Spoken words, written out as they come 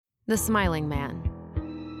The Smiling Man.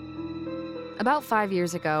 About 5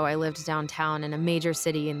 years ago, I lived downtown in a major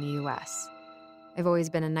city in the U.S. I've always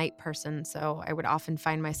been a night person, so I would often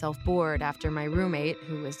find myself bored after my roommate,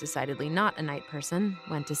 who was decidedly not a night person,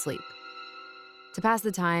 went to sleep. To pass the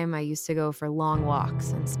time, I used to go for long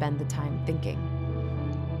walks and spend the time thinking.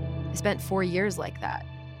 I spent 4 years like that,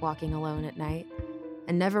 walking alone at night,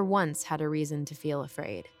 and never once had a reason to feel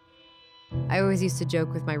afraid. I always used to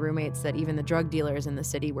joke with my roommates that even the drug dealers in the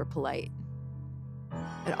city were polite.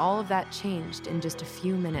 But all of that changed in just a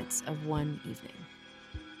few minutes of one evening.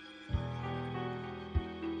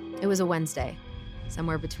 It was a Wednesday,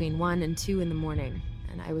 somewhere between 1 and 2 in the morning,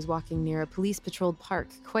 and I was walking near a police-patrolled park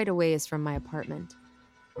quite a ways from my apartment.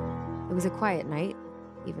 It was a quiet night,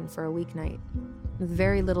 even for a weeknight, with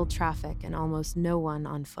very little traffic and almost no one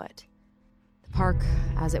on foot. The park,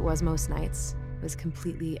 as it was most nights, was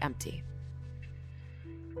completely empty.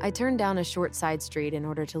 I turned down a short side street in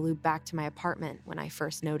order to loop back to my apartment when I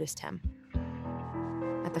first noticed him.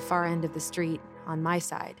 At the far end of the street, on my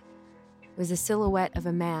side, was a silhouette of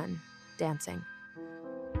a man dancing.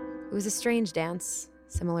 It was a strange dance,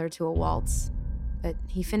 similar to a waltz, but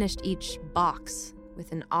he finished each box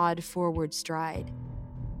with an odd forward stride.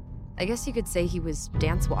 I guess you could say he was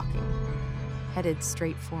dance walking, headed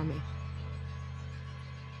straight for me.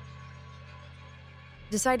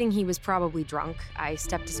 Deciding he was probably drunk, I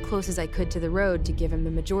stepped as close as I could to the road to give him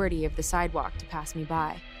the majority of the sidewalk to pass me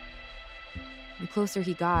by. The closer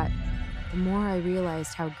he got, the more I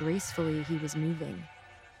realized how gracefully he was moving.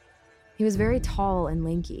 He was very tall and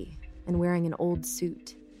lanky, and wearing an old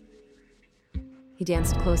suit. He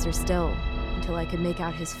danced closer still, until I could make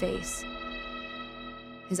out his face.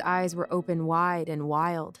 His eyes were open wide and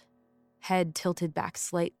wild, head tilted back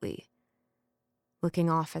slightly, looking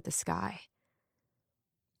off at the sky.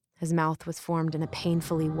 His mouth was formed in a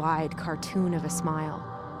painfully wide cartoon of a smile.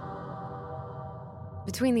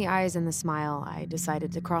 Between the eyes and the smile, I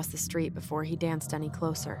decided to cross the street before he danced any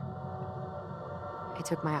closer. I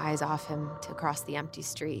took my eyes off him to cross the empty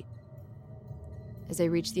street. As I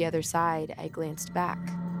reached the other side, I glanced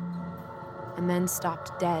back, and then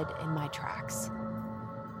stopped dead in my tracks.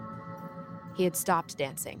 He had stopped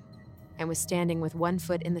dancing, and was standing with one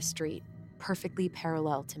foot in the street, perfectly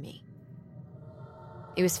parallel to me.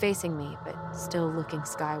 He was facing me, but still looking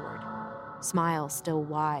skyward, smile still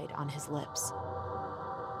wide on his lips.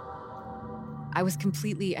 I was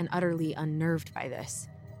completely and utterly unnerved by this.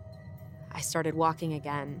 I started walking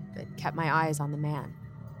again, but kept my eyes on the man.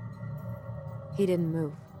 He didn't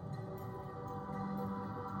move.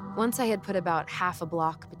 Once I had put about half a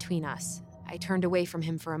block between us, I turned away from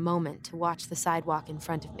him for a moment to watch the sidewalk in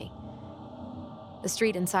front of me. The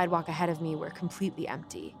street and sidewalk ahead of me were completely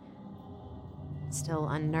empty. Still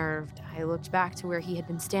unnerved, I looked back to where he had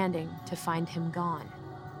been standing to find him gone.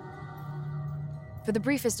 For the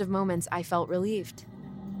briefest of moments, I felt relieved,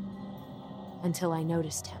 until I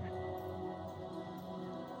noticed him.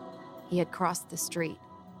 He had crossed the street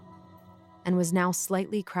and was now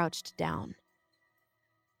slightly crouched down.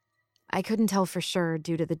 I couldn't tell for sure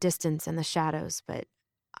due to the distance and the shadows, but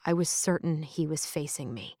I was certain he was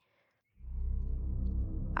facing me.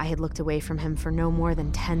 I had looked away from him for no more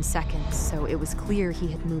than 10 seconds, so it was clear he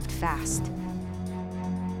had moved fast.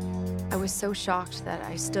 I was so shocked that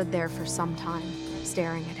I stood there for some time,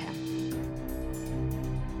 staring at him.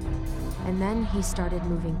 And then he started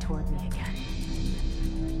moving toward me again.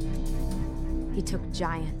 He took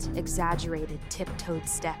giant, exaggerated, tiptoed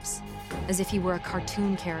steps, as if he were a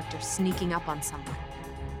cartoon character sneaking up on someone.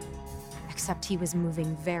 Except he was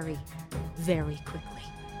moving very, very quickly.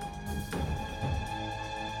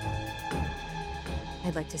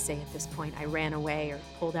 I'd like to say at this point I ran away or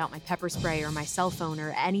pulled out my pepper spray or my cell phone or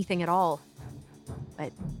anything at all.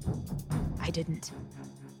 But I didn't.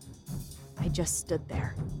 I just stood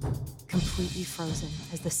there, completely frozen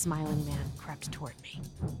as the smiling man crept toward me.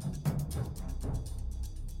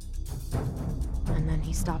 And then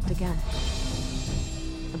he stopped again,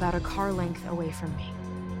 about a car length away from me.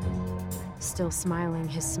 Still smiling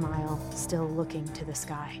his smile, still looking to the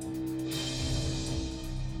sky.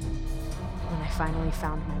 When I finally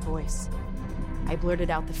found my voice, I blurted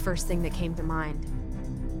out the first thing that came to mind.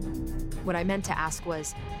 What I meant to ask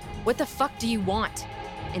was, "What the fuck do you want?"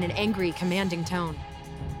 in an angry, commanding tone.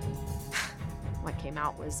 What came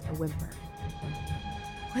out was a whimper.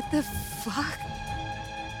 What the fuck?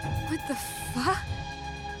 What the fuck?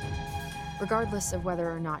 Regardless of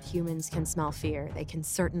whether or not humans can smell fear, they can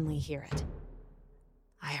certainly hear it.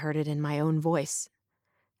 I heard it in my own voice,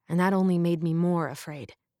 and that only made me more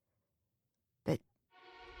afraid. But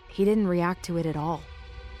he didn't react to it at all.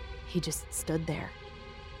 He just stood there,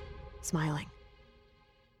 smiling.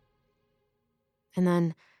 And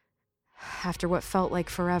then, after what felt like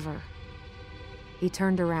forever, he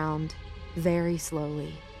turned around very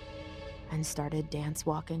slowly and started dance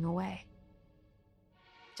walking away.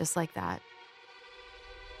 Just like that.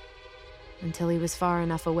 Until he was far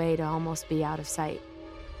enough away to almost be out of sight.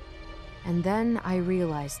 And then I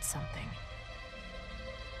realized something.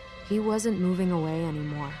 He wasn't moving away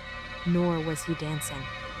anymore, nor was he dancing.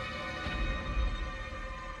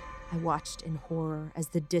 I watched in horror as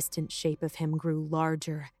the distant shape of him grew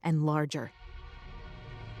larger and larger.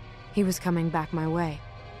 He was coming back my way.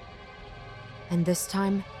 And this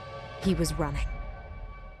time, he was running.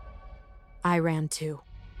 I ran too.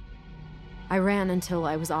 I ran until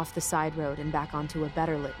I was off the side road and back onto a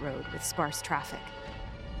better lit road with sparse traffic.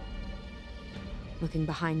 Looking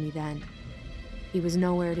behind me then, he was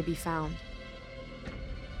nowhere to be found.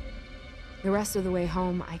 The rest of the way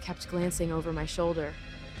home, I kept glancing over my shoulder,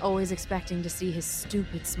 always expecting to see his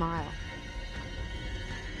stupid smile.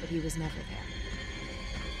 But he was never there.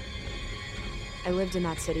 I lived in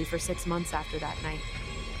that city for 6 months after that night,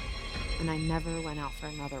 and I never went out for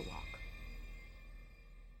another walk.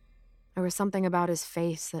 There was something about his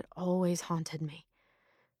face that always haunted me.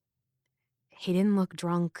 He didn't look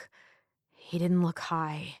drunk. He didn't look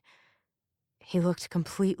high. He looked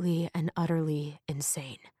completely and utterly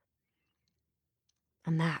insane.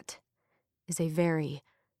 And that is a very,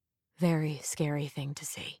 very scary thing to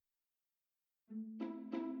see.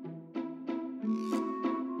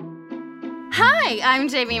 Hi, I'm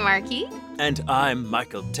Jamie Markey. And I'm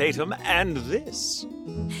Michael Tatum, and this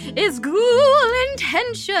is Ghoul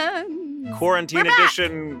Intention. Quarantine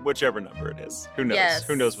edition, whichever number it is. Who knows? Yes.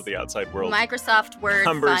 Who knows what the outside world... Microsoft Word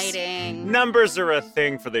fighting. Numbers are a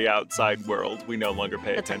thing for the outside world. We no longer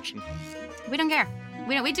pay attention. We don't care.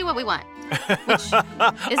 We do what we want, which is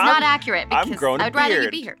not accurate because I'd rather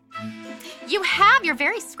you be here. You're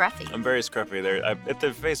very scruffy. I'm very scruffy there. At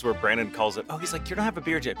the face where Brandon calls it, he's like, you don't have a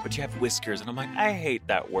beard yet, but you have whiskers. And I'm like, I hate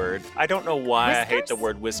that word. I don't know why whiskers? I hate the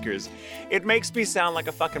word whiskers. It makes me sound like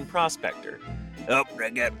a fucking prospector. Oh, I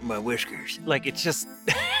got my whiskers. Like, it's just,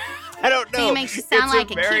 I don't know. It makes you sound like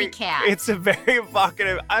a kitty cat. It's a very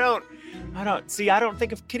evocative, I don't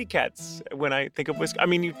think of kitty cats when I think of whiskers. I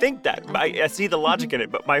mean, you think that. I see the logic in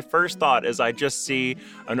it, but my first thought is I just see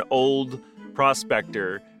an old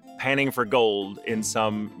prospector panning for gold in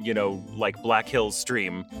some, like Black Hills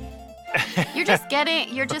stream. You're just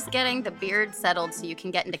getting the beard settled so you can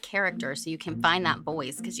get into character, so you can find that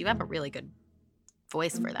voice, because you have a really good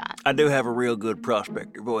voice for that. I do have a real good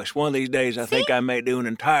prospector voice. One of these days, I think I may do an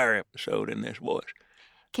entire episode in this voice.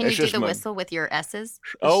 Can you do the whistle with your S's?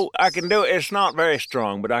 Oh, I can do it. It's not very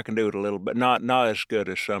strong, but I can do it a little bit. Not as good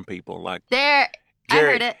as some people. Like there,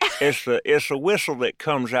 Jared, I heard it. it's a whistle that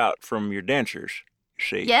comes out from your dentures.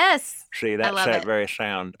 See? Yes. See, that's that very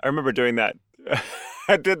sound. I remember doing that.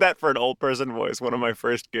 I did that for an old person voice, one of my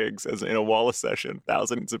first gigs as in a Wallace session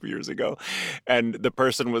thousands of years ago. And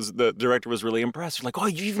the director was really impressed. Like, oh,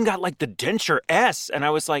 you even got like the denture S. And I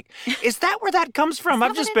was like, is that where that comes from?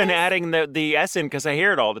 I've just been adding the S in because I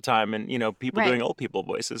hear it all the time. And, people doing old people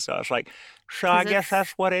voices. So I was like, I guess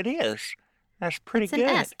that's what it is. That's pretty good. It's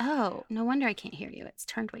an S. Oh, no wonder I can't hear you. It's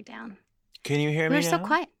turned way down. Can you hear me now? We're so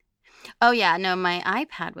quiet. Oh, yeah. No, my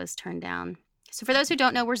iPad was turned down. So for those who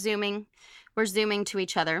don't know, we're Zooming. We're Zooming to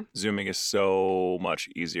each other. Zooming is so much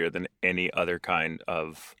easier than any other kind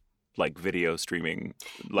of, like, video streaming,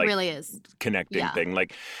 like, really is. Connecting thing.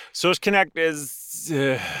 Like, Source Connect is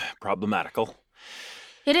problematical.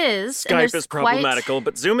 It is. Skype is problematical,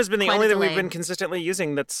 but Zoom has been the only that we've been consistently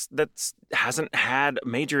using that's hasn't had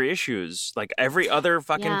major issues. Like every other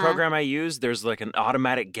fucking program I use, there's like an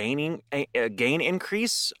automatic gain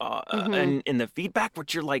increase in the feedback,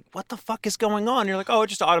 which you're like, what the fuck is going on? You're like, oh, it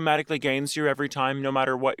just automatically gains you every time, no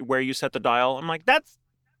matter where you set the dial. I'm like, that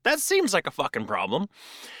seems like a fucking problem.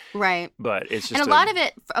 Right. But it's just and a lot of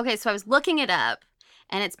it, okay, so I was looking it up,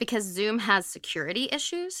 and it's because Zoom has security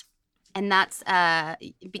issues. And that's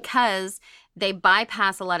because they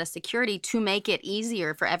bypass a lot of security to make it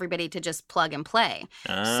easier for everybody to just plug and play.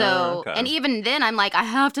 And even then, I'm like, I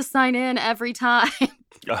have to sign in every time.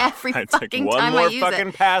 Every fucking time I use it. One more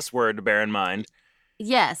fucking password to bear in mind.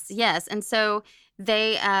 Yes. And so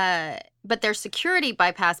but their security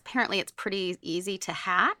bypass, apparently it's pretty easy to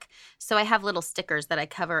hack. So I have little stickers that I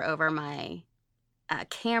cover over my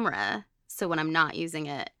camera. So when I'm not using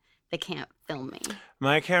it, they can't film me.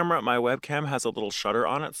 My webcam has a little shutter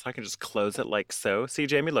on it, so I can just close it like so. See,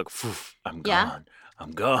 Jamie, look, I'm gone. Yeah.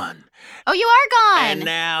 I'm gone. Oh, you are gone. And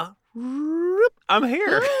now, I'm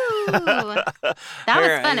here. Ooh, that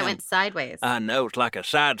was fun. It went sideways. I know. It's like a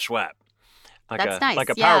side swipe. That's nice. Like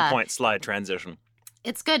a PowerPoint slide transition.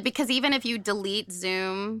 It's good because even if you delete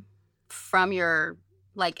Zoom from your,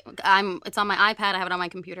 it's on my iPad, I have it on my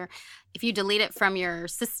computer. If you delete it from your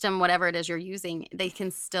system, whatever it is you're using, they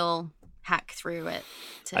can still hack through it.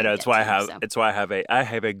 I know. It's why I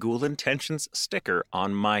have a Ghoul Intentions sticker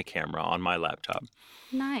on my camera on my laptop.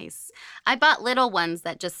 Nice. I bought little ones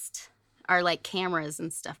that just are like cameras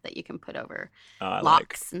and stuff that you can put over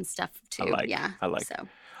locks and stuff too. I like. So.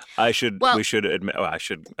 I should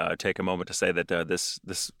take a moment to say that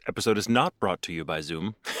this episode is not brought to you by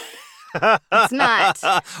Zoom. It's not.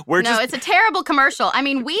 It's a terrible commercial. I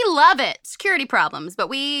mean, we love it. Security problems, but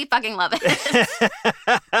we fucking love it.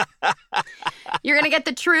 You're going to get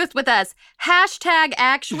the truth with us. Hashtag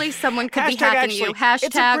actually someone could be hacking you.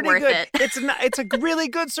 Hashtag worth it. It's a really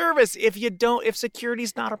good service if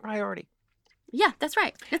security's not a priority. Yeah,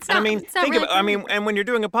 think about and when you're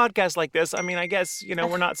doing a podcast like this, I mean, I guess,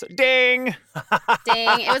 we're not so ding.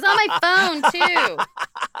 Ding. It was on my phone too.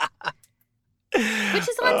 Which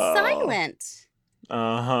is on silent.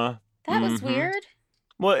 Uh-huh. That was weird.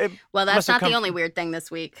 Well, that's not the only weird thing this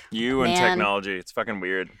week. You and technology. It's fucking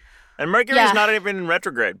weird. And Mercury's not even in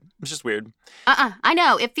retrograde. It's just weird. I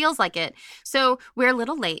know. It feels like it. So we're a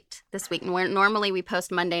little late this week. Normally we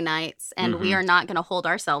post Monday nights, and we are not going to hold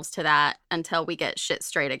ourselves to that until we get shit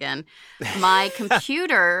straight again. My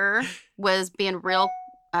computer was being real...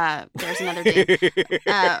 there's another day.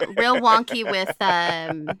 Real wonky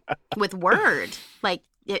with Word. Like,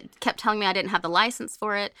 it kept telling me I didn't have the license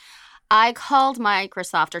for it. I called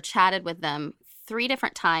Microsoft or chatted with them 3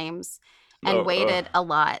 different times and waited a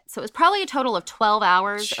lot. So it was probably a total of 12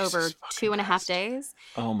 hours over 2.5 days.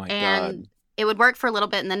 Oh, my God. And it would work for a little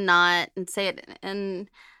bit and then not, and say it. And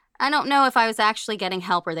I don't know if I was actually getting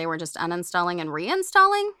help or they were just uninstalling and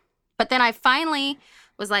reinstalling. But then I finally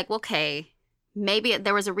was like, okay, maybe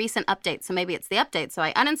there was a recent update, so maybe it's the update. So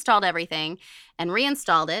I uninstalled everything and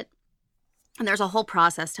reinstalled it. And there's a whole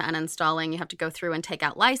process to uninstalling. You have to go through and take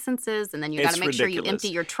out licenses, and then you got to make sure you empty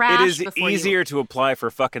your trash. It is easier to apply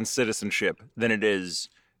for fucking citizenship than it is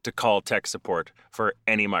to call tech support for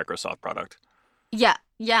any Microsoft product. Yeah.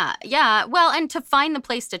 Well, and to find the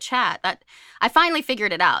place to chat, that I finally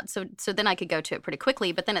figured it out. So then I could go to it pretty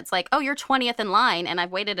quickly. But then it's like, oh, you're 20th in line, and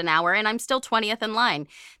I've waited an hour, and I'm still 20th in line.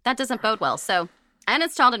 That doesn't bode well. So I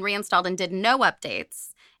uninstalled and reinstalled and did no updates,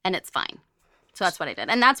 and it's fine. So that's what I did.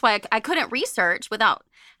 And that's why I couldn't research without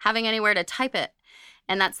having anywhere to type it.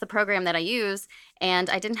 And that's the program that I use. And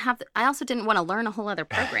I also didn't want to learn a whole other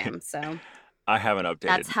program. So I haven't updated.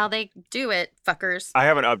 That's how they do it, fuckers. I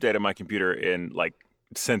haven't updated my computer in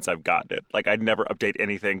since I've gotten it. I'd never update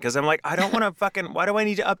anything because I'm like, I don't want to why do I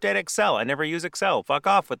need to update Excel? I never use Excel. Fuck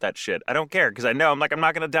off with that shit. I don't care because I know I'm not going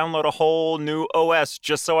to download a whole new OS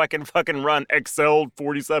just so I can fucking run Excel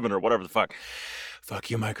 47 or whatever the fuck.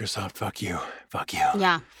 Fuck you, Microsoft. Fuck you. Fuck you.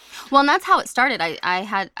 Yeah. Well, and that's how it started.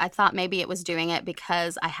 I thought maybe it was doing it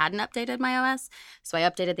because I hadn't updated my OS. So I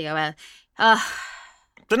updated the OS.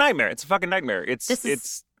 The nightmare. It's a fucking nightmare.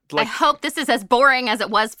 I hope this is as boring as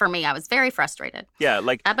it was for me. I was very frustrated. Yeah,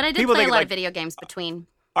 but I did play a lot of video games between.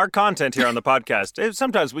 Our content here on the podcast,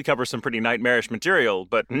 sometimes we cover some pretty nightmarish material,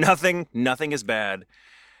 but nothing is bad.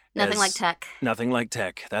 Nothing like tech. Nothing like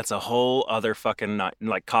tech. That's a whole other fucking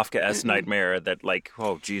Kafka-esque nightmare that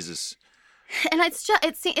oh, Jesus. And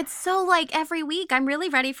it's so every week. I'm really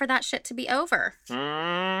ready for that shit to be over.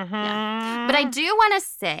 Mm-hmm. Yeah. But I do want to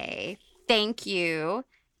say thank you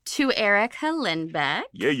to Erica Lindbeck.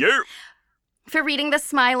 Yeah. For reading The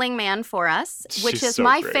Smiling Man for us, which is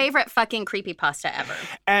my favorite fucking creepypasta ever.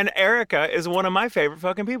 And Erica is one of my favorite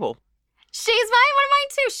fucking people. She's one of mine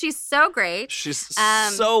too. She's so great. She's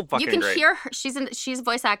so fucking great. You can hear her. She's a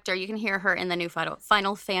voice actor. You can hear her in the new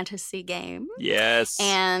Final Fantasy game. Yes.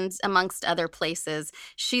 And amongst other places.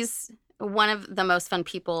 She's one of the most fun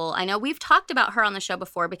people I know. We've talked about her on the show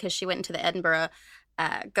before because she went into the Edinburgh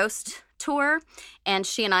ghost tour, and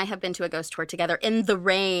she and I have been to a ghost tour together in the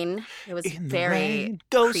rain. It was very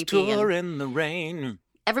ghost creepy tour in the rain.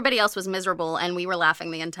 Everybody else was miserable, and we were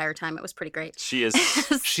laughing the entire time. It was pretty great. She's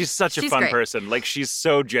such a fun person. She's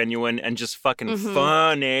so genuine and just fucking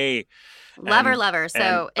funny. Love her.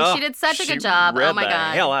 So, and she did such a good job. Oh my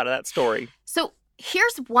God. Hell out of that story. So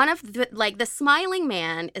here's one of the Smiling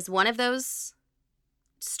Man is one of those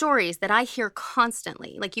stories that I hear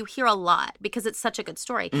constantly. You hear a lot because it's such a good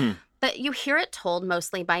story. But you hear it told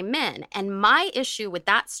mostly by men. And my issue with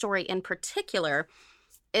that story in particular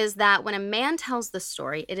is that when a man tells the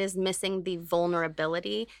story, it is missing the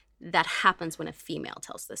vulnerability that happens when a female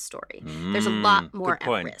tells this story. There's a lot more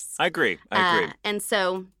at risk. I agree. And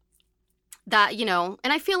so that, and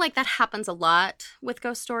I feel like that happens a lot with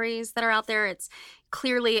ghost stories that are out there. It's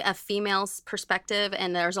clearly a female's perspective,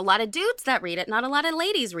 and there's a lot of dudes that read it, not a lot of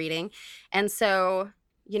ladies reading. And so,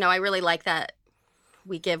 I really like that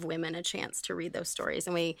we give women a chance to read those stories,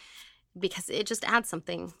 and because it just adds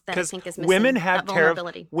something that I think is missing. That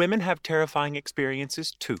vulnerability. Women have terrifying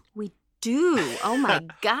experiences too. We do. Oh my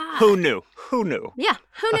God. Who knew? Yeah,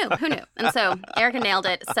 who knew? And so Erica nailed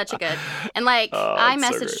it. Such a good. And I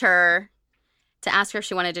messaged her to ask her if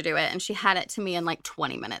she wanted to do it, and she had it to me in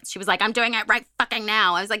 20 minutes. She was like, I'm doing it right fucking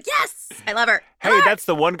now. I was like, yes, I love her. Hey, that's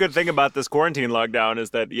the one good thing about this quarantine lockdown is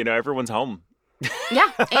that, everyone's home. Yeah,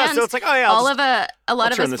 and so it's like, oh yeah, a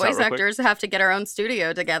lot of us voice actors have to get our own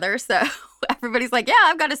studio together. So everybody's like, yeah,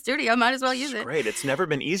 I've got a studio, might as well use it. Great. It's never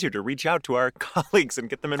been easier to reach out to our colleagues and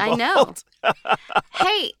get them involved. I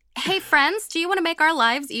know. Hey, friends, do you want to make our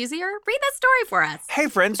lives easier? Read that story for us. Hey,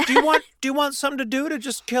 friends, do you want something to do to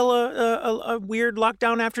just kill a weird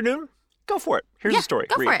lockdown afternoon? Go for it. Here's the story.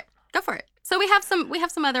 Go for it. So we have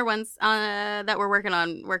some other ones that we're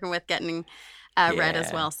working with getting read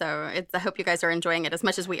as well. So I hope you guys are enjoying it as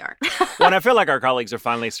much as we are. Well, and I feel like our colleagues are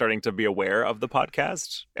finally starting to be aware of the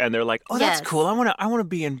podcast, and they're like, "Oh, that's cool. I want to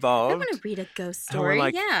be involved. I want to read a ghost story."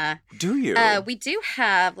 Like, yeah. Do you? We do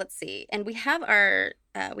have. Let's see, and we have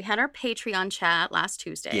we had our Patreon chat last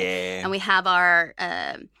Tuesday. Yeah. And we have our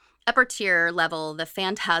upper tier level, the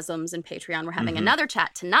Phantasms in Patreon. We're having another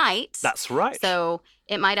chat tonight. That's right. So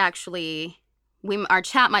it might actually. Our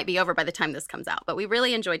chat might be over by the time this comes out, but we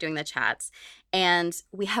really enjoy doing the chats. And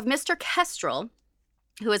we have Mr. Kestrel,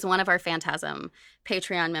 who is one of our Phantasm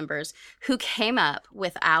Patreon members, who came up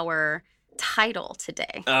with our title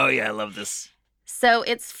today. Oh, yeah, I love this. So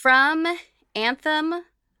it's from Anthem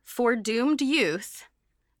for Doomed Youth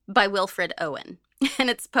by Wilfred Owen, and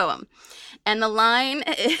it's a poem. And the line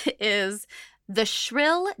is, "The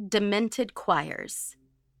Shrill Demented Choirs."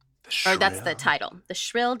 Or that's the title. The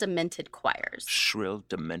Shrill Demented Choirs. Shrill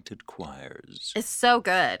Demented Choirs. It's so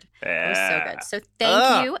good. Yeah. It was so good. So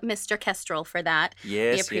thank you, Mr. Kestrel, for that.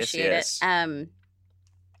 Yes, we appreciate it.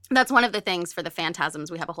 That's one of the things for the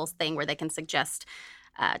Phantasms. We have a whole thing where they can suggest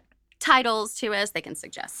titles to us. They can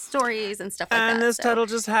suggest stories and stuff like that. And this title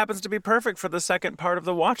just happens to be perfect for the second part of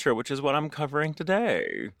The Watcher, which is what I'm covering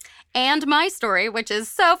today. And my story, which is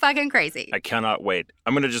so fucking crazy. I cannot wait.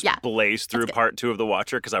 I'm going to just blaze through part 2 of The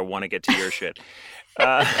Watcher because I want to get to your shit.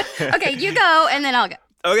 Okay, you go, and then I'll go.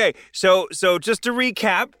 Okay, so just to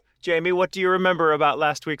recap, Jamie, what do you remember about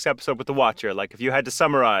last week's episode with The Watcher? Like, if you had to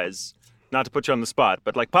summarize, not to put you on the spot,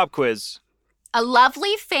 but like pop quiz. A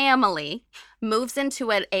lovely family moves into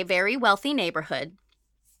a very wealthy neighborhood,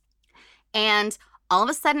 and all of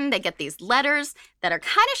a sudden they get these letters that are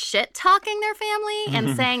kind of shit-talking their family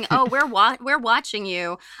and saying, oh, we're watching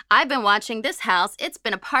you. I've been watching this house. It's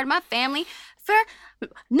been a part of my family for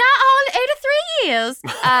not all 83 years.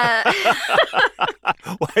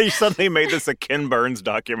 Why you suddenly made this a Ken Burns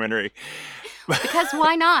documentary? Because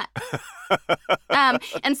why not?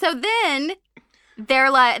 And so then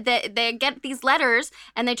they're like, they get these letters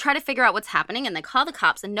and they try to figure out what's happening, and they call the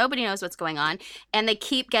cops and nobody knows what's going on. And they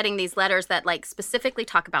keep getting these letters that like specifically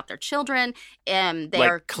talk about their children.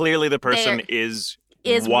 Clearly the person is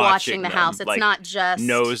watching the them. house. It's like, not just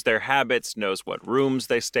knows their habits, knows what rooms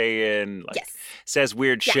they stay in. Like, yes. Says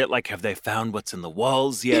weird shit like, have they found what's in the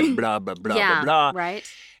walls yet? Blah, blah, blah, blah, blah. Right.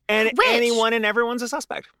 And anyone and everyone's a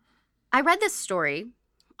suspect. I read this story,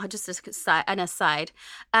 just an aside,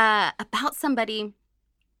 about somebody,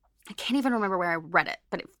 I can't even remember where I read it,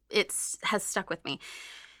 but it has stuck with me,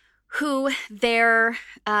 who their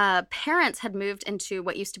parents had moved into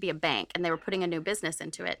what used to be a bank, and they were putting a new business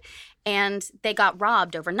into it. And they got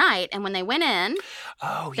robbed overnight. And when they went in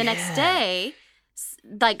the next day,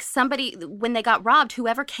 like somebody, when they got robbed,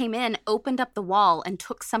 whoever came in opened up the wall and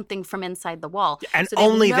took something from inside the wall. And so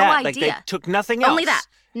only that, idea. Like they took nothing else. Only that.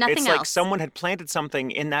 Nothing else. It's like someone had planted something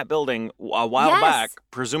in that building a while back,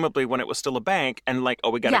 presumably when it was still a bank, and like, oh,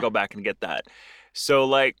 we got to go back and get that. So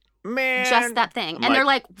like, man. Just that thing. And they're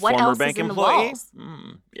like, what else is in the walls?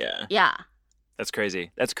 Yeah. Yeah. That's crazy.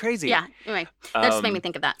 That's crazy. Yeah. Anyway, that just made me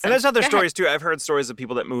think of that. So, and there's other stories too. I've heard stories of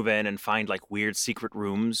people that move in and find like weird secret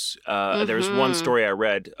rooms. There's one story I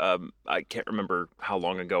read. I can't remember how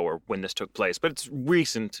long ago or when this took place, but it's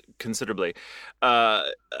recent considerably. About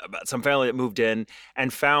some family that moved in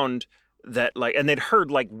and found that like, and they'd heard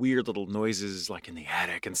like weird little noises like in the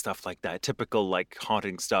attic and stuff like that, typical like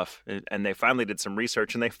haunting stuff. And they finally did some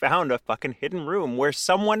research and they found a fucking hidden room where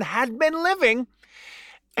someone had been living.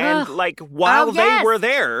 And like while they were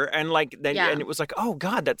there, and like then, and it was like, oh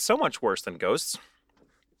God, that's so much worse than ghosts.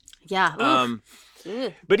 Yeah.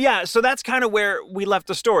 But yeah, so that's kind of where we left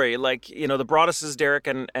the story. Like, the Broadduses, Derek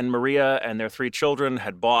and Maria and their 3 children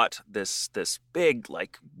had bought this big,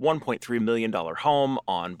 like, $1.3 million home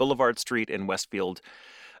on Boulevard Street in Westfield,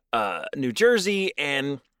 New Jersey,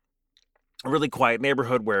 and a really quiet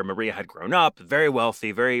neighborhood where Maria had grown up, very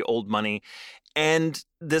wealthy, very old money. And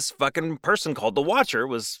this fucking person called the Watcher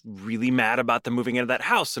was really mad about them moving into that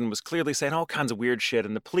house and was clearly saying all kinds of weird shit.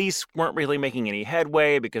 And the police weren't really making any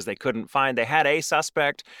headway because they had a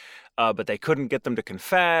suspect, but they couldn't get them to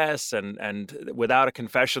confess. And without a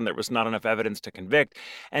confession, there was not enough evidence to convict.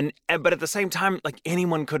 But at the same time, like,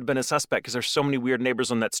 anyone could have been a suspect because there's so many weird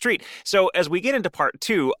neighbors on that street. So as we get into part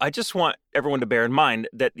 2, I just want everyone to bear in mind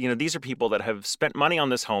that, these are people that have spent money on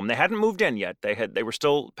this home. They hadn't moved in yet. They were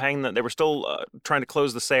still paying they were still trying to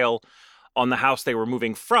close the sale on the house they were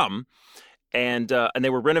moving from. And they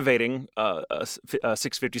were renovating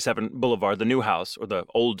 657 Boulevard, the new house, or the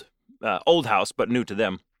old house, but new to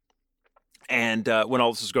them. And when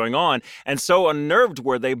all this was going on, and so unnerved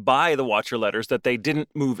were they by the Watcher letters that they didn't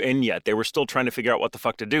move in yet. They were still trying to figure out what the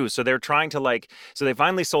fuck to do. So they're trying to so they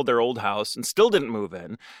finally sold their old house and still didn't move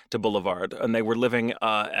in to Boulevard. And they were living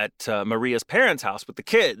at Maria's parents' house with the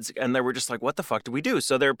kids. And they were just like, what the fuck do we do?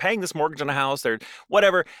 So they're paying this mortgage on a house, they're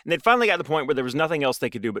whatever. And they'd finally got to the point where there was nothing else they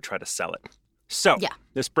could do but try to sell it. So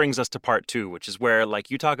This brings us to part 2, which is where,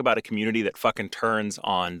 you talk about a community that fucking turns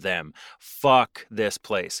on them. Fuck this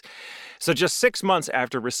place. So just 6 months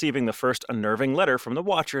after receiving the first unnerving letter from the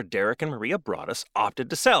Watcher, Derek and Maria Broaddus opted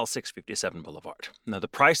to sell 657 Boulevard. Now, the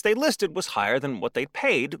price they listed was higher than what they'd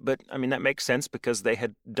paid, but, that makes sense because they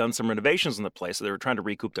had done some renovations on the place, so they were trying to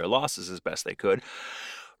recoup their losses as best they could.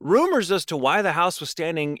 Rumors as to why the house was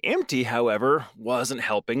standing empty, however, wasn't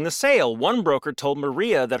helping the sale. One broker told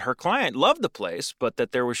Maria that her client loved the place, but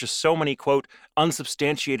that there was just so many, quote,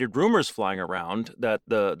 unsubstantiated rumors flying around that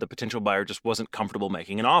the potential buyer just wasn't comfortable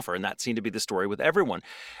making an offer. And that seemed to be the story with everyone.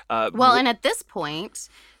 And at this point,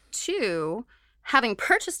 too, having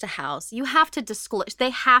purchased a house, they have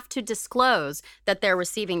to disclose that they're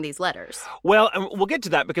receiving these letters. Well, and we'll get to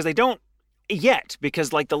that because they don't yet, because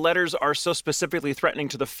the letters are so specifically threatening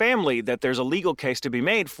to the family that there's a legal case to be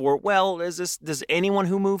made for, does anyone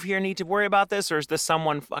who move here need to worry about this, or is this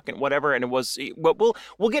someone fucking whatever? And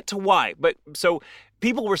we'll get to why. But so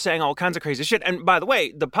people were saying all kinds of crazy shit. And by the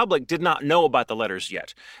way, the public did not know about the letters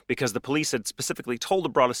yet because the police had specifically told the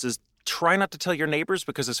Broadduses, try not to tell your neighbors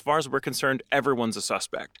because as far as we're concerned, everyone's a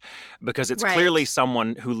suspect because it's clearly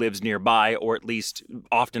someone who lives nearby or at least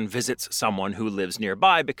often visits someone who lives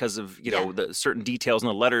nearby because of, the certain details in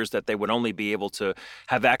the letters that they would only be able to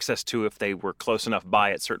have access to if they were close enough by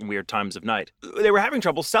at certain weird times of night. They were having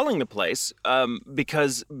trouble selling the place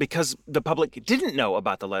because the public didn't know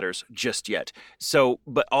about the letters just yet.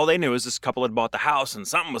 But all they knew is this couple had bought the house and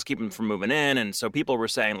something was keeping them from moving in. And so people were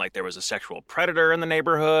saying there was a sexual predator in the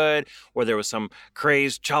neighborhood, or there was some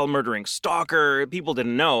crazed child-murdering stalker. People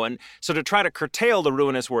didn't know. And so to try to curtail the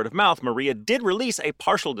ruinous word of mouth, Maria did release a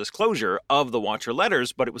partial disclosure of the Watcher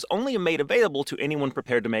letters, but it was only made available to anyone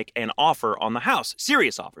prepared to make an offer on the house.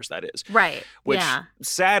 Serious offers, that is. Right. Which,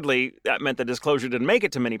 sadly, that meant the disclosure didn't make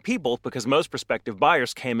it to many people because most prospective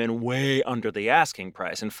buyers came in way under the asking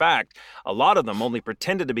price. In fact, a lot of them only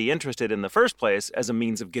pretended to be interested in the first place as a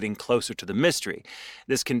means of getting closer to the mystery.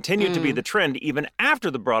 This continued to be the trend even after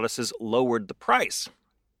the Broadduses lowered the price.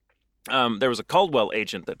 There was a Caldwell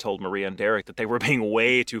agent that told Maria and Derek that they were being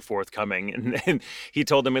way too forthcoming. And he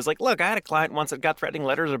told them, look, I had a client once that got threatening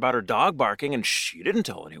letters about her dog barking and she didn't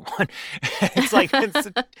tell anyone.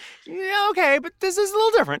 Okay, but this is a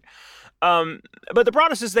little different. But the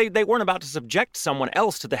Broadduses, they weren't about to subject someone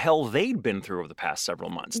else to the hell they'd been through over the past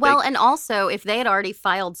several months. And also, if they had already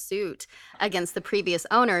filed suit against the previous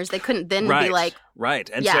owners, they couldn't then be like, right.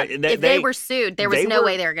 And so if they were sued, there was no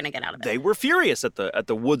way they were going to get out of it. They were furious at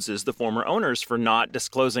the Woodses, the former owners, for not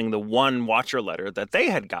disclosing the one Watcher letter that they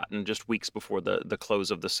had gotten just weeks before the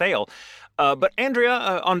close of the sale. But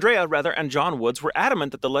Andrea, and John Woods were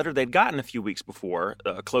adamant that the letter they'd gotten a few weeks before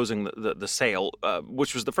closing the sale,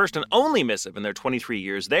 which was the first and only missive in their 23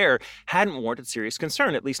 years there, hadn't warranted serious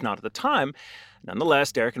concern, at least not at the time.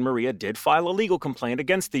 Nonetheless, Derek and Maria did file a legal complaint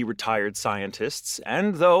against the retired scientists,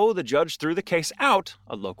 and though the judge threw the case out,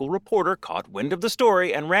 a local reporter caught wind of the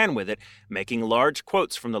story and ran with it, making large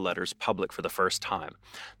quotes from the letters public for the first time.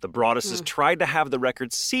 The Broadduses tried to have the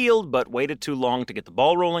records sealed, but waited too long to get the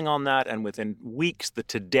ball rolling on that, and within weeks, the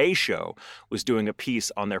Today Show was doing a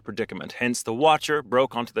piece on their predicament. Hence, the Watcher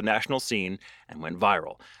broke onto the national scene and went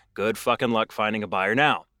viral. Good fucking luck finding a buyer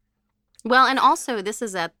now. Well, and also, this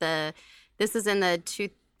is in the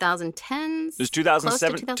 2010s? It was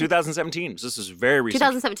 2017. This is very recent.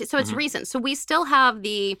 2017. So it's recent. So we still have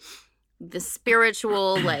the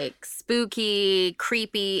spiritual, like spooky,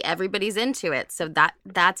 creepy, everybody's into it. So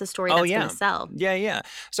that's a story that's going to sell. Yeah.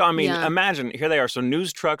 So, I mean, imagine, here they are. So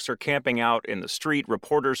news trucks are camping out in the street.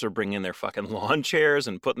 Reporters are bringing their fucking lawn chairs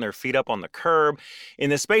and putting their feet up on the curb.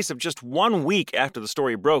 In the space of just 1 week after the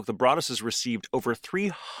story broke, the Broadduses received over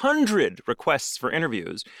 300 requests for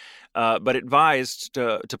interviews. But advised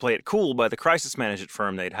to play it cool by the crisis management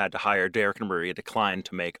firm they'd had to hire, Derek and Maria declined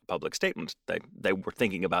to make a public statement. They were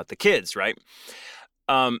thinking about the kids, right?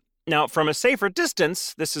 Now, from a safer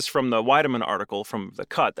distance, this is from the Weideman article from The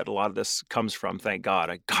Cut that a lot of this comes from, thank God.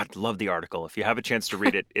 I love the article. If you have a chance to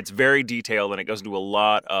read it, it's very detailed and it goes into a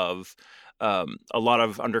lot of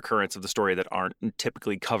undercurrents of the story that aren't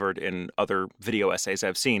typically covered in other video essays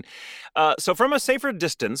I've seen. So from a safer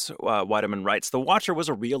distance, Weideman writes, the Watcher was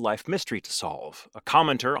a real-life mystery to solve. A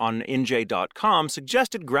commenter on NJ.com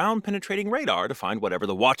suggested ground-penetrating radar to find whatever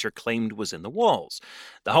the Watcher claimed was in the walls.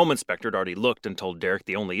 The home inspector had already looked and told Derek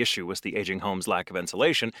the only issue was the aging home's lack of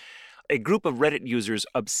insulation. A group of Reddit users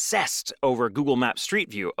obsessed over Google Maps Street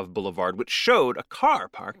View of Boulevard, which showed a car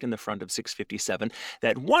parked in the front of 657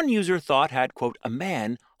 that one user thought had, quote, a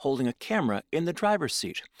man holding a camera in the driver's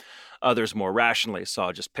seat. Others more rationally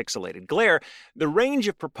saw just pixelated glare. The range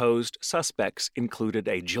of proposed suspects included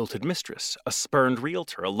a jilted mistress, a spurned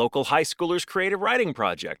realtor, a local high schooler's creative writing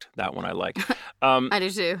project. That one I like. I do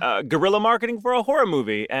too. Guerrilla marketing for a horror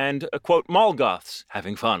movie and, quote, mall goths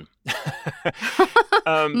having fun.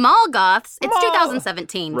 Mall goths? It's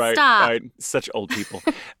 2017. Right, Stop. Right. Such old people.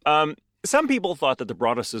 Some people thought that the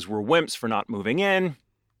Broadduses were wimps for not moving in.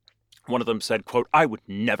 One of them said, quote, I would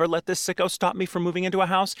never let this sicko stop me from moving into a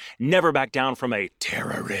house, never back down from a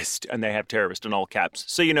terrorist. And they have terrorist in all caps.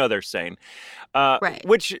 So you know they're sane. Right.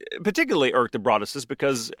 Which particularly irked the Broadduses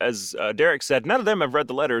because, as Derek said, none of them have read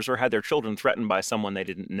the letters or had their children threatened by someone they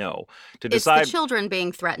didn't know. It's the children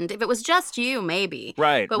being threatened. If it was just you, maybe.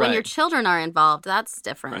 Right, But when your children are involved, that's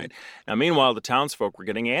different. Right. Now, meanwhile, the townsfolk were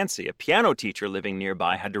getting antsy. A piano teacher living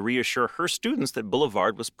nearby had to reassure her students that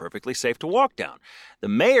Boulevard was perfectly safe to walk down. The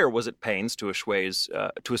mayor was at pains to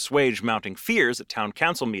assuage mounting fears at town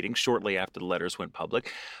council meetings shortly after the letters went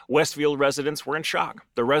public. Westfield residents were in shock.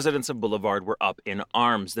 The residents of Boulevard were up in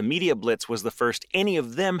arms. The media blitz was the first any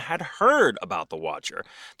of them had heard about the Watcher.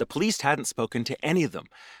 The police hadn't spoken to any of them.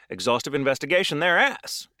 Exhaustive investigation their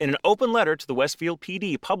ass. In an open letter to the Westfield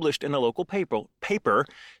PD published in a local paper,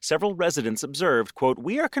 several residents observed, quote,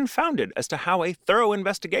 we are confounded as to how a thorough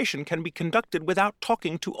investigation can be conducted without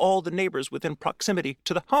talking to all the neighbors within proximity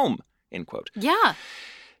to the home, end quote. Yeah.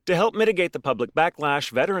 To help mitigate the public backlash,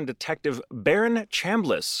 veteran detective Baron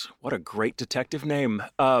Chambliss, what a great detective name.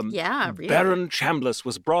 Yeah, really. Baron Chambliss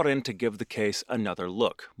was brought in to give the case another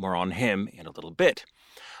look. More on him in a little bit.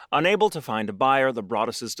 Unable to find a buyer, the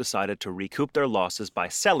Broadduses decided to recoup their losses by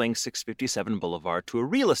selling 657 Boulevard to a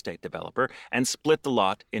real estate developer and split the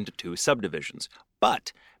lot into 2 subdivisions.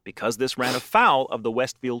 But because this ran afoul of the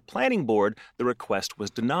Westfield Planning Board, the request was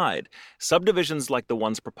denied. Subdivisions like the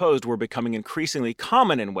ones proposed were becoming increasingly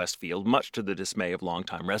common in Westfield, much to the dismay of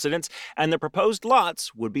longtime residents, and the proposed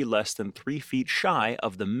lots would be less than 3 feet shy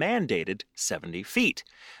of the mandated 70 feet.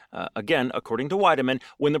 Again, according to Weideman,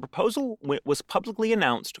 when the proposal was publicly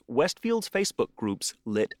announced, Westfield's Facebook groups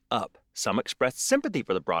lit up. Some expressed sympathy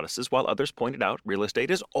for the Broadduses, while others pointed out real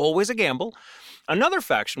estate is always a gamble. Another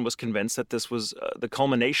faction was convinced that this was the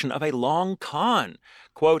culmination of a long con.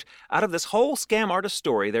 Quote, out of this whole scam artist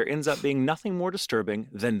story, there ends up being nothing more disturbing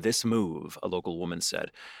than this move, a local woman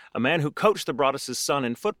said. A man who coached the Broadduses' son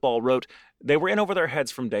in football wrote, they were in over their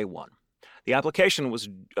heads from day one. The application was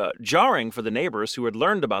jarring for the neighbors who had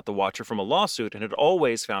learned about the Watcher from a lawsuit and had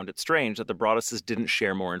always found it strange that the Broadduses didn't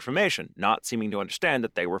share more information, not seeming to understand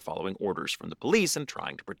that they were following orders from the police and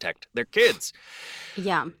trying to protect their kids.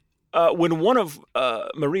 Yeah. When one of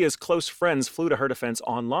Maria's close friends flew to her defense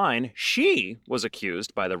online, she was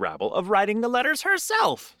accused by the rabble of writing the letters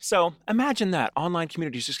herself. So imagine that. Online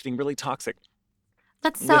communities just getting really toxic.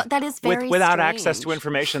 That is very without strange. access to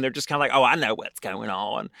information. They're just kind of like, oh, I know what's going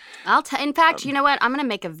on. In fact, you know what? I'm going to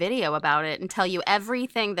make a video about it and tell you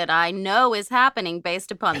everything that I know is happening based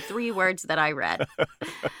upon 3 words that I read.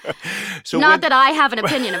 That I have an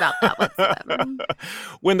opinion about that whatsoever.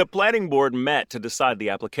 When the planning board met to decide the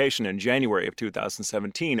application in January of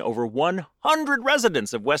 2017, over 100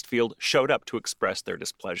 residents of Westfield showed up to express their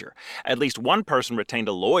displeasure. At least one person retained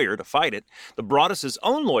a lawyer to fight it. The Broadduses'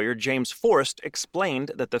 own lawyer, James Forrest, explained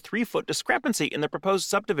explained that the 3-foot discrepancy in the proposed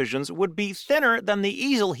subdivisions would be thinner than the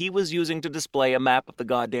easel he was using to display a map of the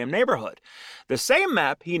goddamn neighborhood. The same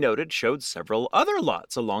map, he noted, showed several other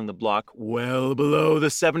lots along the block well below the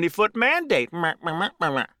 70-foot mandate.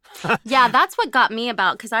 Yeah, that's what got me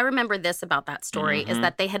about, because I remember this about that story, is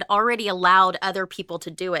that they had already allowed other people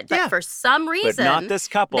to do it. But for some reason, but not this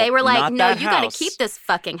couple. They were like, not no, that you house. got to keep this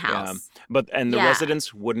fucking house. And the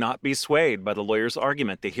residents would not be swayed by the lawyer's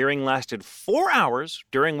argument. The hearing lasted 4 hours,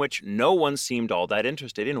 during which no one seemed all that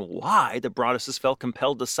interested in why the Broadduses felt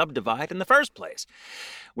compelled to subdivide in the first place.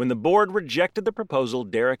 When the board rejected the proposal,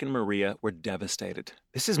 Derek and Maria were devastated.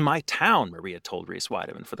 "This is my town," Maria told Reese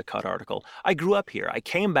Weideman for the Cut article. "I grew up here. I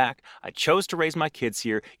came back. I chose to raise my kids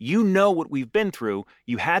here. You know what we've been through.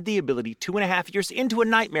 You had the ability 2.5 years into a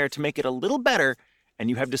nightmare to make it a little better, and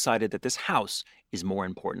you have decided that this house is more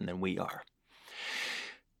important than we are."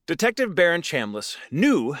 Detective Baron Chambliss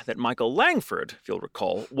knew that Michael Langford, if you'll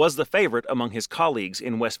recall, was the favorite among his colleagues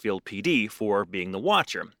in Westfield PD for being the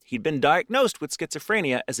watcher. He'd been diagnosed with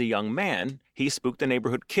schizophrenia as a young man. He spooked the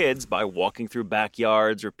neighborhood kids by walking through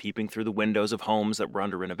backyards or peeping through the windows of homes that were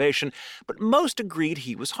under renovation, but most agreed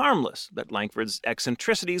he was harmless, that Langford's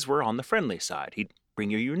eccentricities were on the friendly side. He'd bring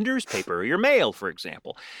you your newspaper or your mail, for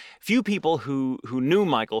example. Few people who knew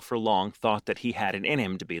Michael for long thought that he had it in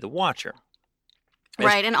him to be the watcher.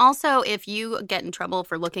 Right. And also, if you get in trouble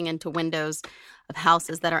for looking into windows of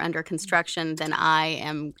houses that are under construction, then I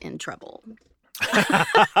am in trouble.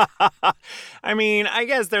 I mean, I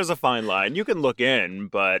guess there's a fine line. You can look in,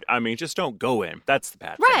 but, I mean, just don't go in. That's the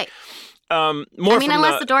bad thing. Right.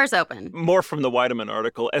 Unless the door's open. More from the Weideman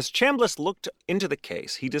article. As Chambliss looked into the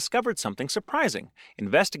case, he discovered something surprising.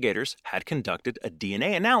 Investigators had conducted a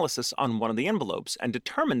DNA analysis on one of the envelopes and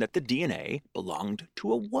determined that the DNA belonged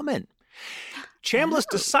to a woman. Chambliss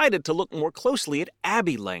decided to look more closely at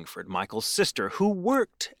Abby Langford, Michael's sister, who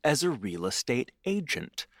worked as a real estate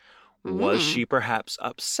agent. Was she perhaps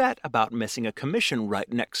upset about missing a commission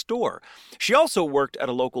right next door? She also worked at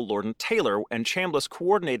a local Lord & Taylor, and Chambliss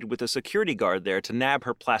coordinated with a security guard there to nab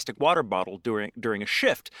her plastic water bottle during a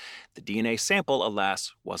shift. The DNA sample,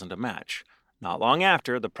 alas, wasn't a match. Not long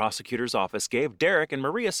after, the prosecutor's office gave Derek and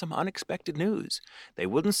Maria some unexpected news. They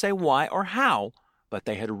wouldn't say why or how, but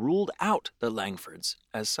they had ruled out the Langfords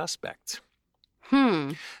as suspects.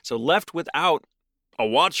 So left without a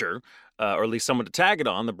watcher, or at least someone to tag it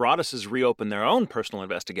on, the Broadduses reopened their own personal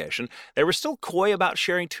investigation. They were still coy about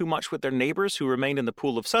sharing too much with their neighbors who remained in the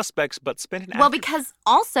pool of suspects, but spent an Well, because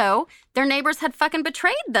also their neighbors had fucking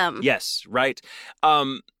betrayed them. Yes, right.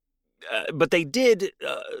 But they did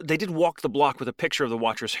walk the block with a picture of the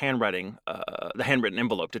watcher's handwriting, the handwritten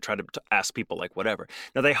envelope, to try to ask people, like, whatever.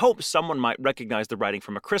 Now, they hoped someone might recognize the writing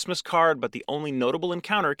from a Christmas card, but the only notable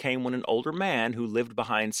encounter came when an older man who lived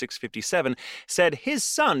behind 657 said his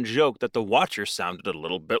son joked that the watcher sounded a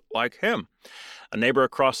little bit like him. A neighbor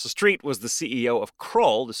across the street was the CEO of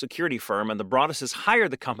Kroll, the security firm, and the Broadduses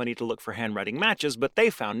hired the company to look for handwriting matches, but they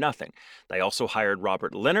found nothing. They also hired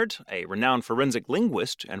Robert Leonard, a renowned forensic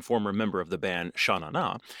linguist and former member of the band Sha Na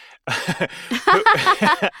Na.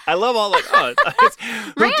 I love all it's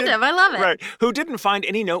random. I love it. Right. Who didn't find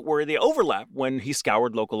any noteworthy overlap when he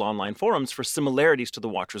scoured local online forums for similarities to the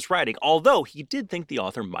Watcher's writing, although he did think the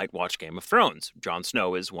author might watch Game of Thrones. Jon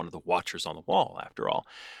Snow is one of the Watchers on the wall, after all.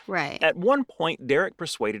 Right. At one point, Derek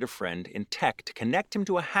persuaded a friend in tech to connect him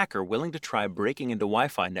to a hacker willing to try breaking into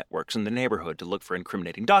Wi-Fi networks in the neighborhood to look for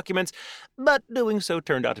incriminating documents, but doing so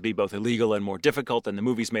turned out to be both illegal and more difficult than the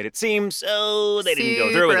movies made it seem, so they didn't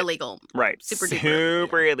go through with it. Super illegal. Right.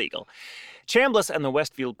 Super illegal. Chambliss and the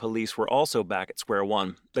Westfield police were also back at square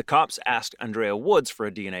one. The cops asked Andrea Woods for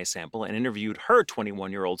a DNA sample and interviewed her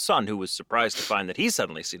 21-year-old son, who was surprised to find that he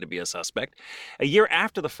suddenly seemed to be a suspect. A year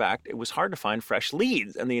after the fact, it was hard to find fresh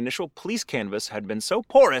leads, and the initial police canvas had been so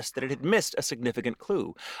porous that it had missed a significant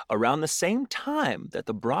clue. Around the same time that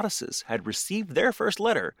the Broadduses had received their first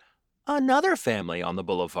letter, another family on the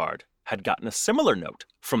boulevard had gotten a similar note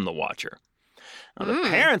from the Watcher. Now, the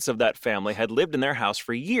parents of that family had lived in their house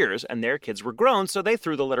for years, and their kids were grown, so they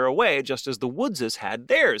threw the letter away just as the Woodses had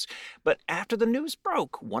theirs. But after the news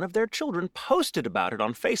broke, one of their children posted about it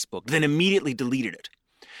on Facebook, then immediately deleted it.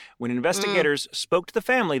 When investigators spoke to the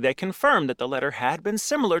family, they confirmed that the letter had been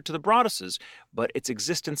similar to the Broadduses, but its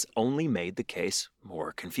existence only made the case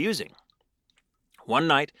more confusing. One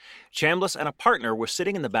night, Chambliss and a partner were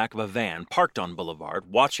sitting in the back of a van parked on Boulevard,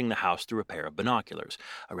 watching the house through a pair of binoculars.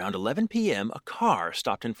 Around 11 p.m., a car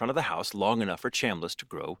stopped in front of the house long enough for Chambliss to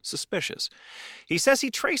grow suspicious. He says he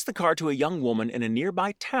traced the car to a young woman in a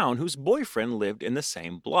nearby town whose boyfriend lived in the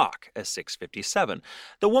same block as 657.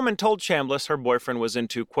 The woman told Chambliss her boyfriend was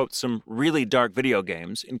into, quote, some really dark video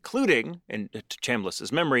games, including, to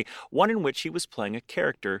Chambliss's memory, one in which he was playing a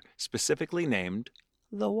character specifically named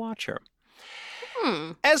The Watcher.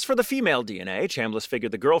 As for the female DNA, Chambliss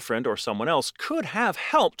figured the girlfriend or someone else could have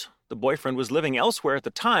helped. The boyfriend was living elsewhere at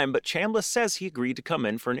the time, but Chambliss says he agreed to come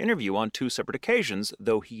in for an interview on 2 separate occasions,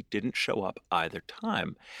 though he didn't show up either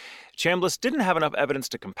time. Chambliss didn't have enough evidence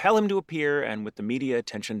to compel him to appear, and with the media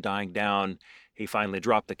attention dying down, he finally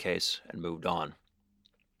dropped the case and moved on.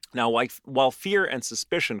 Now, while fear and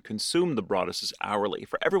suspicion consumed the Broadduses hourly,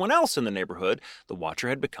 for everyone else in the neighborhood, the Watcher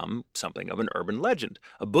had become something of an urban legend,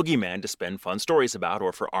 a boogeyman to spin fun stories about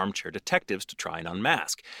or for armchair detectives to try and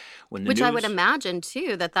unmask. I would imagine,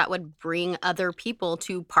 too, that would bring other people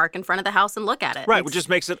to park in front of the house and look at it. Right, which just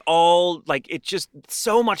makes it all, it's just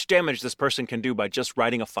so much damage this person can do by just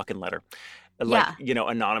writing a fucking letter.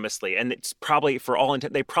 Anonymously. And it's probably, for all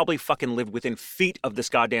intent, they probably fucking live within feet of this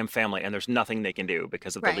goddamn family, and there's nothing they can do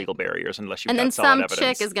because of the legal barriers unless you've got solid evidence. And then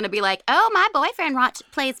some chick is going to be like, oh, my boyfriend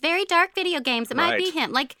plays very dark video games. It might be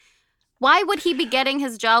him. Why would he be getting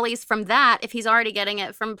his jollies from that if he's already getting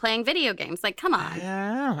it from playing video games? Come on.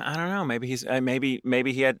 I don't know. Maybe he's maybe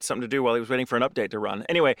he had something to do while he was waiting for an update to run.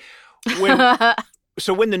 Anyway, when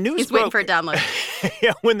the news He's broke, waiting for a download.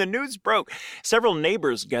 When the news broke, several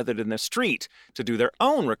neighbors gathered in the street to do their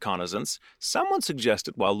own reconnaissance. Someone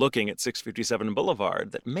suggested while looking at 657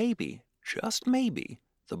 Boulevard that maybe, just maybe,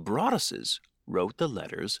 the Broadduses wrote the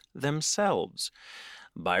letters themselves.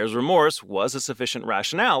 Buyer's remorse was a sufficient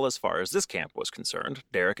rationale as far as this camp was concerned.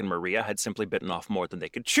 Derek and Maria had simply bitten off more than they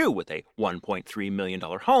could chew with a $1.3 million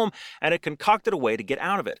home and had concocted a way to get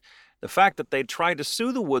out of it. The fact that they'd tried to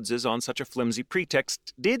sue the Woodses on such a flimsy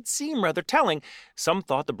pretext did seem rather telling. Some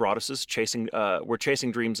thought the Broadduses were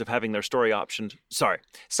chasing dreams of having their story optioned.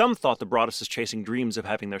 Some thought the Broadduses chasing dreams of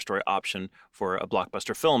having their story optioned for a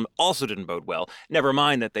blockbuster film also didn't bode well. Never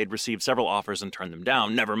mind that they'd received several offers and turned them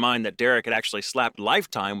down. Never mind that Derek had actually slapped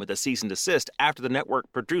Lifetime with a cease and desist after the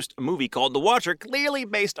network produced a movie called The Watcher, clearly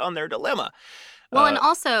based on their dilemma. Well, and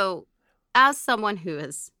also, as someone who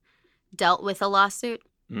has dealt with a lawsuit,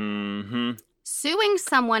 suing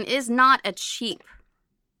someone is not a cheap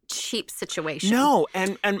situation. No,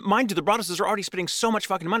 and mind you, the Broadduses are already spending so much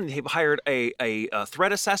fucking money. They've hired a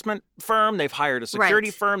threat assessment firm. They've hired a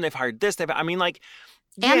security firm. They've hired this. And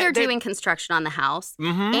they're doing construction on the house.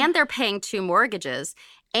 And they're paying 2 mortgages.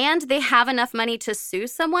 And they have enough money to sue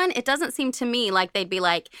someone. It doesn't seem to me like they'd be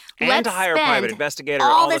like, let's to hire spend a private investigator,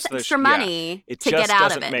 all this extra money to get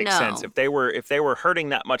out of it. It just doesn't make sense. If they were hurting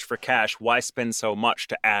that much for cash, why spend so much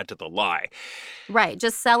to add to the lie? Right.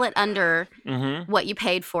 Just sell it under what you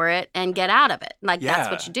paid for it and get out of it. That's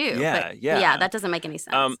what you do. Yeah, that doesn't make any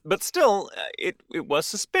sense. But still, it was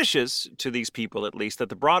suspicious to these people, at least, that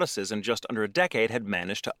the Broadduses in just under a decade had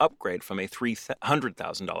managed to upgrade from a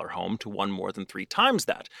 $300,000 home to one more than 3 times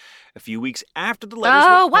that. A few weeks after the letters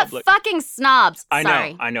went public. What fucking snobs.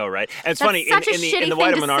 I know, right? And it's funny, in the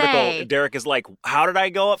Whiteman article, Derek is like, how did I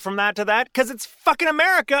go up from that to that? Because it's fucking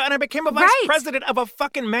America, and I became a vice president of a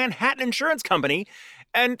fucking Manhattan insurance company,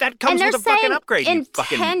 and that comes with a fucking upgrade. In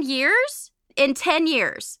 10 years? In 10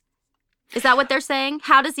 years. Is that what they're saying?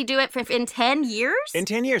 How does he do it in 10 years? In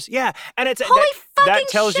 10 years, yeah. And it's Holy fucking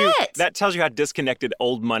shit. That tells you how disconnected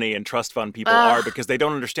old money and trust fund people are, because they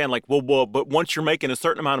don't understand, but once you're making a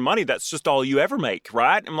certain amount of money, that's just all you ever make,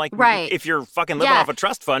 right? I'm like, if you're fucking living off a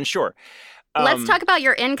trust fund, sure. Let's talk about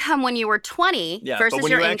your income when you were 20 versus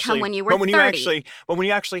your income when you were 30. But when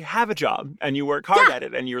you actually have a job and you work hard at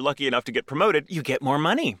it and you're lucky enough to get promoted, you get more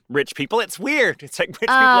money. Rich people, it's weird. It's like rich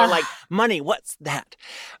people are like, money, what's that?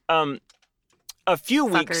 A few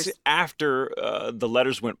weeks after the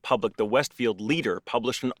letters went public, the Westfield Leader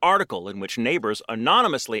published an article in which neighbors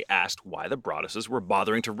anonymously asked why the Broadduses were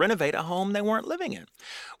bothering to renovate a home they weren't living in.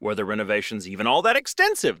 Were the renovations even all that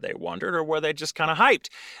extensive, they wondered, or were they just kind of hyped?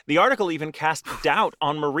 The article even cast doubt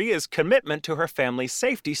on Maria's commitment to her family's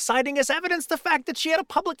safety, citing as evidence the fact that she had a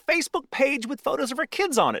public Facebook page with photos of her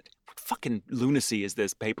kids on it. What fucking lunacy is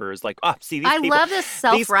this paper? Is like, see, these people... I love this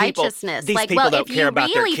self-righteousness. These people don't care about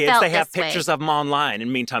their kids. They have pictures of them online.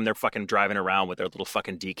 And meantime, they're fucking driving around with their little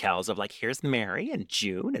fucking decals of like, here's Mary and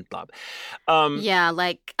June and blah. Yeah,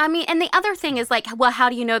 like, I mean, and the other thing is like, well, how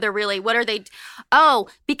do you know they're really, what are they? Oh,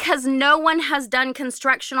 because no one has done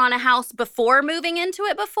construction on a house before moving into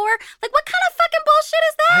it before? Like, what kind of fucking bullshit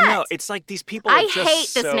is that? I know. It's like these people are I just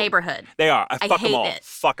hate this neighborhood. They are. I fuck them hate all. it.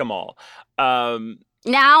 Fuck them all.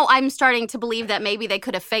 Now I'm starting to believe that maybe they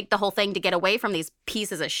could have faked the whole thing to get away from these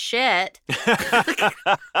pieces of shit. Fuck those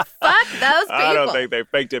people. I don't think they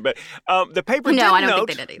faked it, but the paper No, I don't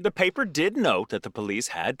think they did either. The paper did note that the police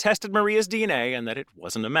had tested Maria's DNA and that it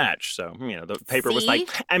wasn't a match. So, the paper was like,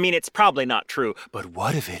 I mean, it's probably not true, but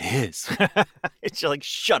what if it is? It's like,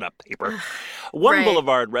 shut up, paper. One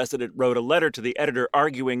Boulevard resident wrote a letter to the editor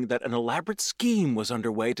arguing that an elaborate scheme was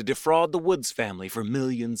underway to defraud the Woods family for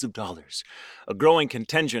millions of dollars. A growing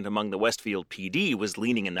contingent among the Westfield PD was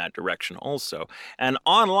leaning in that direction also. And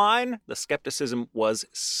online, the skepticism was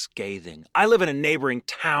scathing. I live in a neighboring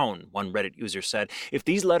town, one Reddit user said. If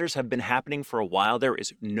these letters have been happening for a while, there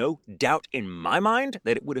is no doubt in my mind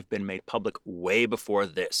that it would have been made public way before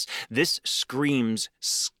this. This screams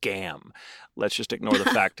scam. Let's just ignore the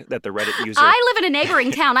fact that the Reddit user... I live in a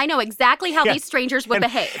neighboring town. I know exactly how these strangers would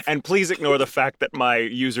behave. And please ignore the fact that my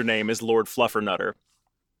username is Lord Fluffernutter.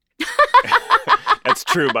 That's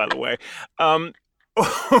true, by the way.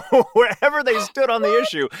 Wherever they stood on the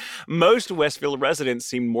issue, most Westfield residents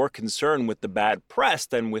seemed more concerned with the bad press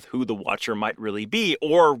than with who the Watcher might really be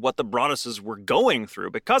or what the Broadduses were going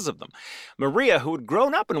through because of them. Maria, who had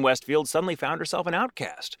grown up in Westfield, suddenly found herself an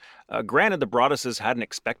outcast. Granted, the Broadduses hadn't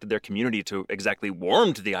expected their community to exactly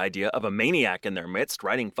warm to the idea of a maniac in their midst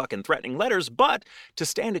writing fucking threatening letters, but to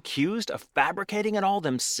stand accused of fabricating it all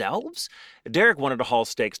themselves? Derek wanted to haul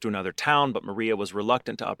stakes to another town, but Maria was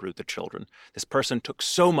reluctant to uproot the children. This person took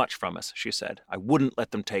so much from us, she said. I wouldn't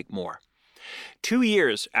let them take more. 2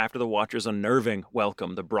 years after the Watcher's unnerving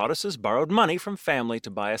welcome, the Broadduses borrowed money from family to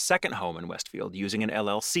buy a second home in Westfield, using an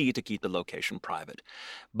LLC to keep the location private.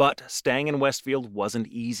 But staying in Westfield wasn't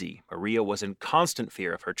easy. Maria was in constant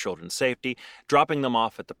fear of her children's safety. Dropping them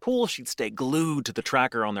off at the pool, she'd stay glued to the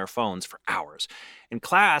tracker on their phones for hours. In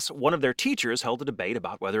class, one of their teachers held a debate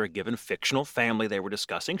about whether a given fictional family they were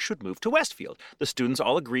discussing should move to Westfield. The students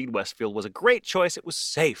all agreed Westfield was a great choice. It was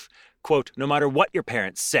safe. Quote, no matter what your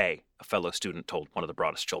parents say, a fellow student told one of the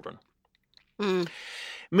Broaddus children.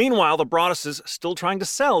 Meanwhile, the Broadduses, still trying to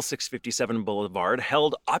sell 657 Boulevard,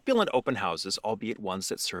 held opulent open houses, albeit ones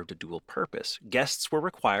that served a dual purpose. Guests were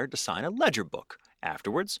required to sign a ledger book.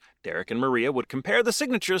 Afterwards, Derek and Maria would compare the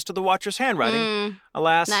signatures to the Watcher's handwriting.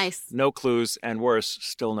 Alas, no clues, and worse,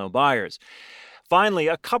 still no buyers. Finally,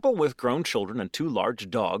 a couple with grown children and 2 large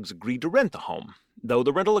dogs agreed to rent the home. Though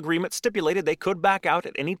the rental agreement stipulated they could back out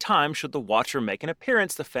at any time should the Watcher make an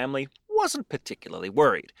appearance, the family wasn't particularly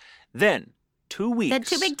worried. Then, 2 weeks... They had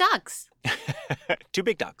 2 big dogs. 2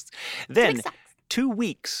 big dogs. Then, 2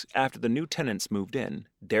 weeks after the new tenants moved in,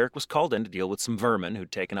 Derek was called in to deal with some vermin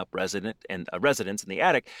who'd taken up residence in the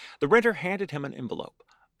attic. The renter handed him an envelope,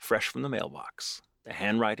 fresh from the mailbox. The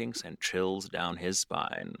handwriting sent chills down his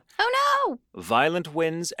spine. Oh, no! Violent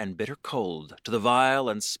winds and bitter cold to the vile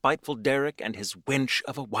and spiteful Derek and his wench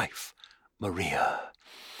of a wife, Maria.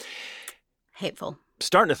 Hateful.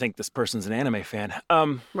 Starting to think this person's an anime fan.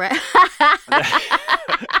 Right.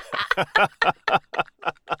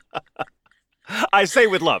 I say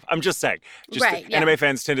with love. I'm just saying. Right, yeah. Anime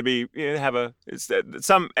fans tend to be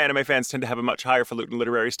some anime fans tend to have a much higher falutin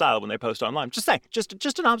literary style when they post online. Just saying.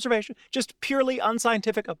 Just an observation. Just purely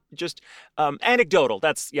unscientific. Just anecdotal.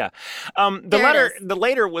 That's the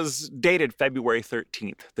letter was dated February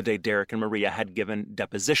 13th, the day Derek and Maria had given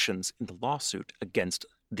depositions in the lawsuit against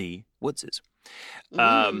the Woodses.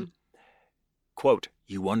 Quote,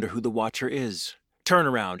 you wonder who the Watcher is. Turn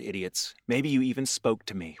around, idiots. Maybe you even spoke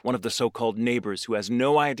to me, one of the so-called neighbors who has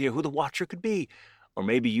no idea who the Watcher could be. Or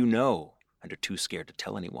maybe you know and are too scared to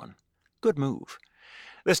tell anyone. Good move.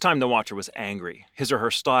 This time the Watcher was angry, his or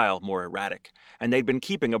her style more erratic, and they'd been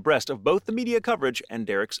keeping abreast of both the media coverage and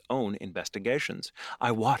Derek's own investigations.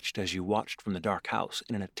 I watched as you watched from the dark house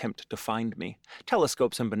in an attempt to find me.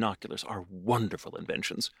 Telescopes and binoculars are wonderful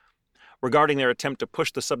inventions. Regarding their attempt to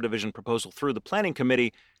push the subdivision proposal through the planning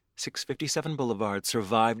committee, 657 Boulevard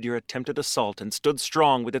survived your attempted assault and stood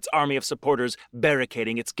strong with its army of supporters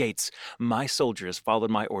barricading its gates. My soldiers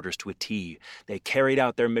followed my orders to a T. They carried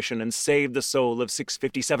out their mission and saved the soul of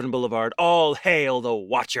 657 Boulevard. All hail the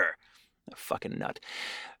Watcher. A fucking nut.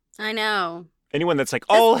 I know. Anyone that's like,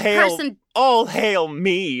 all hail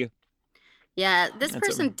me. Yeah, this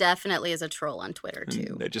person definitely is a troll on Twitter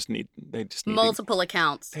too. They just need multiple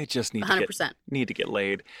accounts. They just need 100%. Need to get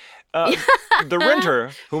laid. The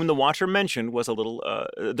renter whom the watcher mentioned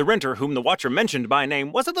by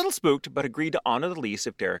name was a little spooked, but agreed to honor the lease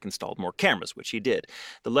if Derek installed more cameras, which he did.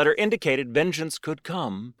 The letter indicated vengeance could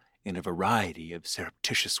come in a variety of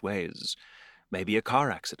surreptitious ways. Maybe a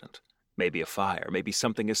car accident. Maybe a fire, maybe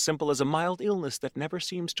something as simple as a mild illness that never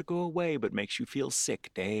seems to go away but makes you feel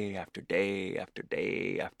sick day after day after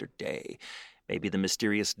day after day. Maybe the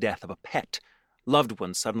mysterious death of a pet. Loved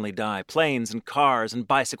ones suddenly die. Planes and cars and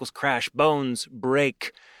bicycles crash. Bones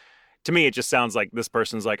break. To me, it just sounds like this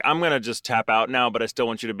person's like, I'm going to just tap out now, but I still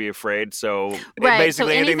want you to be afraid. So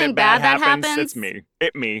basically anything that bad happens, it's me.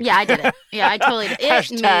 It me. Yeah, I did it. Yeah, I totally did it.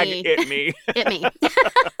 Hashtag it me. It me.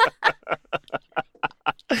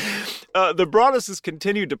 The Broadduses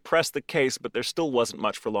continued to press the case, but there still wasn't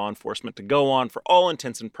much for law enforcement to go on. For all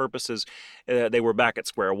intents and purposes, they were back at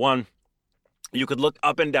square one. You could look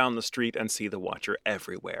up and down the street and see the watcher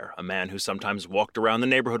everywhere. A man who sometimes walked around the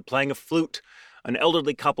neighborhood playing a flute. An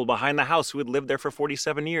elderly couple behind the house who had lived there for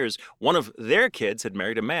 47 years. One of their kids had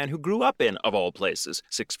married a man who grew up in, of all places,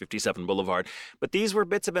 657 Boulevard. But these were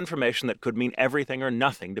bits of information that could mean everything or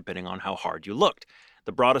nothing depending on how hard you looked.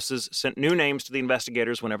 The Broadduses sent new names to the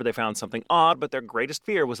investigators whenever they found something odd, but their greatest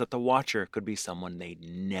fear was that the watcher could be someone they'd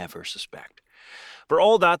never suspect. For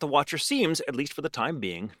all that, the watcher seems, at least for the time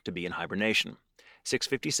being, to be in hibernation.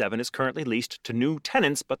 657 is currently leased to new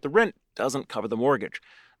tenants, but the rent doesn't cover the mortgage.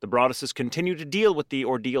 The Broadduses continue to deal with the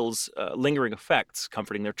ordeal's lingering effects,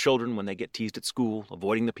 comforting their children when they get teased at school,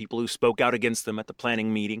 avoiding the people who spoke out against them at the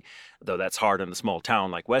planning meeting, though that's hard in a small town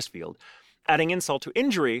like Westfield. Adding insult to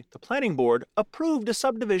injury, the planning board approved a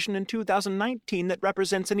subdivision in 2019 that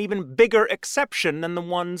represents an even bigger exception than the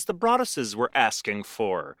ones the Broadduses were asking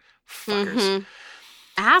for. Fuckers. Mm-hmm.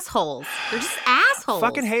 Assholes. They're just assholes.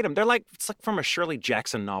 Fucking hate them. It's like from a Shirley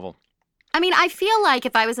Jackson novel. I mean, I feel like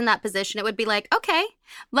if I was in that position, it would be like, okay,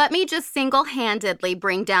 let me just single-handedly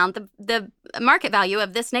bring down the market value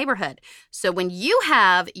of this neighborhood. So when you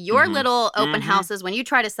have your little open houses, when you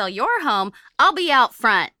try to sell your home, I'll be out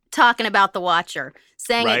front talking about the watcher,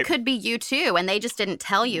 saying it could be you too, and they just didn't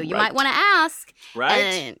tell you. You might want to ask.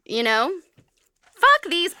 Right. And, fuck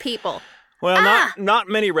these people. Well, not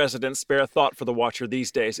many residents spare a thought for the watcher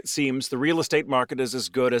these days. It seems the real estate market is as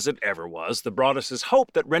good as it ever was. The Broadduses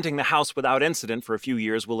hope that renting the house without incident for a few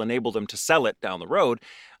years will enable them to sell it down the road.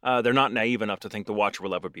 They're not naive enough to think the watcher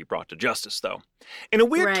will ever be brought to justice, though. In a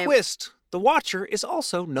weird twist, the watcher is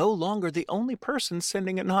also no longer the only person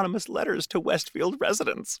sending anonymous letters to Westfield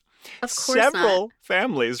residents. Of course Several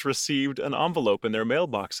families received an envelope in their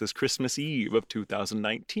mailboxes Christmas Eve of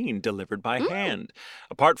 2019, delivered by hand.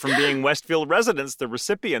 Apart from being Westfield residents, the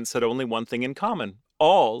recipients had only one thing in common.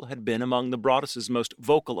 All had been among the Broadduses' most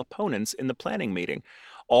vocal opponents in the planning meeting.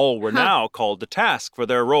 All were now called to task for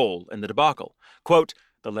their role in the debacle. Quote,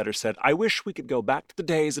 the letter said, I wish we could go back to the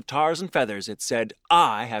days of tars and feathers. It said,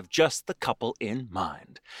 I have just the couple in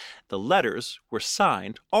mind. The letters were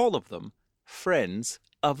signed, all of them, friends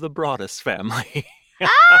of the Broaddus family.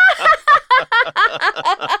 Well,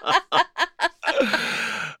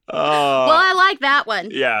 I like that one.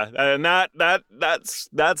 Yeah, and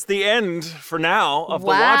that's the end for now of the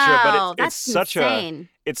watcher. But it's such insane.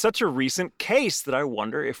 It's such a recent case that I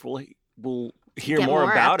wonder if we'll hear Get more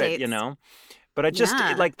about updates. it. But I just,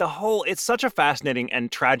 it's such a fascinating and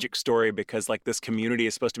tragic story because, this community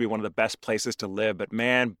is supposed to be one of the best places to live. But,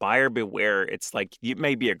 man, buyer beware. It's it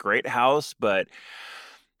may be a great house, but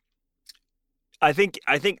I think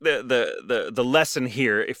the lesson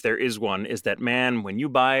here, if there is one, is that, man, when you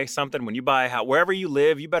buy something, wherever you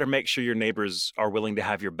live, you better make sure your neighbors are willing to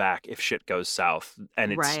have your back if shit goes south.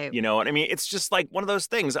 And it's, you know what I mean? It's just one of those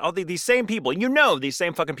things. All these same people, these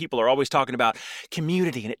same fucking people are always talking about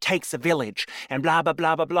community and it takes a village and blah, blah,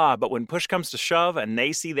 blah, blah, blah. But when push comes to shove and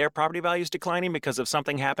they see their property values declining because of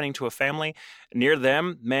something happening to a family near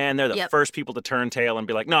them, man, they're the first people to turn tail and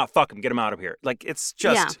be like, nah, fuck them, get them out of here. It's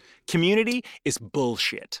just community is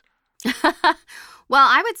bullshit. Well,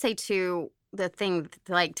 I would say too, the thing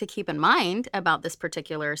to keep in mind about this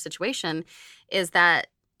particular situation is that,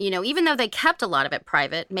 even though they kept a lot of it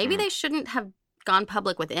private, maybe they shouldn't have gone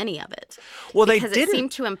public with any of it. Well, they didn't. Because it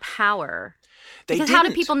seemed to empower. How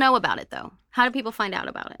did people know about it, though? How did people find out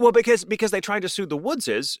about it? Well, because they tried to sue the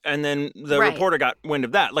Woodses, and then the reporter got wind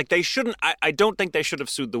of that. They shouldn't. I don't think they should have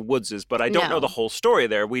sued the Woodses, but I don't know the whole story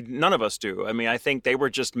there. None of us do. I mean, I think they were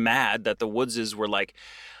just mad that the Woodses were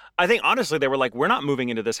I think, honestly, they were like, we're not moving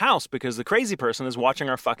into this house because the crazy person is watching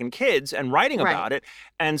our fucking kids and writing about it.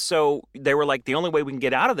 And so they were like, the only way we can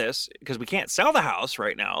get out of this, because we can't sell the house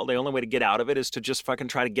right now, the only way to get out of it is to just fucking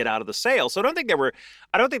try to get out of the sale. So I don't think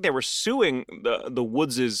they were suing the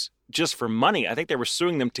Woodses just for money. I think they were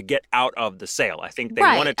suing them to get out of the sale. I think they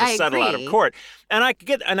wanted to settle out of court. And I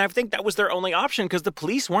think that was their only option because the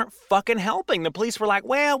police weren't fucking helping. The police were like,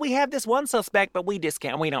 well, we have this one suspect, but we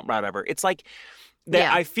discount, we don't, whatever. It's like,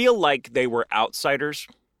 I feel like they were outsiders,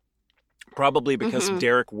 probably because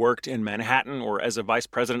Derek worked in Manhattan, or as a vice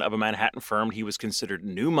president of a Manhattan firm, he was considered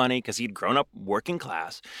new money because he'd grown up working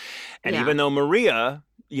class. And even though Maria,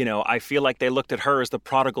 I feel like they looked at her as the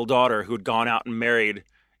prodigal daughter who'd gone out and married,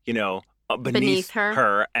 beneath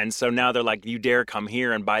her. And so now they're like, you dare come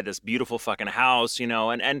here and buy this beautiful fucking house,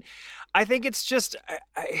 and I think it's just,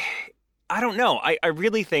 I don't know. I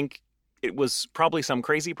really think it was probably some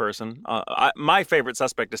crazy person. My favorite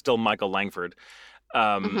suspect is still Michael Langford.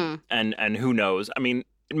 And who knows? I mean,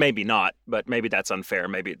 maybe not, but maybe that's unfair.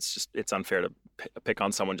 Maybe it's unfair to pick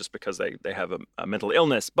on someone just because they have a mental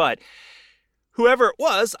illness. But whoever it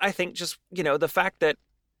was, I think just, the fact that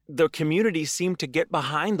the community seemed to get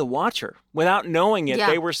behind the Watcher. Without knowing it,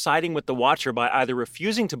 they were siding with the Watcher by either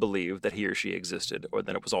refusing to believe that he or she existed or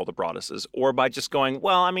that it was all the Broadduses, or by just going,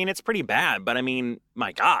 well, I mean, it's pretty bad, but I mean,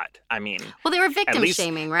 my God. I mean... Well, they were victim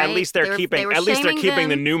shaming, right? At least they're keeping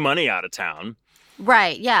the new money out of town.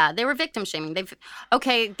 Right, yeah. They were victim shaming.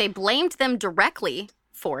 They blamed them directly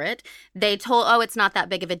for it. They told, it's not that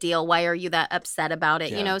big of a deal. Why are you that upset about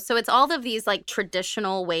it? So it's all of these like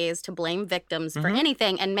traditional ways to blame victims for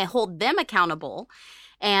anything and hold them accountable,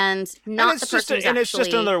 and not the person who's it's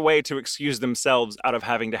just another way to excuse themselves out of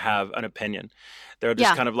having to have an opinion. They're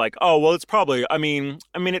just kind of like, oh, well, it's probably, I mean,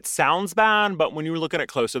 it sounds bad, but when you look at it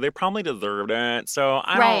closer, they probably deserved it. So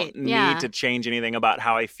I don't need to change anything about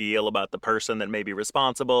how I feel about the person that may be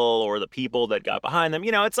responsible or the people that got behind them.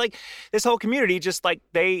 It's like this whole community, just like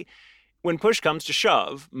when push comes to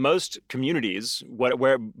shove, most communities,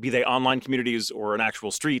 where be they online communities or an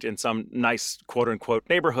actual street in some nice quote unquote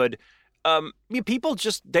neighborhood, people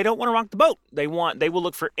just, they don't want to rock the boat. They will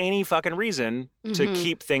look for any fucking reason to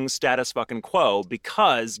keep things status fucking quo,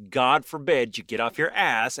 because God forbid you get off your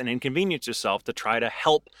ass and inconvenience yourself to try to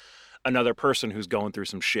help another person who's going through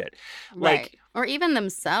some shit. Right. Or even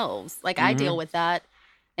themselves. Like I deal with that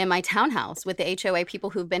in my townhouse with the HOA.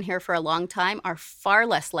 People who've been here for a long time are far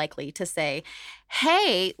less likely to say,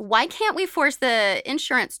 hey, why can't we force the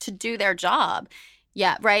insurance to do their job?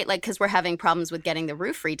 Yeah, right? Like, because we're having problems with getting the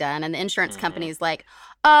roof redone, and the insurance company's like,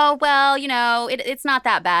 oh, well, it's not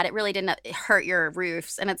that bad. It really didn't hurt your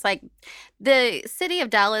roofs. And it's like, the city of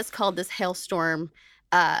Dallas called this hailstorm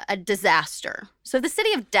a disaster. So the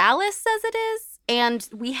city of Dallas says it is, and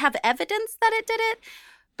we have evidence that it did it.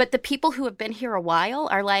 But the people who have been here a while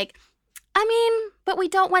are like, I mean, but we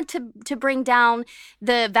don't want to bring down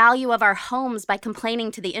the value of our homes by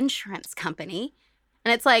complaining to the insurance company.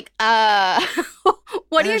 And it's like,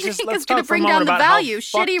 what do you think is going to bring down the value?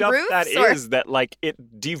 Shitty roofs? That is that, like,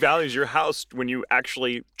 it devalues your house when you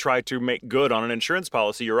actually try to make good on an insurance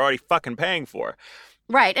policy you're already fucking paying for.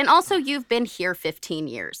 Right. And also, you've been here 15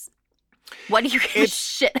 years. What do you give a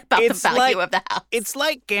shit about the value of the house? It's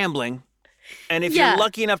like gambling. And if you're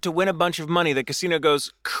lucky enough to win a bunch of money, the casino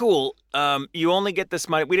goes, cool, you only get this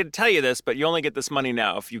money. We didn't tell you this, but you only get this money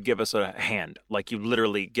now if you give us a hand. Like, you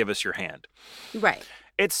literally give us your hand. Right.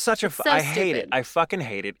 It's such I hate it. I fucking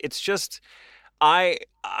hate it. It's just, I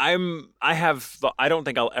don't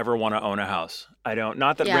think I'll ever want to own a house. I don't.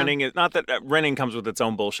 Not that renting comes with its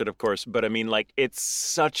own bullshit, of course, but I mean, like, it's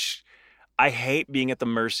such... I hate being at the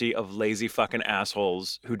mercy of lazy fucking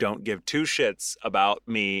assholes who don't give two shits about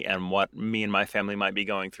me and what me and my family might be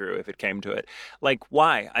going through if it came to it. Like,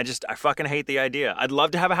 why? I fucking hate the idea. I'd love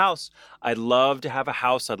to have a house. I'd love to have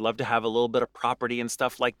a little bit of property and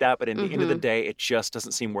stuff like that. But in the end of the day, it just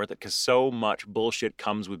doesn't seem worth it, because so much bullshit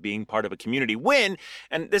comes with being part of a community.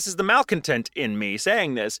 And this is the malcontent in me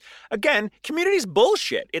saying this, again, community's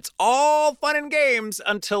bullshit. It's all fun and games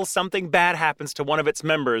until something bad happens to one of its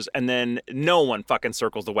members, and then no one fucking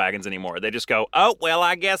circles the wagons anymore. They just go, oh, well,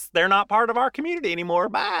 I guess they're not part of our community anymore.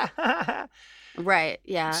 Bye. Right,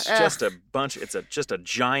 yeah. It's just a bunch, just a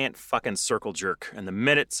giant fucking circle jerk. And the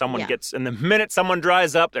minute someone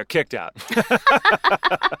dries up, they're kicked out.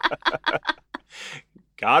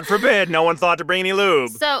 God forbid no one thought to bring any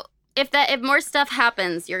lube. So if more stuff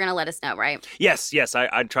happens, you're gonna let us know, right? Yes.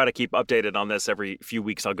 I try to keep updated on this every few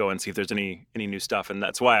weeks. I'll go and see if there's any new stuff, and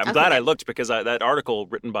that's why I'm glad I looked, because that article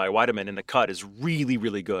written by Weideman in The Cut is really,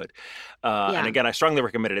 really good. And again, I strongly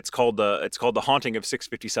recommend it. It's called The Haunting of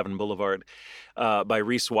 657 Boulevard by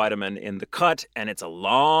Reese Weideman in The Cut, and it's a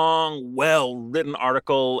long, well-written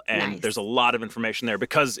article, and there's a lot of information there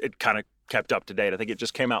because it kind of kept up to date. I think it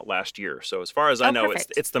just came out last year, so as far as I know,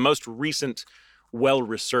 it's the most recent,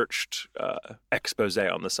 well-researched expose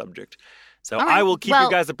on the subject. So right. I will keep you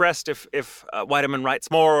guys abreast if Weideman writes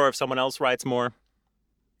more or if someone else writes more.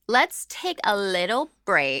 Let's take a little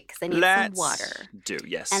break because I need some water.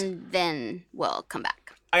 Yes. And then we'll come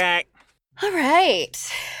back. Okay. All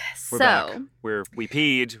right. We're back. We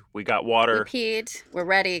peed. We got water. We peed. We're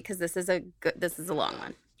ready because this is a long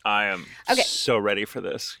one. I am so ready for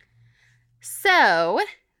this. So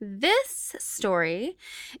this story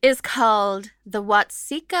is called The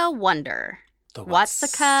Watseka Wonder.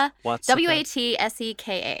 Watseka.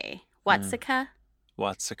 Watseka. Watseka.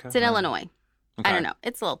 Watseka. It's in Illinois. Okay. I don't know.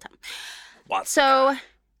 It's a little town. Watseka. So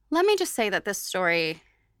let me just say that this story,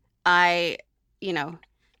 I,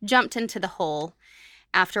 jumped into the hole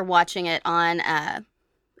after watching it on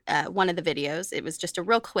one of the videos. It was just a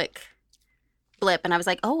real quick blip, and I was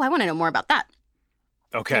like, oh, I want to know more about that.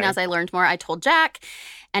 Okay. And as I learned more, I told Jack.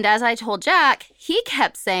 And as I told Jack, he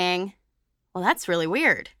kept saying, well, that's really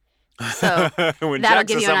weird. So when that'll Jack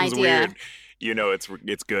give says you an idea. Weird,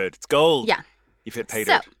 it's good. It's gold. Yeah. You've hit pay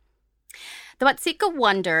So, dirt. the Watseka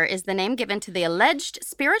Wonder is the name given to the alleged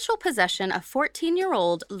spiritual possession of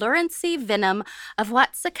 14-year-old Laurency Venom of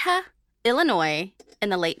Watseka, Illinois, in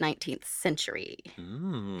the late 19th century.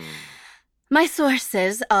 My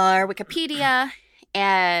sources are Wikipedia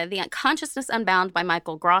and The Unconsciousness Unbound by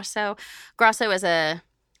Michael Grosso. Grosso is a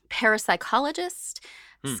parapsychologist.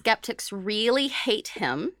 Skeptics really hate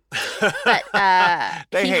him, but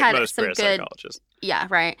they he hate had most some good. parapsychologists. Yeah,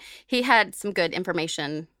 right. He had some good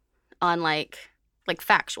information on like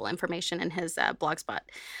factual information in his blog spot,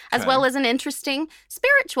 as well as an interesting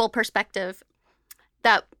spiritual perspective.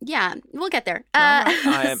 That we'll get there.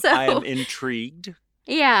 I am intrigued.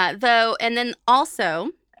 Yeah, though, and then also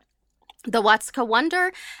The Watseka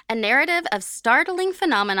Wonder, a narrative of startling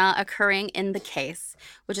phenomena occurring in the case,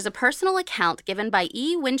 which is a personal account given by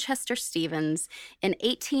E. Winchester Stevens in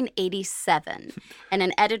 1887, and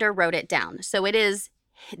an editor wrote it down. So it is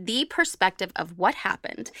the perspective of what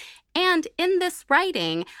happened. And in this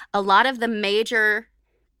writing, a lot of the major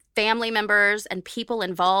family members and people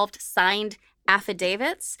involved signed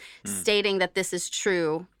affidavits stating that this is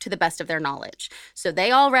true to the best of their knowledge. So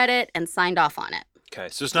they all read it and signed off on it. Okay,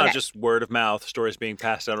 so it's not just word of mouth, stories being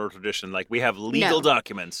passed down oral tradition. Like, we have legal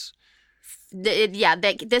documents.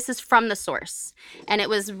 This is from the source. And it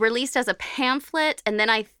was released as a pamphlet, and then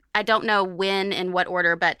I don't know when and what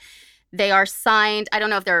order, but they are signed. I don't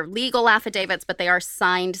know if they're legal affidavits, but they are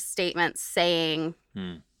signed statements saying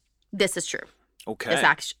this is true. Okay. This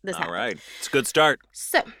All happened. right. It's a good start.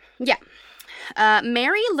 So,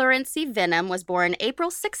 Mary Laurency Venom was born April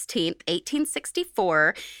 16th,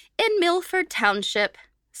 1864 in Milford Township,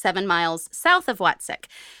 7 miles south of Watseka.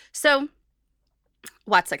 So,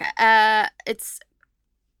 Watseka. It's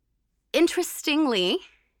interestingly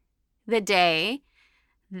the day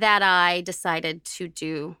that I decided to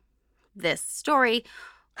do this story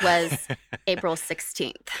was April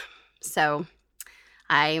 16th. So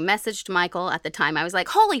I messaged Michael at the time. I was like,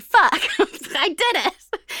 holy fuck, I did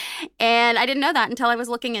it. And I didn't know that until I was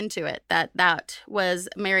looking into it, that was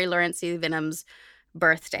Mary Laurency Venom's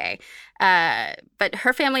birthday. But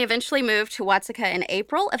her family eventually moved to Watseka in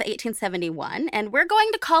April of 1871. And we're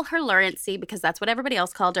going to call her Laurency because that's what everybody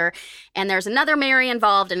else called her. And there's another Mary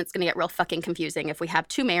involved, and it's going to get real fucking confusing if we have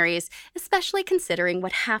two Marys, especially considering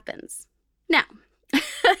what happens. Now,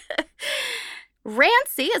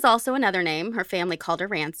 Rancy is also another name. Her family called her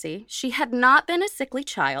Rancy. She had not been a sickly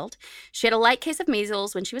child. She had a light case of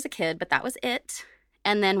measles when she was a kid, but that was it.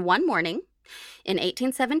 And then one morning in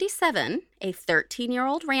 1877, a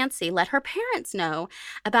 13-year-old Rancy let her parents know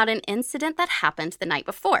about an incident that happened the night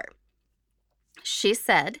before. She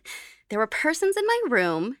said, there were persons in my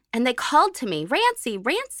room, and they called to me, Rancy,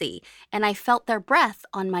 Rancy, and I felt their breath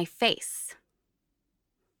on my face.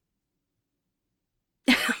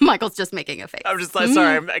 Michael's just making a face. I'm just like,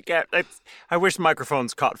 sorry, I can't. I wish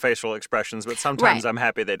microphones caught facial expressions, but sometimes I'm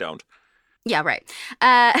happy they don't. Yeah, right.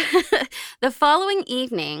 The following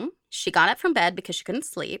evening, she got up from bed because she couldn't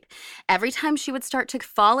sleep. Every time she would start to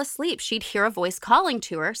fall asleep, she'd hear a voice calling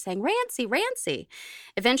to her, saying, Rancy, Rancy.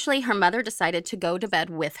 Eventually, her mother decided to go to bed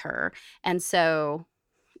with her. And so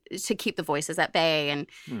to keep the voices at bay and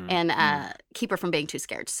keep her from being too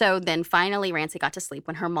scared. So then finally Rancy got to sleep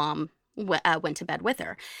when her mom went to bed with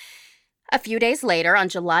her. A few days later, on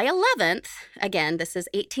July 11th, again, this is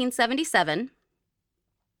 1877,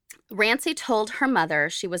 Rancy told her mother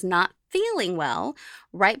she was not feeling well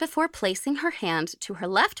right before placing her hand to her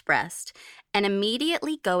left breast and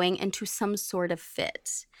immediately going into some sort of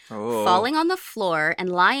fit, falling on the floor and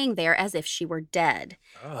lying there as if she were dead.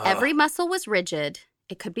 Every muscle was rigid.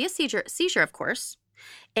 It could be a seizure, of course,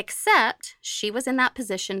 except she was in that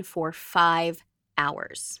position for 5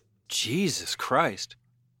 hours. Jesus Christ.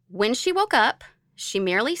 When she woke up, she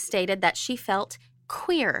merely stated that she felt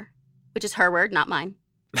queer, which is her word, not mine.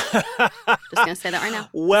 Just going to say that right now.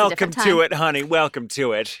 Welcome to it, honey. Welcome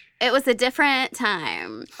to it. It was a different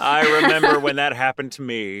time. I remember when that happened to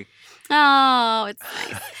me. Oh, it's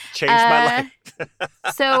nice. Changed my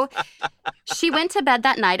life. So she went to bed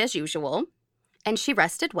that night as usual, and she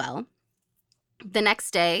rested well. The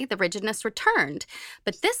next day, the rigidness returned,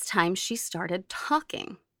 but this time she started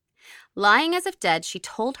talking. Lying as if dead, she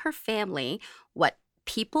told her family what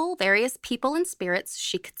various people and spirits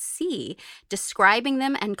she could see, describing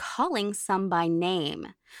them and calling some by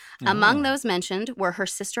name. Among those mentioned were her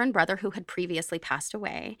sister and brother who had previously passed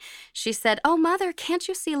away. She said, "Oh, Mother, can't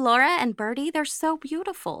you see Laura and Bertie? They're so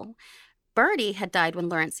beautiful." Bertie had died when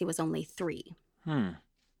Laurency was only 3.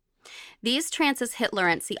 These trances hit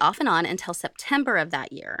Laurency off and on until September of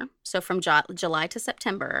that year. So from July to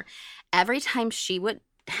September, every time she would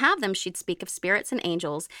have them, she'd speak of spirits and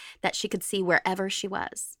angels that she could see wherever she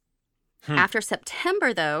was. After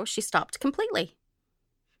September, though, she stopped completely.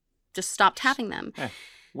 Just stopped having them.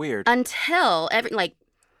 Weird. Until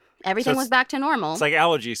everything was back to normal. It's like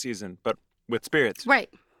allergy season, but with spirits.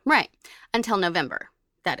 Right. Until November,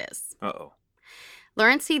 that is. Uh-oh.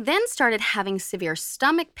 Laurency then started having severe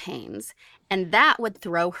stomach pains, and that would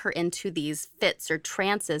throw her into these fits or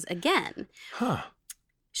trances again.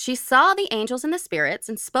 She saw the angels and the spirits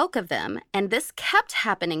and spoke of them, and this kept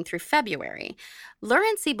happening through February.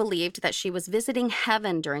 Laurency believed that she was visiting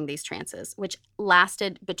heaven during these trances, which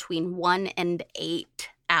lasted between 1 and 8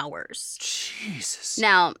 hours. Jesus.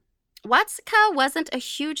 Now, Watseka wasn't a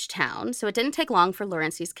huge town, so it didn't take long for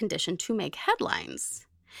Laurency's condition to make headlines.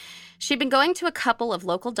 She'd been going to a couple of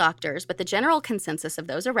local doctors, but the general consensus of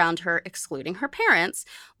those around her, excluding her parents,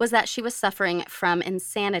 was that she was suffering from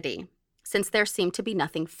insanity, since there seemed to be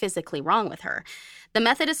nothing physically wrong with her. The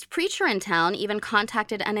Methodist preacher in town even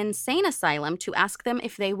contacted an insane asylum to ask them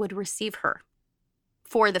if they would receive her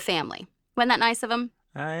for the family. Wasn't that nice of them?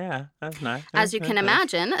 Yeah, that's nice. As you can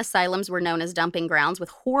imagine, asylums were known as dumping grounds with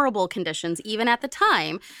horrible conditions even at the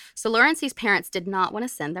time, so Laurency's parents did not want to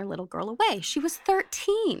send their little girl away. She was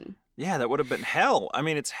 13. Yeah, that would have been hell. I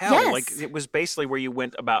mean, it's hell. Yes. Like, it was basically where you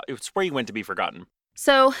went it's where you went to be forgotten.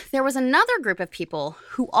 So there was another group of people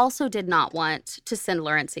who also did not want to send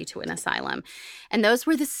Laurency to an asylum, and those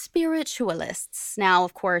were the spiritualists. Now,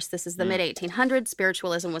 of course, this is the mid-1800s.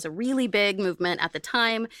 Spiritualism was a really big movement at the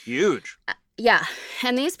time. Huge. Yeah,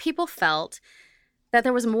 and these people felt that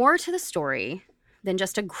there was more to the story than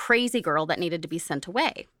just a crazy girl that needed to be sent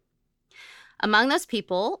away. Among those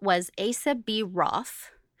people was Asa B.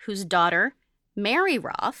 Roth, whose daughter, Mary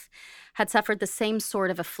Roth, had suffered the same sort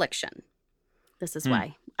of affliction. This is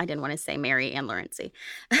why I didn't want to say Mary and Laurency.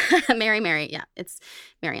 Mary, yeah, it's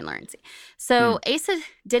Mary and Laurency. So Asa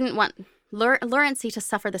didn't want Laurency to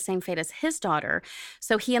suffer the same fate as his daughter,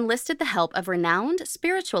 so he enlisted the help of renowned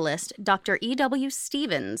spiritualist Dr. E.W.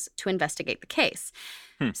 Stevens to investigate the case.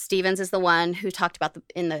 Stevens is the one who talked about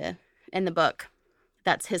in the book.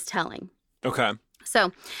 That's his telling. Okay.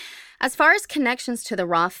 So, as far as connections to the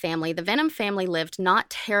Roth family, the Venom family lived not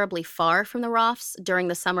terribly far from the Roths during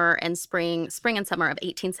the summer and spring and summer of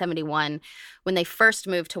 1871 when they first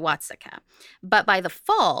moved to Watseka. But by the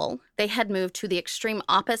fall, they had moved to the extreme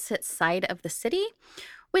opposite side of the city,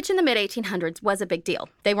 which in the mid-1800s was a big deal.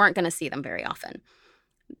 They weren't going to see them very often.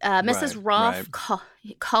 Mrs. Roth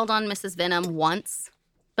called on Mrs. Venom once,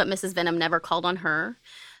 but Mrs. Venom never called on her.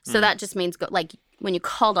 So that just means, when you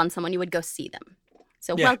called on someone, you would go see them.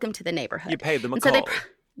 So welcome to the neighborhood. You paid them a call.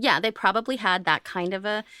 So they probably had that kind of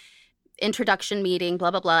a introduction meeting, blah,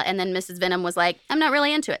 blah, blah. And then Mrs. Venom was like, I'm not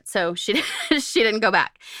really into it. So she didn't go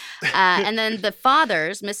back. And then the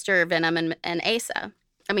fathers, Mr. Venom and Asa.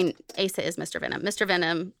 I mean, Asa is Mr. Venom. Mr.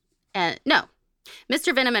 Venom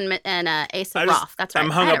and Asa Roth. That's right. I'm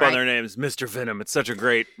hung up on their names. Mr. Venom. It's such a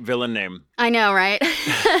great villain name. I know, right?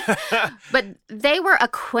 But they were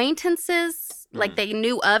acquaintances. Like, they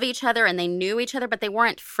knew of each other and they knew each other, but they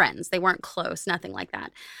weren't friends. They weren't close, nothing like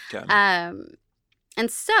that. Okay. And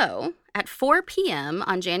so, at 4 p.m.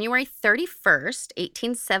 on January 31st,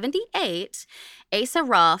 1878, Asa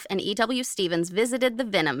Rolfe and E.W. Stevens visited the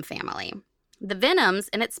Venom family. The Venoms,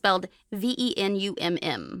 and it's spelled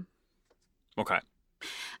Venumm. Okay.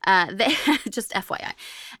 They just FYI.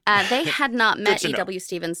 They had not met E.W.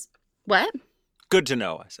 Stevens. What? Good to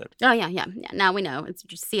know, I said. Oh, yeah. Now we know.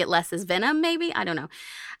 You see it less as Venom, maybe? I don't know.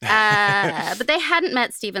 But they hadn't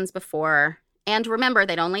met Stevens before. And remember,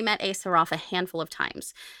 they'd only met Asa Rolfe a handful of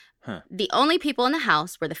times. Huh. The only people in the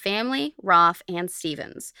house were the family, Rolfe, and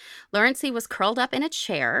Stevens. Lawrencey was curled up in a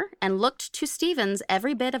chair and looked to Stevens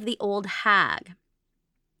every bit of the old hag.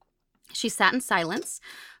 She sat in silence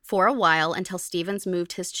for a while until Stevens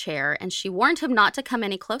moved his chair, and she warned him not to come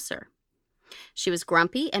any closer. She was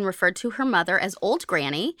grumpy and referred to her mother as Old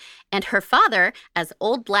Granny and her father as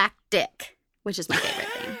Old Black Dick, which is my favorite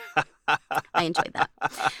thing. I enjoyed that.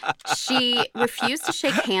 She refused to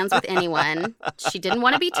shake hands with anyone. She didn't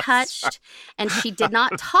want to be touched, and she did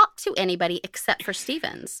not talk to anybody except for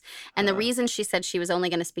Stevens. And the reason she said she was only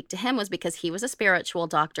going to speak to him was because he was a spiritual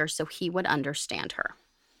doctor, so he would understand her.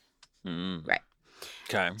 Right.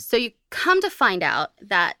 Okay. So you come to find out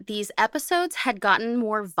that these episodes had gotten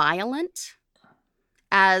more violent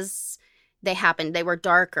as they happened. They were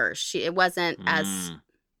darker. It wasn't as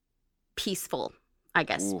peaceful, I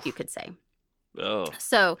guess you could say. Oh.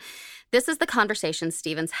 So this is the conversation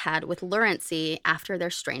Stevens had with Lawrencey after their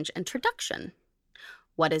strange introduction.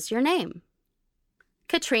 What is your name?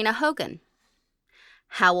 Katrina Hogan.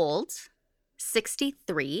 How old?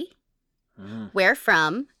 63. Where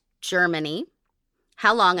from? Germany.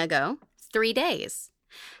 How long ago? 3 days.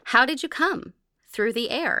 How did you come? Through the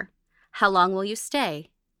air. How long will you stay?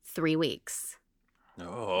 3 weeks.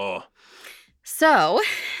 Oh. So,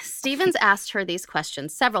 Stevens asked her these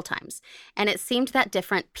questions several times, and it seemed that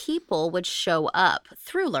different people would show up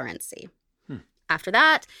through Lawrencey. After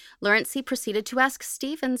that, Lawrencey proceeded to ask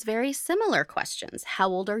Stevens very similar questions. How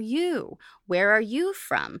old are you? Where are you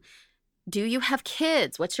from? Do you have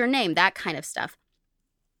kids? What's your name? That kind of stuff.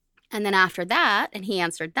 And then after that, and he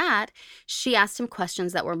answered that, she asked him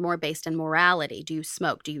questions that were more based in morality. Do you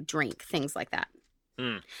smoke? Do you drink? Things like that.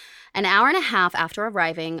 An hour and a half after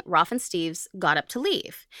arriving, Rolfe and Steves got up to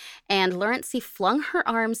leave, and Lawrencey flung her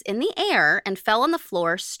arms in the air and fell on the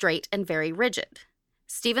floor straight and very rigid.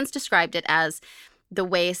 Stevens described it as the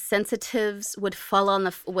way sensitives would fall on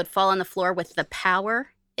the floor with the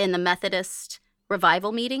power in the Methodist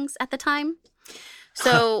revival meetings at the time.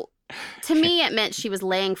 So to me, it meant she was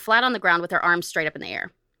laying flat on the ground with her arms straight up in the air.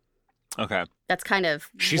 Okay. That's kind of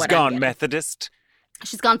She's what gone Methodist.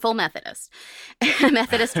 She's gone full Methodist.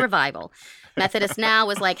 Methodist revival. Methodist now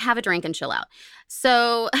was like, have a drink and chill out.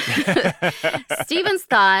 So Stevens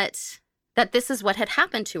thought that this is what had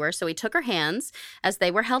happened to her. So he took her hands as they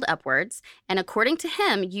were held upwards and, according to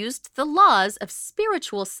him, used the laws of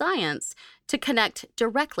spiritual science to connect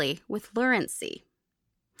directly with Lawrencey.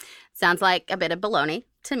 Sounds like a bit of baloney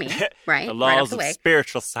to me, right? The laws right of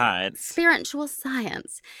spiritual science. Spiritual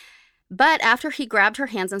science. But after he grabbed her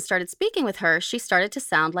hands and started speaking with her, she started to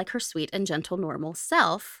sound like her sweet and gentle normal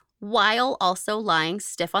self, while also lying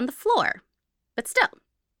stiff on the floor. But still,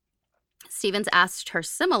 Stevens asked her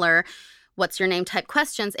similar, what's your name type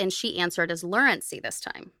questions, and she answered as Lawrencey this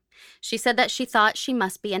time. She said that she thought she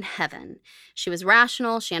must be in heaven. She was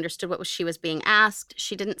rational. She understood what she was being asked.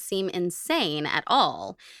 She didn't seem insane at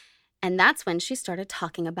all. And that's when she started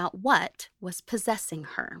talking about what was possessing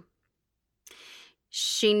her.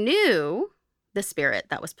 She knew the spirit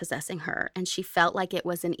that was possessing her, and she felt like it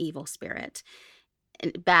was an evil spirit,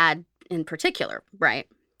 and bad in particular, right?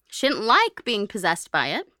 She didn't like being possessed by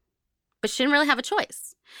it, but she didn't really have a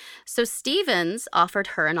choice. So Stevens offered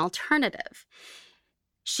her an alternative.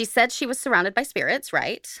 She said she was surrounded by spirits,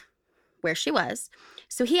 right? Where she was.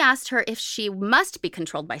 So he asked her if she must be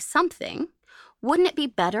controlled by something, wouldn't it be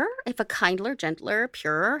better if a kindler, gentler,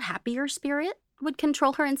 purer, happier spirit would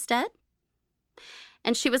control her instead?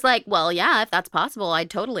 And she was like, well, yeah, if that's possible, I'd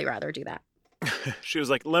totally rather do that. She was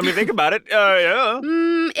like, let me think about it. Yeah.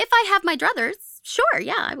 If I have my druthers, sure,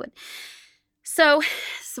 yeah, I would. So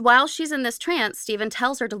while she's in this trance, Stephen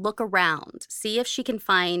tells her to look around, see if she can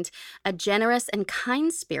find a generous and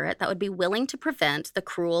kind spirit that would be willing to prevent the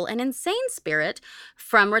cruel and insane spirit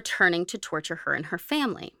from returning to torture her and her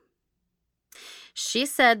family. She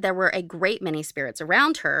said there were a great many spirits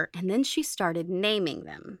around her, and then she started naming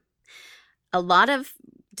them. A lot of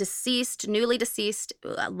deceased, newly deceased,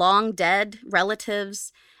 long dead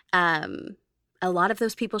relatives, a lot of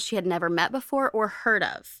those people she had never met before or heard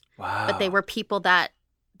of. Wow. But they were people that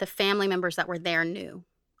the family members that were there knew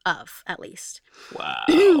of, at least. Wow.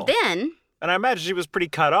 Then... And I imagine she was pretty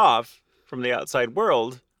cut off from the outside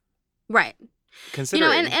world. Right.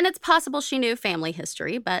 Considering. And it's possible she knew family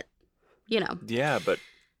history, but, Yeah, but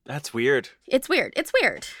that's weird. It's weird. It's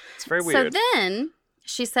very weird. So then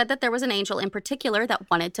she said that there was an angel in particular that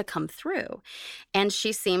wanted to come through, and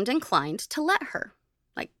she seemed inclined to let her.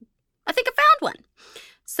 Like, I think I found one.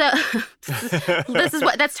 So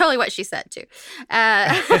that's totally what she said too.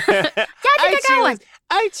 Yeah,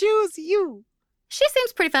 I choose you. She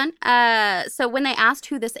seems pretty fun. So when they asked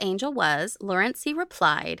who this angel was, Laurency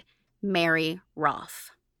replied, Mary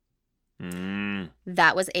Roth.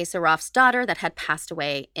 That was Asa Roth's daughter that had passed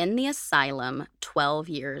away in the asylum 12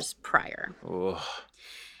 years prior. Ugh.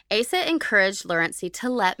 Asa encouraged Laurency to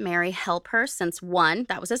let Mary help her since, one,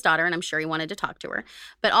 that was his daughter, and I'm sure he wanted to talk to her,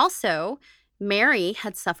 but also Mary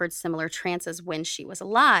had suffered similar trances when she was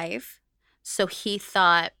alive, so he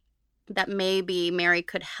thought that maybe Mary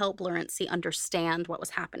could help Laurency understand what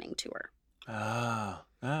was happening to her. Oh.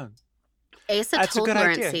 Asa That's told a good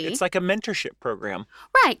Laurency. idea. It's like a mentorship program.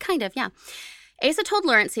 Right, kind of, yeah. Asa told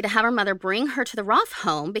Laurency to have her mother bring her to the Roth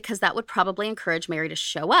home because that would probably encourage Mary to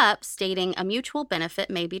show up, stating a mutual benefit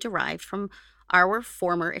may be derived from our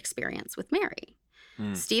former experience with Mary.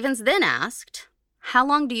 Stevens then asked, how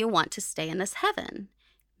long do you want to stay in this heaven?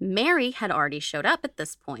 Mary had already showed up at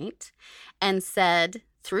this point and said,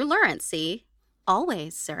 through Laurency,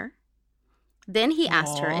 always, sir. Then he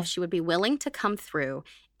asked her if she would be willing to come through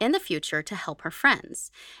in the future to help her friends.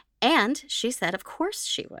 And she said, of course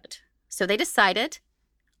she would. So they decided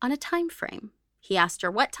on a time frame. He asked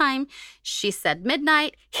her what time. She said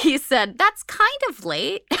midnight. He said, that's kind of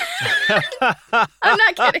late. I'm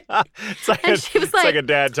not kidding. It's like a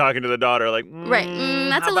dad talking to the daughter, like, right,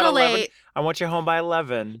 that's a little late. I want you home by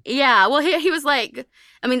 11. Yeah, well, he was like,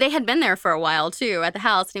 I mean, they had been there for a while, too, at the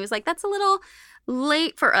house. And he was like, that's a little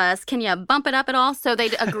late for us. Can you bump it up at all? So they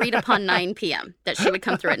agreed upon 9 p.m., that she would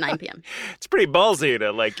come through at 9 p.m. It's pretty ballsy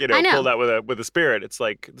to, pull that with a spirit. It's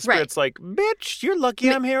like, the spirit's like, bitch, you're lucky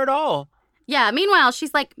I'm here at all. Yeah, meanwhile,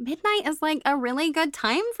 she's like, midnight is like a really good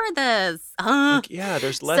time for this.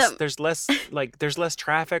 There's less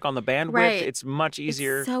traffic on the bandwidth. Right. It's much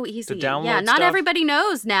easier it's so easy. to download Yeah, not stuff. everybody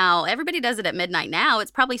knows now. Everybody does it at midnight now.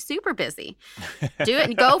 It's probably super busy. Do it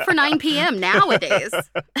and go for 9 p.m. nowadays.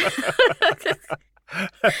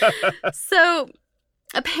 So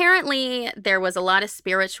apparently there was a lot of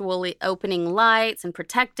spiritually opening lights and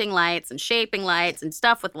protecting lights and shaping lights and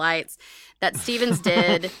stuff with lights that Stevens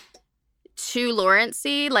did to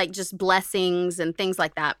Laurency, like just blessings and things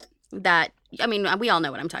like that. That, I mean, we all know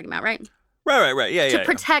what I'm talking about, right? Right. Yeah, to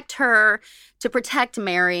protect her, to protect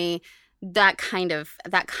Mary, that kind of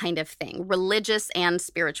thing. Religious and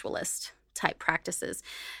spiritualist type practices.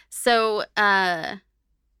 So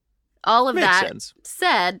all of Makes that sense.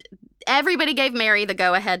 said, everybody gave Mary the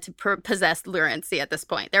go-ahead to possess Laurency at this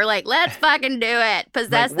point. They're like, let's fucking do it.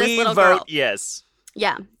 Possess this little girl. We vote yes.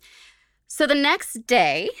 Yeah. So the next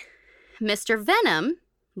day, Mr. Venom,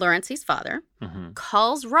 Laurency's father,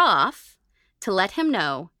 calls Roth to let him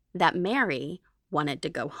know that Mary wanted to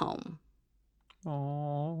go home.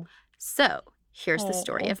 Oh. So here's the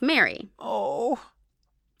story of Mary. Oh.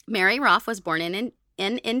 Mary Roth was born in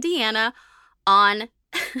Indiana on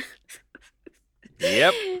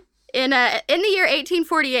Yep. in the year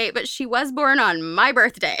 1848, but she was born on my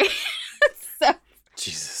birthday. So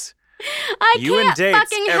Jesus. You and dates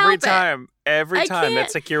fucking every help it. time. Every I time. can't.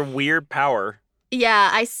 That's like your weird power. Yeah,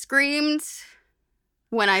 I screamed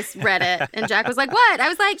when I read it, and Jack was like, what? I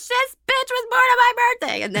was like, this bitch was born on my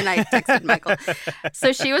birthday. And then I texted Michael.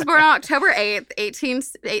 So she was born on October 8th,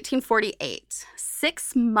 1848.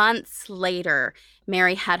 6 months later,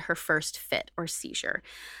 Mary had her first fit or seizure.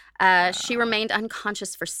 She remained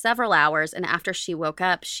unconscious for several hours, and after she woke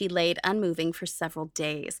up, she laid unmoving for several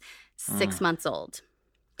days. 6 months old.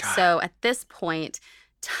 God. So at this point,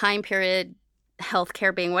 time period,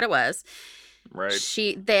 healthcare being what it was, Right.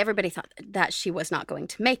 everybody thought that she was not going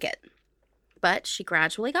to make it. But she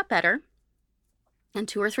gradually got better. And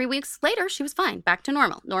 2 or 3 weeks later, she was fine, back to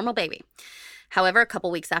normal baby. However, a couple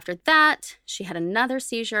weeks after that, she had another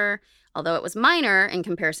seizure, although it was minor in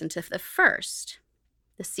comparison to the first.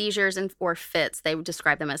 The seizures or fits, they would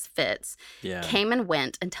describe them as fits, came and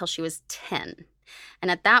went until she was 10.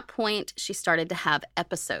 And at that point, she started to have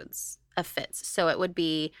episodes of fits. So it would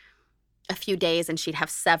be a few days and she'd have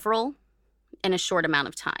several in a short amount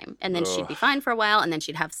of time. And then she'd be fine for a while and then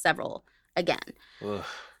she'd have several again. Ugh.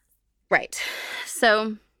 Right.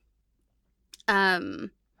 So,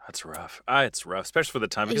 That's rough. It's rough, especially for the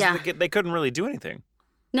time because they couldn't really do anything.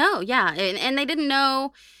 No, yeah. And they didn't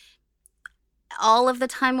know all of the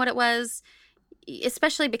time what it was,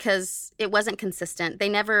 especially because it wasn't consistent. They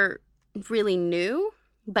never really knew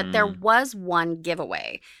But there was one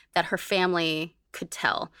giveaway that her family could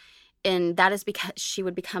tell, and that is because she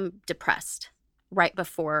would become depressed right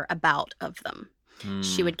before a bout of them.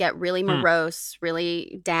 She would get really morose,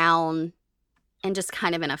 really down, and just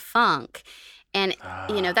kind of in a funk. And,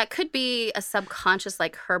 that could be a subconscious,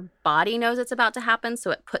 like her body knows it's about to happen,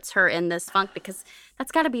 so it puts her in this funk because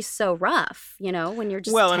that's got to be so rough, when you're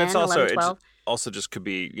just 10, and it's 11, 12. It also just could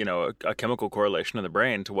be, a chemical correlation in the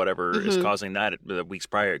brain to whatever is causing that. The weeks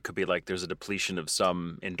prior, it could be like there's a depletion of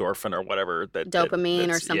some endorphin or whatever. Dopamine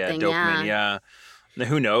or something, dopamine, yeah. Now,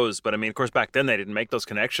 who knows? But, I mean, of course, back then they didn't make those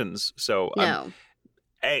connections, so... No.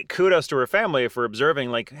 Hey, kudos to her family for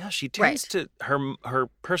observing, like, yeah, she tends to, her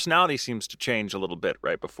personality seems to change a little bit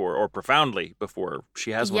right before, or profoundly before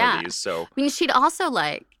she has one of these, so. I mean, she'd also,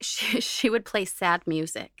 she would play sad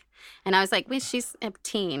music. And I was like, well, she's a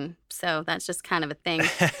teen, so that's just kind of a thing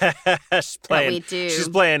that we do. She's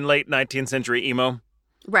playing late 19th century emo.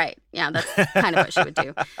 Right. Yeah, that's kind of what she would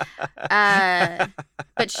do.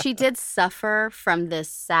 But she did suffer from this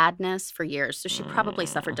sadness for years. So she probably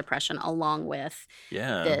suffered depression along with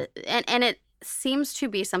and it seems to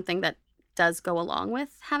be something that does go along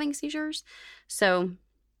with having seizures. So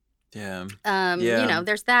there's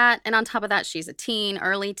that. And on top of that, she's a teen,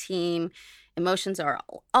 early teen. Emotions are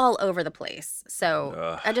all over the place.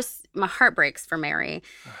 So my heart breaks for Mary.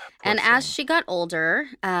 And as she got older,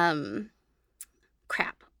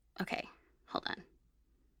 crap. Okay, hold on.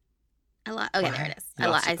 There it is.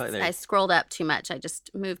 I scrolled up too much. I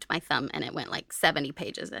just moved my thumb and it went like 70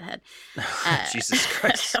 pages ahead. Jesus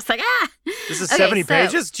Christ. I was like, This is 70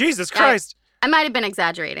 pages? Jesus Christ. I might have been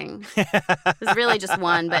exaggerating. It's really just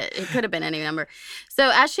one, but it could have been any number.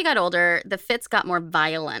 So as she got older, the fits got more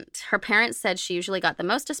violent. Her parents said she usually got the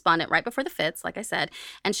most despondent right before the fits, like I said,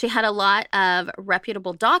 and she had a lot of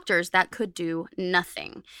reputable doctors that could do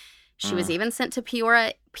nothing. She was even sent to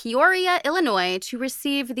Peoria, Illinois, to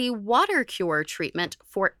receive the water cure treatment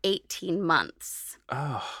for 18 months.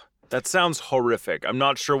 Oh, that sounds horrific. I'm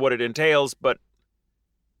not sure what it entails, but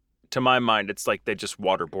to my mind, it's like they just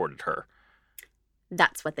waterboarded her.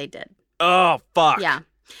 That's what they did. Oh, fuck. Yeah.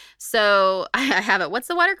 So I have it. What's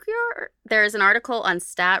the water cure? There's an article on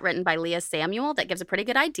Stat written by Leah Samuel that gives a pretty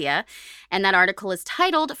good idea. And that article is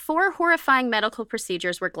titled, 4 Horrifying Medical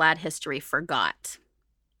Procedures We're Glad History Forgot.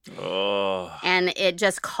 Oh. And it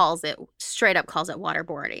just straight up calls it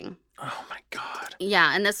waterboarding. Oh, my God.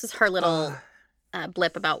 Yeah, and this is her little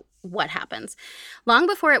blip about what happens. Long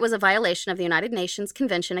before it was a violation of the United Nations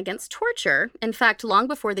Convention Against Torture, in fact, long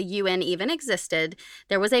before the UN even existed,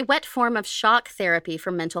 there was a wet form of shock therapy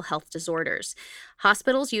for mental health disorders.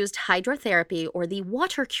 Hospitals used hydrotherapy or the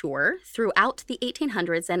water cure throughout the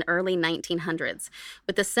 1800s and early 1900s.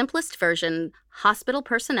 With the simplest version, hospital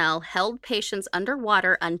personnel held patients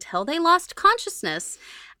underwater until they lost consciousness,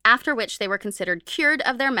 after which they were considered cured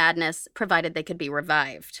of their madness, provided they could be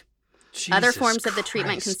revived. Other forms of the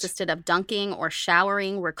treatment consisted of dunking or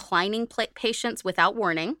showering reclining patients without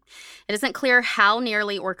warning. It isn't clear how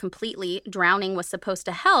nearly or completely drowning was supposed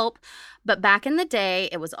to help, but back in the day,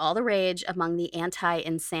 it was all the rage among the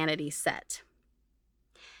anti-insanity set.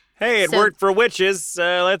 Hey, it worked for witches.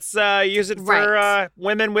 Let's use it for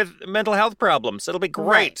women with mental health problems. It'll be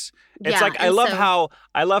great. Right. It's like I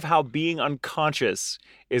love how being unconscious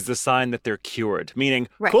is the sign that they're cured. Meaning,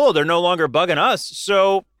 cool, they're no longer bugging us.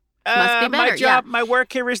 So must be better. My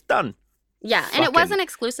work here is done. Yeah, and it wasn't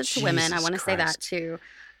exclusive to women. I want to say that too.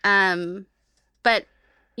 But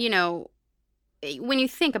when you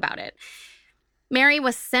think about it, Mary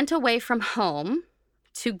was sent away from home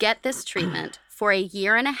to get this treatment for 1.5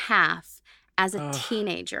 years as a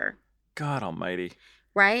teenager. God almighty.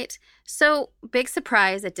 Right? So, big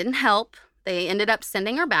surprise, it didn't help. They ended up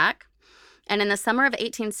sending her back. And in the summer of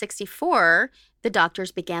 1864, the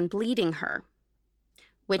doctors began bleeding her,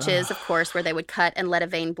 which is, of course, where they would cut and let a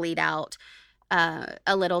vein bleed out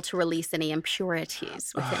a little to release any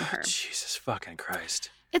impurities within her. Jesus fucking Christ.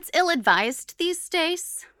 It's ill-advised these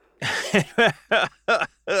days.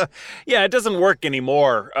 Yeah, it doesn't work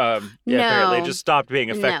anymore. Apparently it just stopped being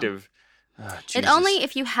effective. No. It only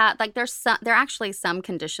if you have, like, there are actually some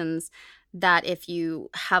conditions that if you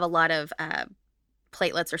have a lot of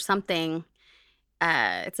platelets or something,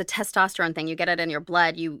 it's a testosterone thing. You get it in your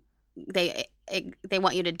blood. They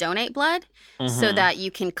want you to donate blood so that you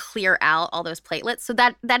can clear out all those platelets. So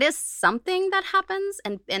that is something that happens,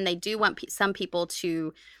 and they do want some people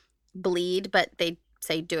to bleed, but they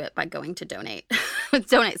say do it by going to donate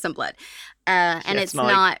some blood, and it's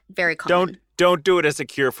not very common. Don't do it as a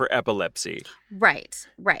cure for epilepsy. Right.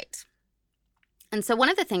 And so one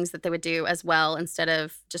of the things that they would do as well, instead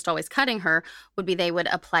of just always cutting her, would be they would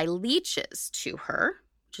apply leeches to her.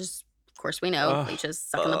 which is, of course, we know leeches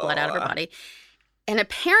sucking the blood out of her body. And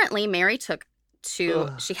apparently Mary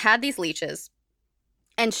she had these leeches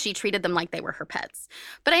and she treated them like they were her pets.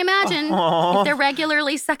 But I imagine if they're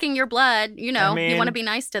regularly sucking your blood, you know, you want to be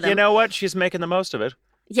nice to them. You know what? She's making the most of it.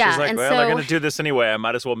 Yeah. She's like, and they're going to do this anyway. I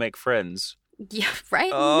might as well make friends. Yeah,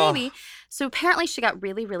 right? Maybe. So apparently she got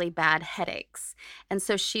really, really bad headaches. And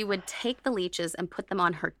so she would take the leeches and put them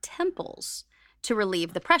on her temples to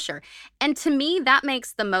relieve the pressure. And to me, that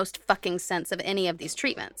makes the most fucking sense of any of these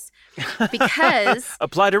treatments. Because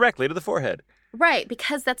apply directly to the forehead. Right,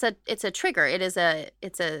 because it's a trigger. It's a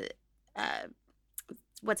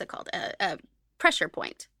what's it called? A pressure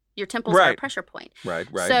point. Your temples are a pressure point. Right.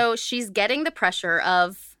 So she's getting the pressure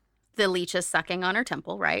of the leeches sucking on her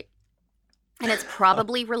temple, right? And it's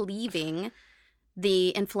probably relieving the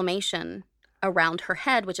inflammation around her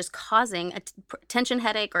head, which is causing a tension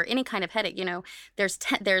headache or any kind of headache. You know,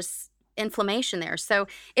 there's inflammation there. So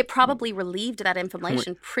it probably relieved that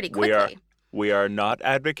inflammation pretty quickly. We are not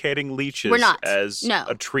advocating leeches as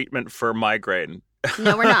a treatment for migraine.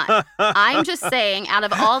 No, we're not. I'm just saying, out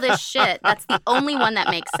of all this shit, that's the only one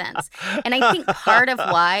that makes sense. And I think part of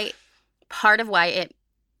why I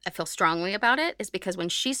feel strongly about it is because when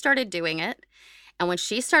she started doing it, and when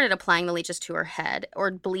she started applying the leeches to her head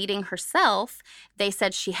or bleeding herself, they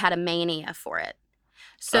said she had a mania for it.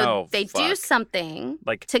 So they do something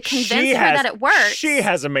to convince her that it works. She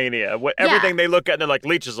has a mania. Everything they look at, and they're like,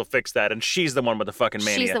 leeches will fix that. And she's the one with the fucking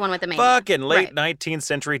mania. She's the one with the mania. Fucking late 19th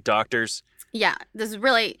century doctors. Yeah, this is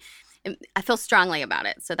really, I feel strongly about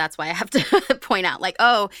it. So that's why I have to point out,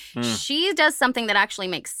 she does something that actually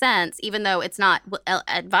makes sense, even though it's not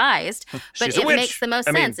advised. But it makes the most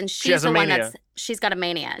sense. And she's the one she's got a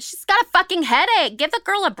mania. She's got a fucking headache. Give the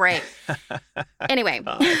girl a break. Anyway.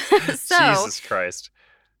 Jesus Christ.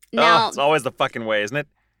 Now, it's always the fucking way, isn't it?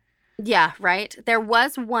 Yeah, right. There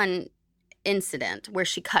was one incident where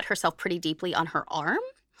she cut herself pretty deeply on her arm.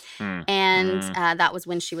 And that was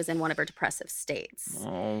when she was in one of her depressive states.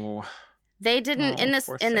 Oh. They didn't in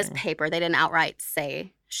this paper, they didn't outright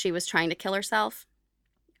say she was trying to kill herself,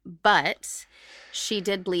 but she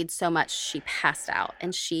did bleed so much she passed out,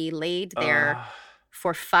 and she laid there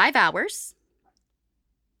for 5 hours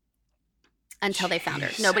until they found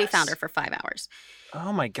her. Nobody found her for 5 hours.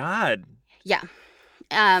 Oh my God. Yeah.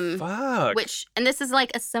 Fuck. And this is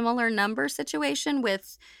like a similar number situation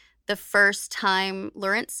with the first time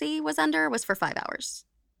Lurency was for 5 hours.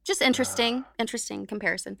 Just interesting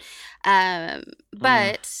comparison.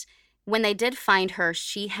 But when they did find her,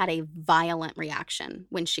 she had a violent reaction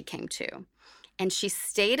when she came to. And she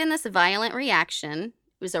stayed in this violent reaction.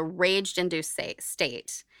 It was a rage-induced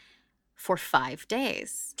state for 5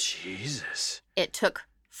 days. Jesus. It took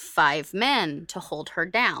 5 men to hold her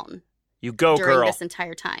down. You go, during girl. This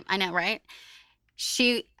entire time. I know, right?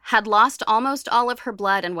 She had lost almost all of her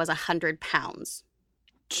blood and was 100 pounds.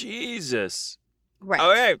 Jesus. Right.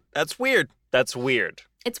 Okay, that's weird. It's weird.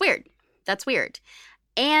 That's weird.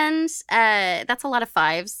 And that's a lot of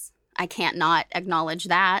 5s. I can't not acknowledge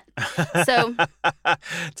that. So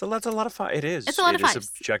that's a lot of 5s. It is. It's a lot of 5s.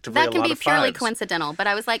 Objectively, that can be purely coincidental, but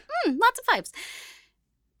I was like, lots of 5s.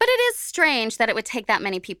 But it is strange that it would take that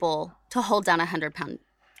many people to hold down a 100-pound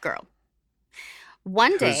girl.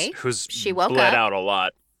 One day, she woke up. Bled out a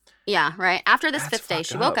lot. Yeah, right. After this 5th day,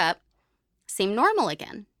 she woke up, seemed normal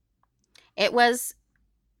again. It was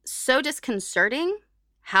so disconcerting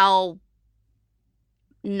how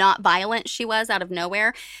not violent she was out of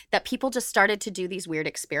nowhere that people just started to do these weird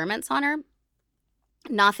experiments on her.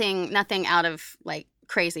 Nothing out of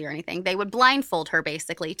crazy or anything. They would blindfold her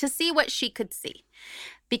basically to see what she could see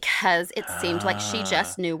because it seemed like she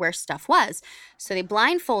just knew where stuff was. So they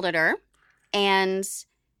blindfolded her and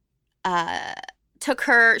took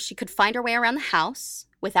her. She could find her way around the house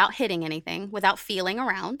without hitting anything, without feeling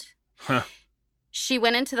around. Huh. She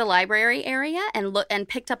went into the library area and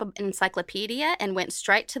picked up an encyclopedia and went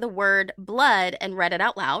straight to the word blood and read it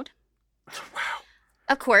out loud. Wow.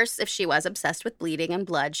 Of course, if she was obsessed with bleeding and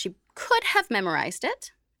blood, she could have memorized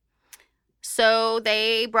it. So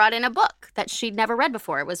they brought in a book that she'd never read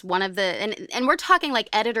before. It was one of the and we're talking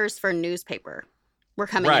editors for a newspaper were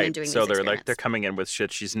coming in and doing these experiments. So they're coming in with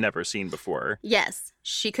shit she's never seen before. Yes,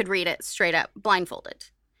 she could read it straight up, blindfolded.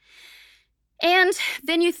 And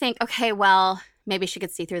then you think, okay, well, maybe she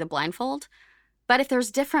could see through the blindfold. But if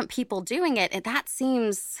there's different people doing it, that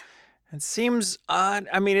seems... It seems odd.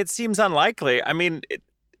 I mean, it seems unlikely. I mean,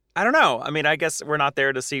 I don't know. I mean, I guess we're not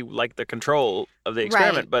there to see, the control of the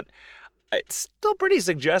experiment, but it's still pretty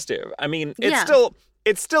suggestive. I mean, it's still...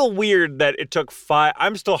 it's still weird that it took 5.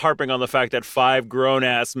 I'm still harping on the fact that 5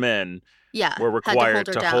 grown-ass men were required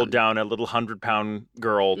to hold down a little 100-pound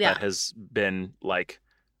girl that has been, like,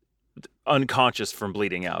 unconscious from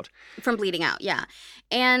bleeding out. From bleeding out, yeah.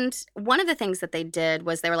 And one of the things that they did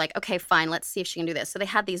was they were like, okay, fine, let's see if she can do this. So they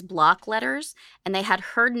had these block letters, and they had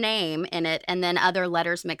her name in it and then other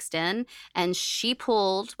letters mixed in. And she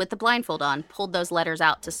pulled, with the blindfold on, pulled those letters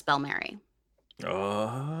out to spell Mary.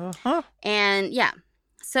 And, yeah.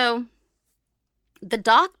 So the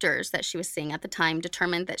doctors that she was seeing at the time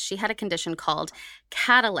determined that she had a condition called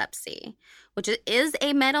catalepsy, which is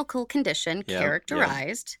a medical condition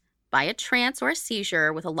characterized by a trance or a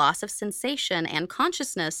seizure with a loss of sensation and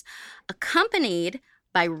consciousness accompanied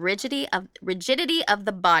by rigidity of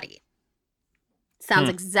the body. Sounds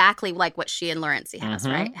exactly like what she and Laurency has,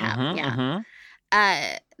 right?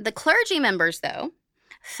 The clergy members, though,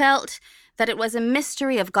 felt that it was a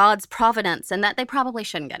mystery of God's providence and that they probably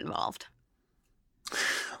shouldn't get involved.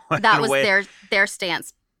 That was their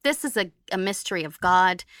stance. This is a mystery of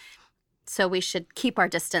God, so we should keep our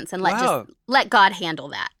distance and let God handle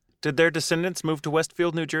that. Did their descendants move to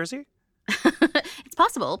Westfield, New Jersey? It's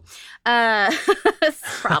possible.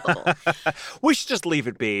 It's probable. We should just leave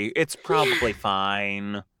it be. It's probably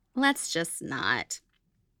fine. Let's just not.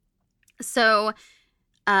 So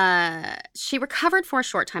she recovered for a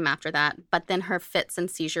short time after that, but then her fits and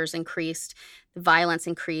seizures increased. The violence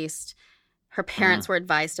increased. Her parents were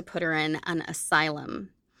advised to put her in an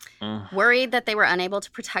asylum, worried that they were unable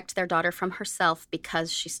to protect their daughter from herself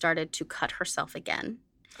because she started to cut herself again.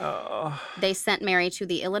 They sent Mary to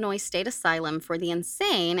the Illinois State Asylum for the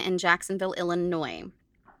Insane in Jacksonville, Illinois.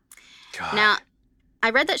 God. Now, I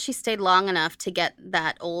read that she stayed long enough to get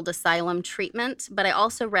that old asylum treatment, but I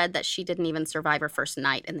also read that she didn't even survive her first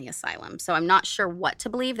night in the asylum. So I'm not sure what to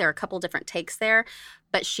believe. There are a couple different takes there,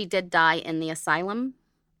 but she did die in the asylum.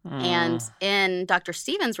 And in Dr.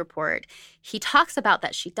 Stevens' report, he talks about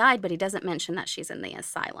that she died, but he doesn't mention that she's in the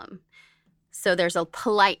asylum. So there's a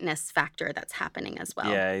politeness factor that's happening as well.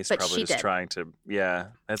 Yeah, he's probably just trying to,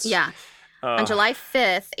 On July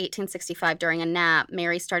 5th, 1865, during a nap,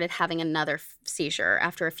 Mary started having another seizure.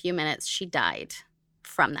 After a few minutes, she died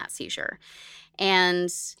from that seizure.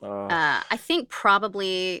 And I think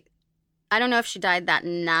probably, I don't know if she died that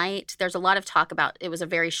night. There's a lot of talk about it was a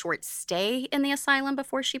very short stay in the asylum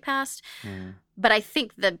before she passed. But I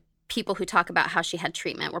think the people who talk about how she had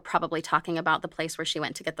treatment were probably talking about the place where she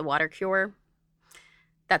went to get the water cure.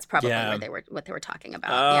 That's probably what they were talking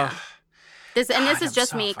about. This is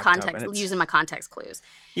just me using my context clues.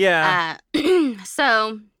 Yeah.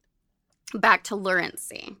 So back to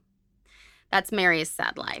Laurency. That's Mary's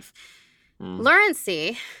sad life.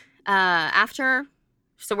 Laurency,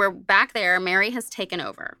 so we're back there. Mary has taken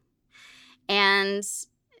over. And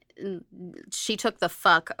she took the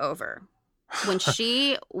fuck over. When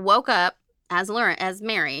she woke up as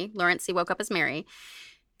Mary, Laurency woke up as Mary,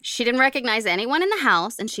 she didn't recognize anyone in the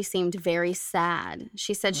house, and she seemed very sad.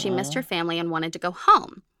 She said she missed her family and wanted to go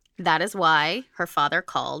home. That is why her father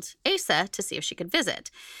called Asa to see if she could visit.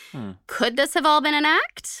 Could this have all been an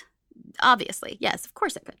act? Obviously, yes, of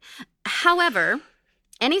course it could. However,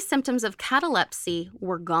 any symptoms of catalepsy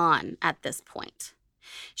were gone at this point.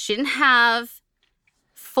 She didn't have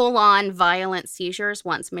full-on violent seizures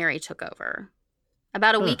once Mary took over.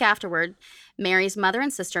 About a week afterward, Mary's mother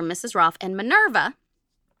and sister, Mrs. Roth and Minerva,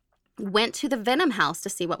 went to the Venom house to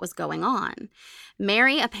see what was going on.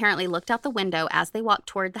 Mary apparently looked out the window as they walked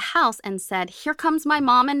toward the house and said, "Here comes my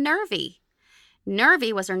mom and Nervy."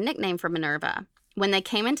 Nervy was her nickname for Minerva. When they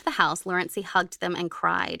came into the house, Laurency hugged them and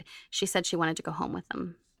cried. She said she wanted to go home with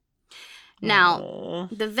them. Now,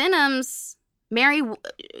 the Venoms,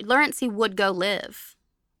 Laurency would go live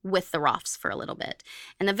with the Roths for a little bit.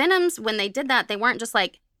 And the Venoms, when they did that, they weren't just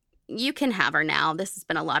like, you can have her now. This has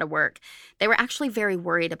been a lot of work. They were actually very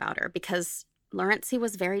worried about her because Laurency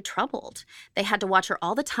was very troubled. They had to watch her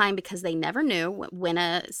all the time because they never knew when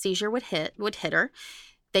a seizure would hit her.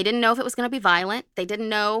 They didn't know if it was going to be violent. They didn't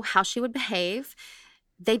know how she would behave.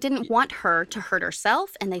 They didn't want her to hurt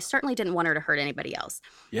herself, and they certainly didn't want her to hurt anybody else.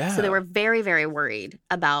 Yeah. So they were very, very worried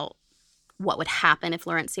about what would happen if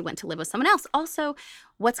Laurency went to live with someone else. Also,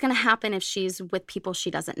 what's going to happen if she's with people she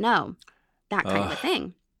doesn't know? That kind of a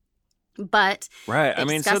thing. But right. I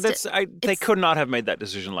mean, so they could not have made that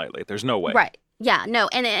decision lightly. There's no way. Right. Yeah, no.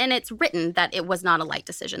 And it's written that it was not a light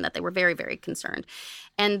decision, that they were very, very concerned.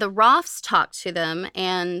 And the Roths talked to them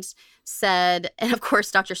and said, and of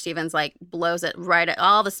course, Dr. Stevens blows it right at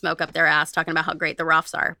all the smoke up their ass talking about how great the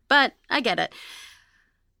Roths are. But I get it.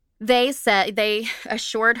 They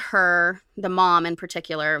assured her, the mom in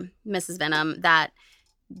particular, Mrs. Venom, that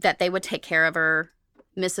they would take care of her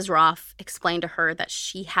Mrs. Roth explained to her that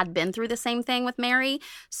she had been through the same thing with Mary,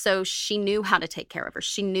 so she knew how to take care of her.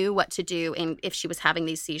 She knew what to do if she was having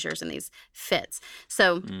these seizures and these fits.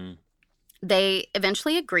 So they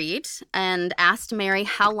eventually agreed and asked Mary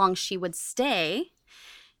how long she would stay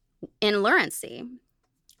in Lurency.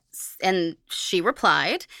 And she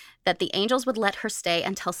replied that the angels would let her stay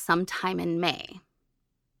until sometime in May.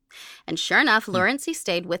 And sure enough, Lurency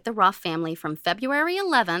stayed with the Roth family from February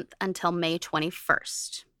 11th until May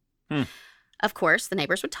 21st. Of course, the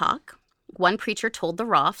neighbors would talk. One preacher told the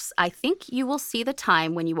Roths, "I think you will see the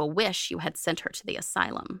time when you will wish you had sent her to the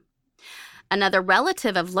asylum." Another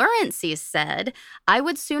relative of Lurency's said, "I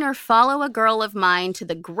would sooner follow a girl of mine to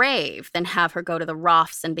the grave than have her go to the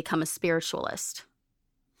Roths and become a spiritualist."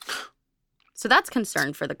 So that's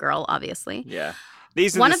concern for the girl, obviously. Yeah.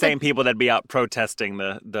 These are the same people that'd be out protesting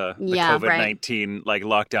the COVID-19 like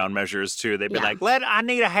lockdown measures too. They'd be like, I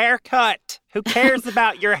need a haircut. Who cares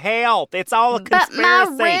about your health? It's all a conspiracy.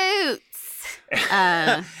 But my roots.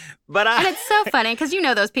 And it's so funny because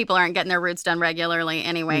those people aren't getting their roots done regularly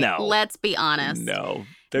anyway. No. Let's be honest. No.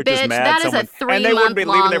 They're Bitch, just mad that is a 3-month long and they wouldn't be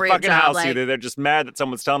leaving their root fucking job, house either. They're just mad that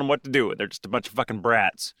someone's telling them what to do. They're just a bunch of fucking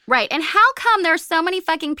brats. Right. And how come there's so many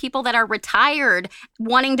fucking people that are retired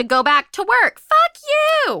wanting to go back to work? Fuck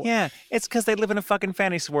you. Yeah. It's because they live in a fucking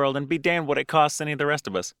fantasy world and be damned what it costs any of the rest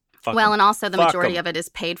of us. Fuck well, 'em. and also the Fuck majority 'em. of it is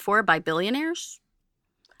paid for by billionaires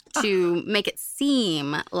to make it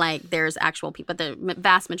seem like there's actual people. But the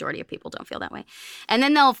vast majority of people don't feel that way. And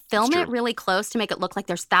then they'll film it really close to make it look like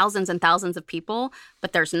there's thousands and thousands of people,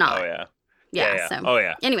 but there's not. Oh, yeah. Yeah. So, oh,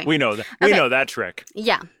 yeah. Anyway. We know that. We know that trick.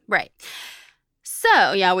 Yeah, right.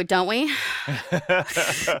 So, don't we?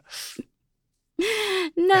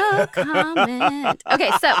 No comment.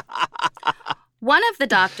 Okay, so one of the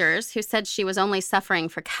doctors who said she was only suffering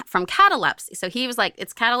from catalepsy. So he was like,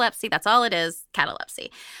 it's catalepsy. That's all it is,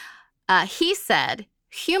 catalepsy. He said,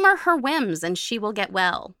 humor her whims and she will get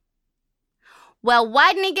well. Well,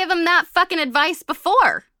 why didn't he give him that fucking advice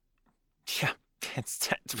before? Yeah.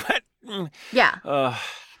 But, yeah.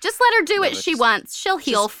 Just let her do what she wants. She'll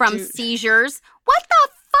heal from seizures. What the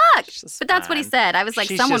fuck? But that's what he said. I was like,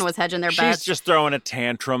 someone was hedging their bets. She's just throwing a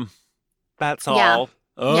tantrum. That's all. Yeah.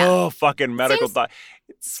 Oh, fucking medical.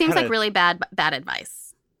 Seems like really bad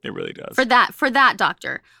advice. It really does. For that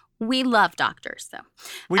doctor. We love doctors, though.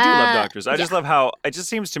 We do love doctors. I just love how it just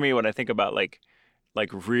seems to me when I think about like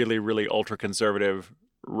really, really ultra conservative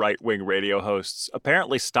right-wing radio hosts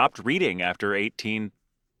apparently stopped reading after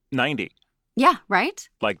 1890. Yeah, right?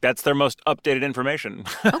 Like, that's their most updated information.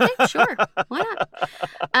 Okay, sure. Why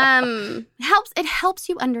not? It helps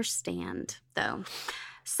you understand, though.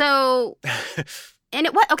 So,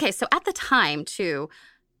 so at the time, too,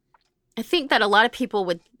 I think that a lot of people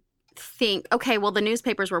would think, okay, well, the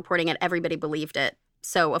newspapers were reporting it, everybody believed it.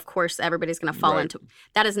 So, of course, everybody's going to fall into it.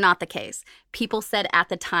 That is not the case. People said at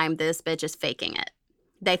the time, this bitch is faking it.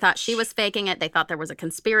 They thought she was faking it. They thought there was a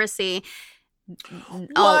conspiracy.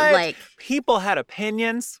 What? People had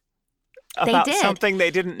opinions about something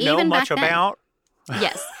they didn't know much about.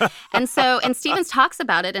 Yes. And Stevens talks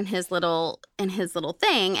about it in his little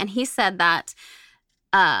thing, and he said that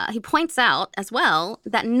he points out as well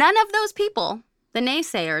that none of those people, the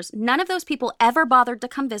naysayers, none of those people ever bothered to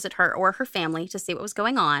come visit her or her family to see what was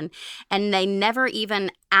going on, and they never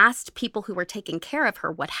even asked people who were taking care of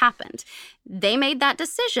her what happened. They made that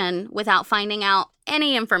decision without finding out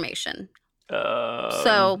any information.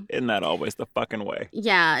 So isn't that always the fucking way?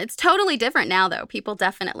 Yeah, it's totally different now, though. People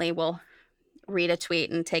definitely will read a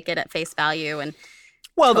tweet and take it at face value, and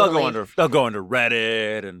they'll go under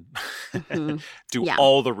Reddit and do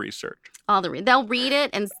all the research. They'll read it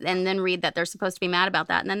and then read that they're supposed to be mad about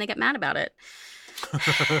that, and then they get mad about it.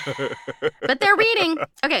 But they're reading.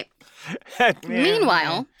 Okay.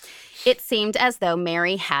 Meanwhile, it seemed as though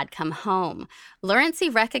Mary had come home. Lurency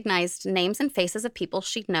recognized names and faces of people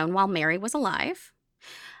she'd known while Mary was alive.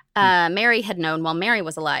 Mary had known while Mary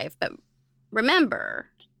was alive. But remember,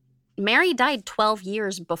 Mary died 12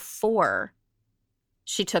 years before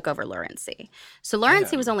she took over Lurency. So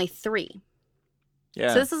Lurency was only 3.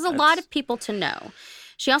 Yeah. So this is a lot of people to know.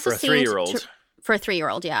 She also seemed 3-year-old. For a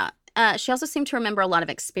 3-year-old, yeah. She also seemed to remember a lot of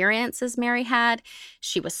experiences Mary had.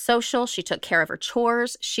 She was social. She took care of her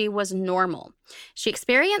chores. She was normal. She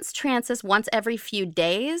experienced trances once every few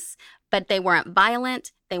days, but they weren't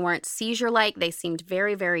violent. They weren't seizure-like. They seemed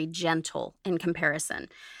very, very gentle in comparison.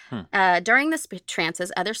 During the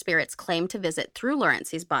trances, other spirits claimed to visit through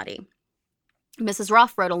Lurency's body. Mrs.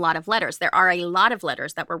 Roth wrote a lot of letters. There are a lot of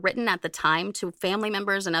letters that were written at the time to family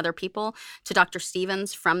members and other people, to Dr.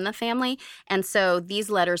 Stevens from the family. And so these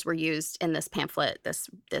letters were used in this pamphlet,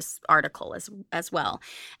 this article as well.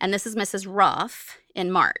 And this is Mrs. Roth in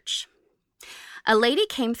March. A lady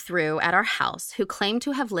came through at our house who claimed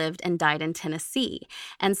to have lived and died in Tennessee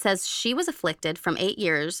and says she was afflicted from 8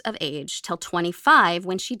 years of age till 25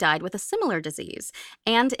 when she died with a similar disease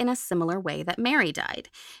and in a similar way that Mary died.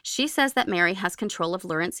 She says that Mary has control of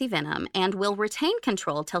lurency venom and will retain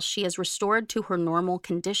control till she is restored to her normal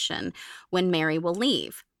condition when Mary will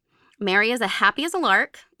leave. Mary is as happy as a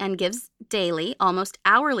lark and gives daily, almost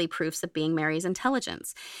hourly proofs of being Mary's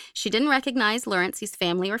intelligence. She didn't recognize Lurency's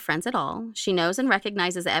family or friends at all. She knows and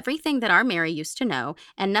recognizes everything that our Mary used to know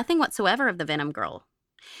and nothing whatsoever of the Venom Girl.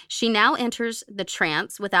 She now enters the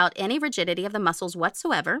trance without any rigidity of the muscles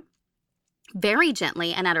whatsoever, very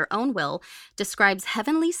gently and at her own will, describes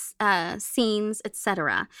heavenly scenes,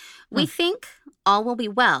 etc. We think all will be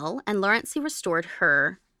well and Lurency restored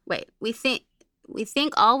her... We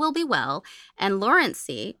think all will be well, and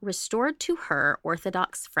Lurency restored to her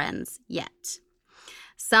Orthodox friends yet.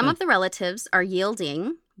 Some of the relatives are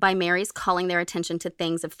yielding by Mary's calling their attention to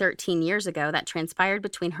things of 13 years ago that transpired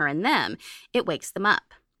between her and them. It wakes them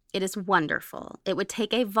up. It is wonderful. It would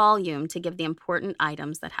take a volume to give the important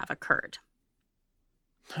items that have occurred.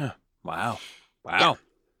 Wow. Yeah.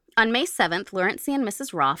 On May 7th, Lurency and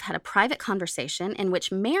Mrs. Roth had a private conversation in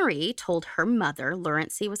which Mary told her mother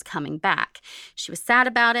Lurency was coming back. She was sad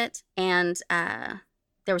about it, and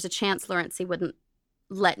there was a chance Lurency wouldn't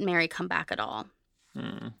let Mary come back at all.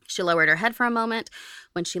 She lowered her head for a moment.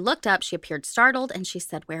 When she looked up, she appeared startled, and she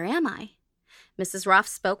said, "Where am I?" Mrs. Roth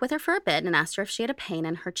spoke with her for a bit and asked her if she had a pain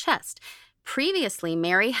in her chest. Previously,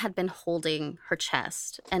 Mary had been holding her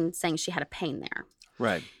chest and saying she had a pain there.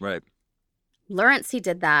 Right. Lurency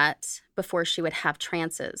did that before she would have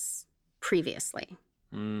trances previously.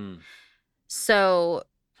 So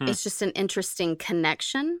it's just an interesting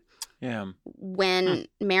connection. Yeah. When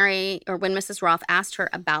Mary, or when Mrs. Roth asked her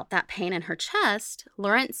about that pain in her chest,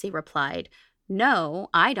 Lurency replied, "No,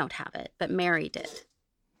 I don't have it, but Mary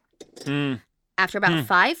did." After about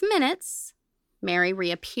 5 minutes, Mary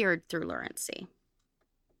reappeared through Lurency.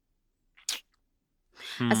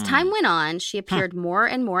 As time went on, she appeared more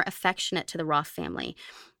and more affectionate to the Roth family.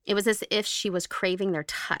 It was as if she was craving their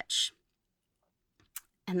touch.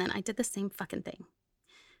 And then I did the same fucking thing.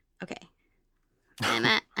 Okay. And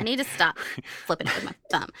I need to stop flipping it with my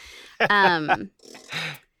thumb.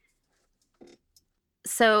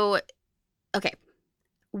 So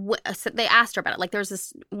they asked her about it. Like, there's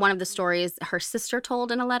this, one of the stories her sister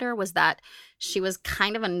told in a letter was that she was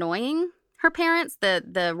kind of annoying her parents,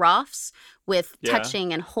 the Roths, with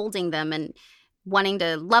touching and holding them and wanting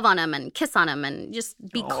to love on them and kiss on them and just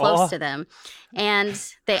be close to them. And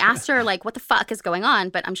they asked her, like, what the fuck is going on?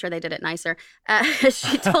 But I'm sure they did it nicer.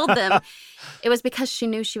 She told them it was because she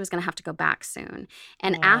knew she was going to have to go back soon.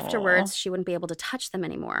 And afterwards, she wouldn't be able to touch them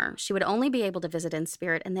anymore. She would only be able to visit in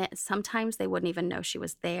spirit. And that sometimes they wouldn't even know she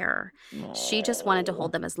was there. She just wanted to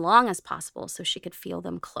hold them as long as possible so she could feel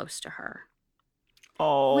them close to her.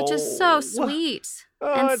 Which is so sweet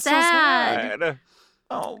and it's sad.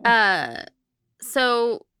 So sad.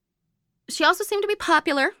 So she also seemed to be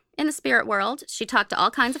popular in the spirit world. She talked to all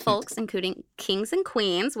kinds of folks, including kings and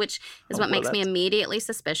queens, which is what makes me immediately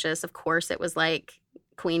suspicious. Of course, it was like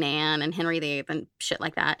Queen Anne and Henry VIII and shit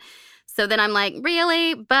like that. So then I'm like,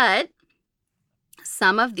 really? But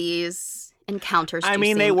some of these encounters I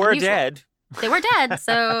mean, they were unusual. dead. They were dead,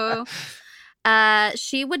 so...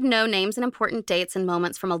 she would know names and important dates and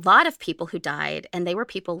moments from a lot of people who died, and they were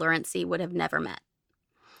people Lurency would have never met.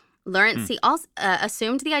 Lurency also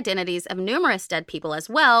assumed the identities of numerous dead people as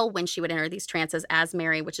well when she would enter these trances as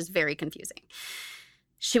Mary, which is very confusing.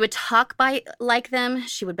 She would talk like them.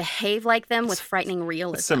 She would behave like them with frightening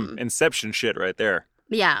realism. Some Inception shit right there.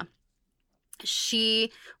 Yeah.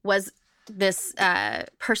 She was this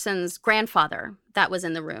person's grandfather that was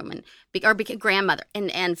in the room or grandmother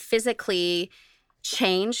and physically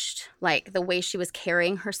changed, like the way she was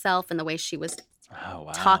carrying herself and the way she was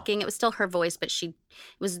talking. It was still her voice, but it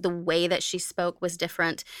was the way that she spoke was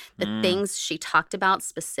different. The things she talked about,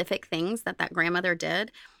 specific things that grandmother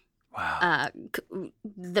did. Wow.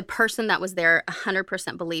 The person that was there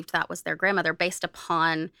 100% believed that was their grandmother based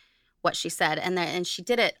upon what she said. And she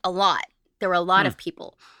did it a lot. There were a lot of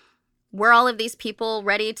people. Were all of these people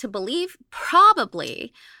ready to believe?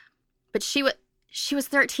 Probably. But she was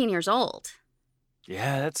 13 years old.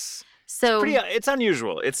 Yeah, it's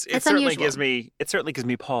unusual. It certainly gives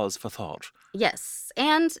me pause for thought. Yes.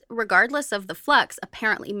 And regardless of the flux,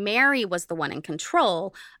 apparently Mary was the one in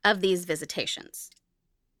control of these visitations.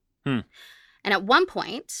 And at one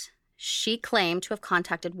point, she claimed to have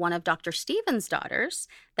contacted one of Dr. Stevens' daughters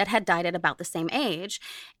that had died at about the same age.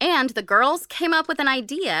 And the girls came up with an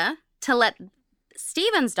idea to let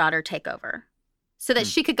Stevens' daughter take over so that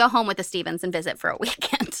she could go home with the Stevens and visit for a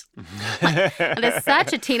weekend. It is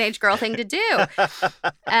such a teenage girl thing to do.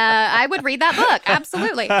 I would read that book,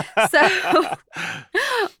 absolutely. So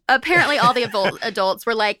apparently all the adults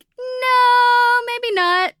were like, no, maybe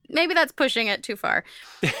not. Maybe that's pushing it too far.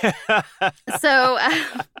 So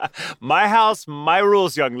my house, my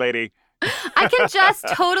rules, young lady. I can just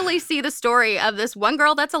totally see the story of this one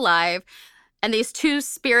girl that's alive and these two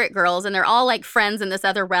spirit girls, and they're all like friends in this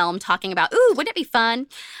other realm talking about, ooh, wouldn't it be fun?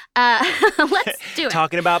 Let's do it.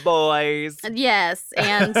 Talking about boys. Yes,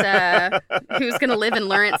 and who's going to live in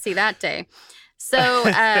Lurency that day? So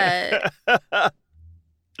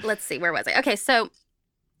let's see, where was I? Okay, so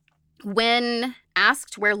when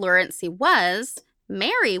asked where Lurency was,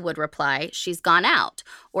 Mary would reply, she's gone out,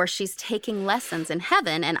 or she's taking lessons in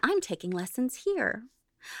heaven, and I'm taking lessons here.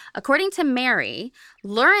 According to Mary,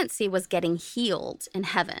 Lurency was getting healed in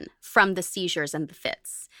heaven from the seizures and the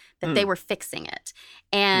fits, that they were fixing it.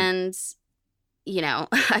 And, you know,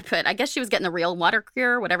 I guess she was getting the real water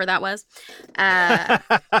cure, whatever that was.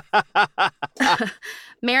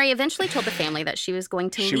 Mary eventually told the family that she was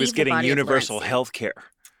going to leave the body of Lurency. She was getting universal health care.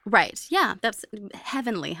 Right. Yeah, that's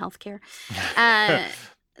heavenly health care.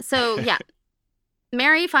 So, yeah,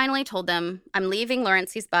 Mary finally told them, I'm leaving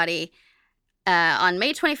Lurency's body on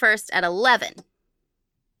May 21st at 11.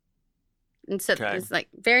 And so it's like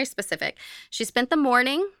very specific. She spent that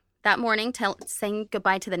morning saying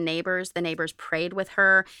goodbye to the neighbors. The neighbors prayed with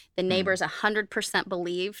her. The neighbors 100%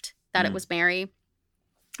 believed that it was Mary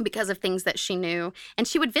because of things that she knew. And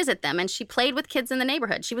she would visit them, and she played with kids in the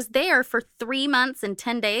neighborhood. She was there for 3 months and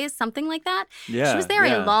 10 days, something like that. Yeah, she was there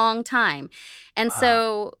a long time. And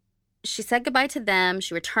so she said goodbye to them.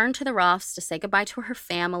 She returned to the Roths to say goodbye to her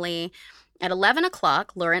family. At 11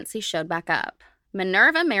 o'clock, Lurency showed back up.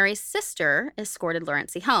 Minerva, Mary's sister, escorted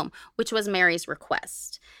Lurency home, which was Mary's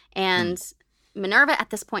request. And Minerva at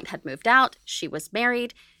this point had moved out. She was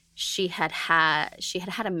married. She had had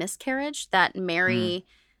a miscarriage that Mary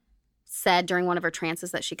said during one of her trances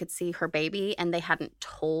that she could see her baby, and they hadn't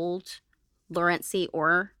told Lurency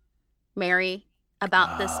or Mary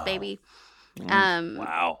about this baby.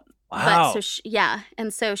 Wow. But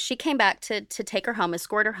and so she came back to take her home,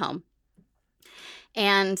 escort her home.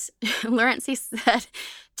 And Lurency said,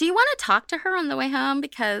 do you want to talk to her on the way home?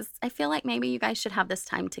 Because I feel like maybe you guys should have this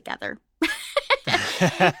time together.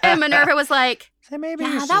 And Minerva was like, I think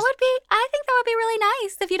that would be really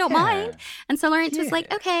nice if you don't mind. And so Lurency was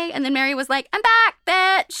like, okay. And then Mary was like, I'm back,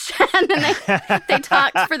 bitch. And then they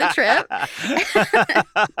talked for the trip.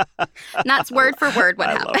 And that's word for word what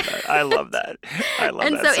happened. I love that.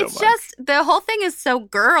 And so it's much. Just, the whole thing is so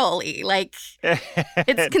girly. Like,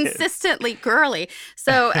 it's consistently girly.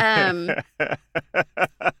 So, so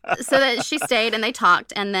that she stayed and they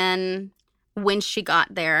talked. And then when she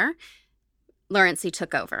got there, Lurency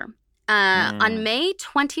took over. On May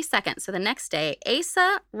 22nd, so the next day,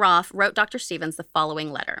 Asa Roth wrote Dr. Stevens the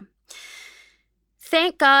following letter.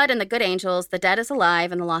 Thank God and the good angels, the dead is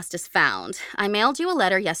alive and the lost is found. I mailed you a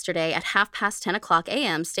letter yesterday at 10:30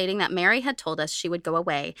 a.m. stating that Mary had told us she would go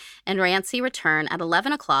away and Rancy return at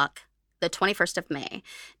 11 o'clock, the 21st of May.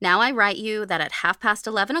 Now I write you that at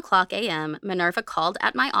 11:30 a.m., Minerva called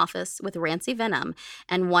at my office with Rancy Venom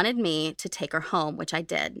and wanted me to take her home, which I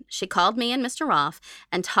did. She called me and Mr. Roth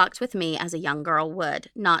and talked with me as a young girl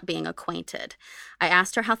would, not being acquainted. I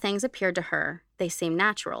asked her how things appeared to her. They seemed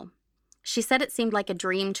natural. She said it seemed like a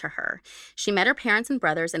dream to her. She met her parents and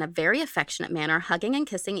brothers in a very affectionate manner, hugging and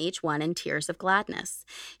kissing each one in tears of gladness.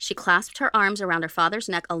 She clasped her arms around her father's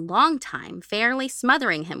neck a long time, fairly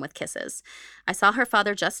smothering him with kisses. I saw her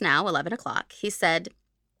father just now, 11 o'clock. He said,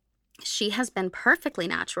 she has been perfectly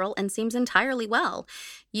natural and seems entirely well.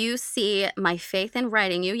 You see my faith in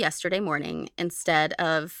writing you yesterday morning instead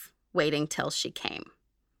of waiting till she came.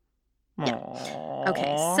 Yeah.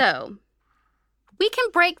 Okay, so we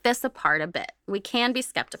can break this apart a bit. We can be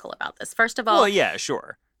skeptical about this. First of all... Well, yeah,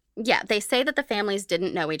 sure. Yeah, they say that the families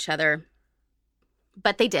didn't know each other,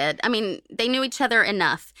 but they did. I mean, they knew each other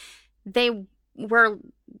enough. He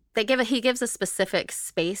gives a specific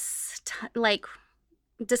space,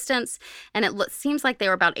 distance, and it seems like they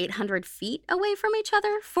were about 800 feet away from each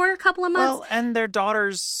other for a couple of months. Well, and their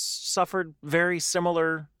daughters suffered very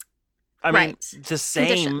similar I mean, the same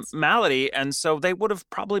Conditions. malady. And so they would have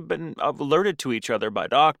probably been alerted to each other by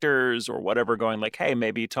doctors or whatever, going like, hey,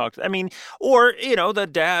 maybe talk. I mean, or, the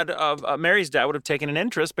dad of Mary's dad would have taken an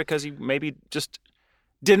interest because he maybe just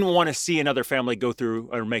didn't want to see another family go through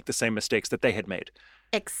or make the same mistakes that they had made.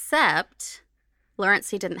 Except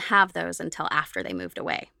Lawrencey didn't have those until after they moved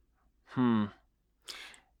away. So,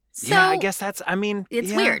 yeah, I guess that's,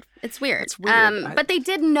 it's weird. It's weird. It's weird. But they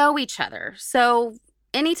did know each other. So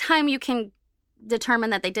anytime you can determine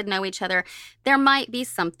that they did know each other, there might be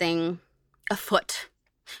something afoot,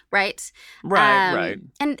 right? Right.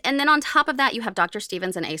 And then on top of that, you have Dr.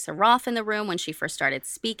 Stevens and Asa Roth in the room when she first started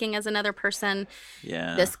speaking as another person.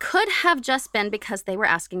 Yeah. This could have just been because they were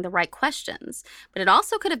asking the right questions, but it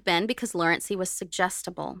also could have been because Lawrencey was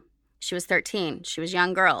suggestible. She was 13. She was a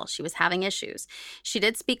young girl. She was having issues. She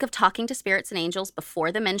did speak of talking to spirits and angels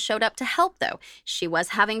before the men showed up to help, though. She was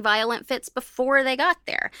having violent fits before they got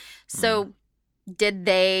there. So did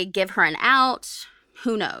they give her an out?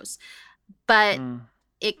 Who knows? But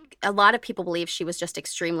a lot of people believe she was just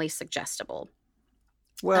extremely suggestible.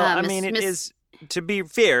 Well, it is, to be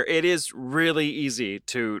fair, it is really easy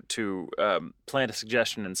to plant a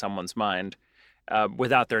suggestion in someone's mind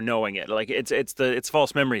without their knowing it. Like it's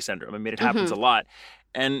false memory syndrome. I mean, it happens a lot,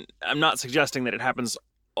 and I'm not suggesting that it happens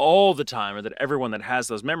all the time or that everyone that has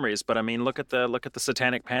those memories. But I mean, look at the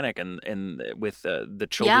satanic panic and with the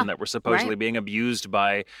children that were supposedly being abused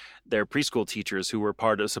by their preschool teachers who were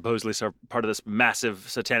supposedly part of this massive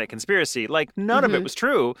satanic conspiracy. Like none of it was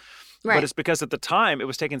true. Right. But it's because at the time it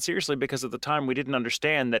was taken seriously because at the time we didn't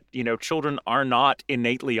understand that children are not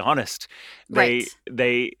innately honest. They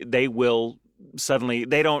will. Suddenly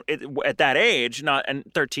they don't at that age, and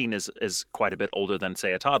 13 is quite a bit older than,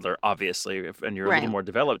 say, a toddler, obviously, and you're a little more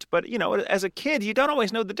developed. But as a kid, you don't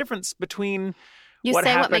always know the difference between what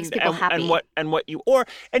happened what makes people happy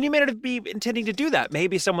and you may not be intending to do that.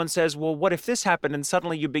 Maybe someone says, well, what if this happened? And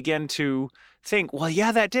suddenly you begin to think, well,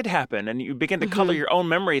 yeah, that did happen, and you begin to color your own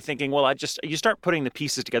memory, thinking, well, you start putting the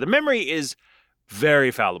pieces together. Memory is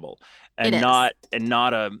very fallible. And not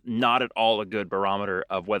at all a good barometer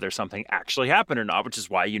of whether something actually happened or not, which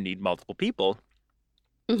is why you need multiple people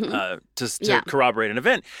to corroborate an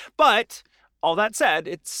event. But all that said,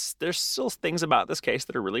 there's still things about this case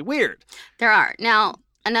that are really weird. There are. Now,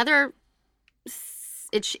 another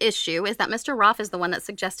issue is that Mr. Roth is the one that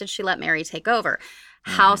suggested she let Mary take over.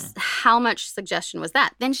 How much suggestion was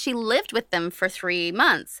that? Then she lived with them for 3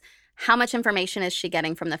 months. How much information is she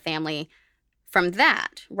getting from the family from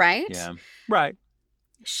that, right? Yeah, right.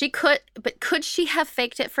 Could she have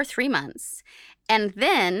faked it for 3 months and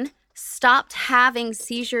then stopped having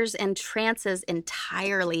seizures and trances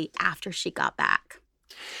entirely after she got back?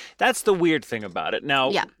 That's the weird thing about it.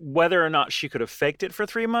 Now, whether or not she could have faked it for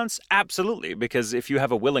 3 months, absolutely, because if you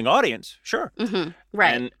have a willing audience, sure.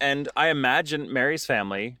 Right. And I imagine Mary's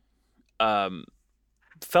family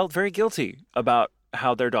felt very guilty about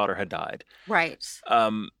how their daughter had died. Right.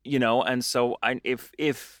 And so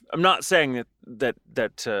if I'm not saying that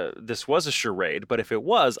this was a charade, but if it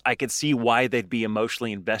was, I could see why they'd be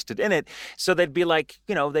emotionally invested in it. So they'd be like,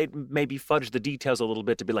 they'd maybe fudge the details a little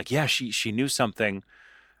bit to be like, yeah, she knew something.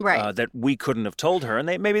 Right. That we couldn't have told her, and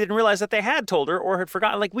they maybe didn't realize that they had told her or had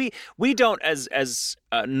forgotten. Like we don't, as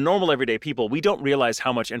normal everyday people, we don't realize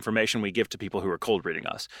how much information we give to people who are cold reading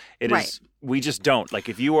us. We just don't. Like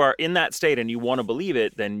if you are in that state and you want to believe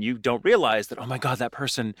it, then you don't realize that, oh my God, that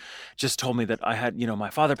person just told me that I had, my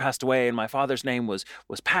father passed away and my father's name was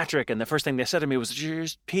Patrick, and the first thing they said to me was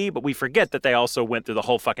just P. But we forget that they also went through the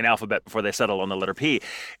whole fucking alphabet before they settled on the letter P.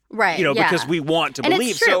 Right. Because we want to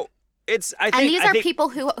believe. It's true. So. I think people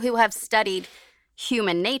who have studied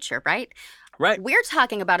human nature, right? Right. We're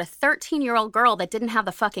talking about a 13-year-old girl that didn't have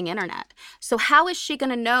the fucking internet. So how is she going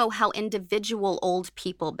to know how individual old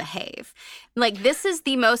people behave? Like, this is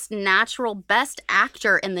the most natural, best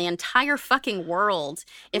actor in the entire fucking world,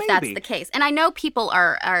 if that's the case. And I know people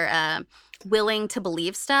are willing to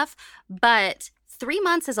believe stuff, but 3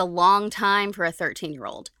 months is a long time for a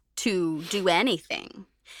 13-year-old to do anything.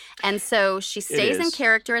 And so she stays in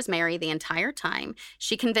character as Mary the entire time.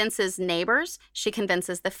 She convinces neighbors. She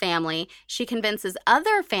convinces the family. She convinces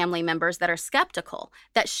other family members that are skeptical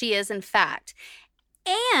that she is, in fact.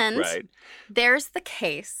 And there's the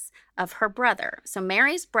case of her brother. So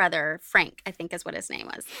Mary's brother, Frank, I think is what his name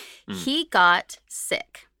was. He got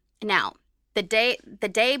sick. Now, the day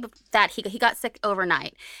that he got sick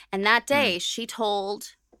overnight, and that day she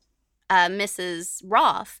told Mrs.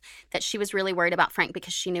 Roth that she was really worried about Frank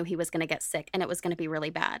because she knew he was going to get sick and it was going to be really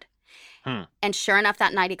bad. And sure enough,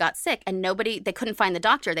 that night he got sick and they couldn't find the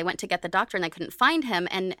doctor. They went to get the doctor and they couldn't find him.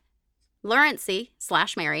 And Lawrencey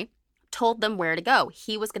 / Mary told them where to go.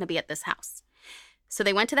 He was going to be at this house. So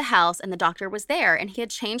they went to the house, and the doctor was there, and he had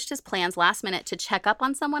changed his plans last minute to check up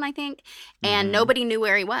on someone, I think, and nobody knew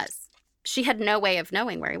where he was. She had no way of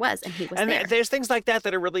knowing where he was, and he was there. And there's things like that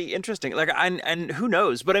are really interesting. Like, and who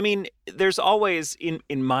knows? But I mean, there's always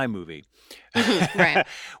in my movie, right?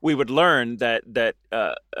 We would learn that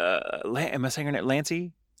am I saying her name?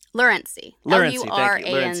 Lancy? Lurency. Lurency.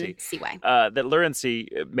 That Lurency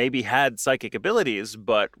maybe had psychic abilities,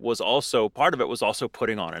 but part of it was also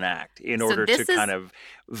putting on an act in order to kind of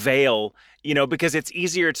veil, because it's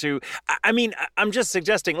easier to, I mean, I'm just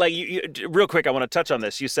suggesting, like, you, real quick, I want to touch on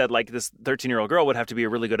this. You said, like, this 13-year-old girl would have to be a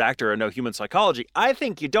really good actor or know human psychology. I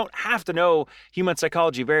think you don't have to know human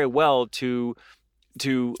psychology very well to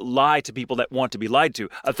lie to people that want to be lied to.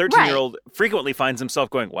 A 13-year-old frequently finds himself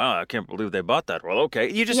going, wow, I can't believe they bought that. Well, okay.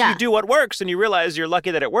 You do what works, and you realize you're lucky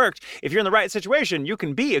that it worked. If you're in the right situation, you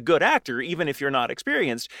can be a good actor, even if you're not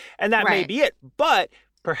experienced. And that may be it. But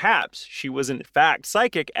perhaps she was in fact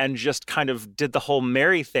psychic and just kind of did the whole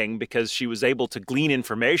Mary thing because she was able to glean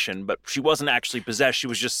information, but she wasn't actually possessed. She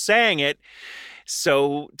was just saying it.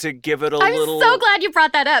 So to give it I'm so glad you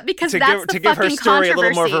brought that up, because that's the give her fucking story controversy. A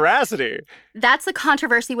little more veracity. That's a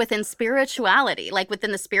controversy within spirituality, like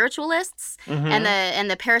within the spiritualists and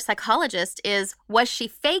the parapsychologist is, was she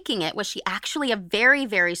faking it? Was she actually a very,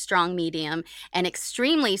 very strong medium and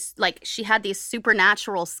extremely, like, she had these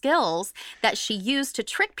supernatural skills that she used to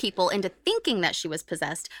trick people into thinking that she was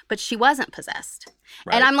possessed, but she wasn't possessed.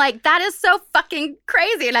 Right. And I'm like, that is so fucking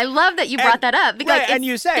crazy. And I love that you brought that up, because and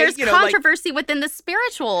you say, there's controversy within the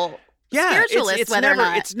spiritualists,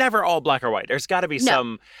 it's never all black or white. There's got to be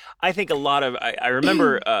some. I think a lot of. I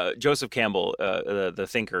remember Joseph Campbell, the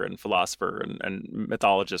thinker and philosopher and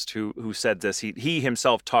mythologist, who said this. He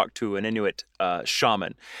himself talked to an Inuit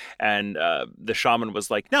shaman, and the shaman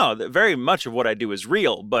was like, "No, very much of what I do is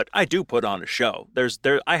real, but I do put on a show.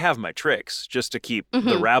 I have my tricks just to keep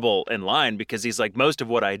the rabble in line, because he's like, most of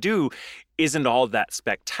what I do isn't all that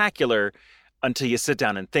spectacular." Until you sit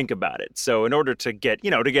down and think about it. So in order to get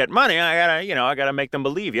money, I gotta make them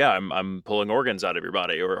believe, I'm pulling organs out of your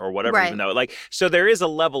body or whatever. Right. Even though, so there is a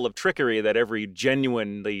level of trickery that every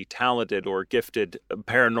genuinely talented or gifted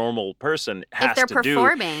paranormal person has to do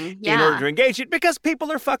in order to engage it, because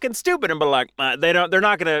people are fucking stupid and be like, they're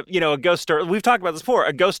not gonna, a ghost story. We've talked about this before.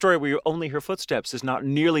 A ghost story where you only hear footsteps is not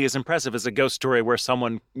nearly as impressive as a ghost story where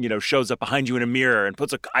someone, shows up behind you in a mirror and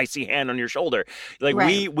puts an icy hand on your shoulder.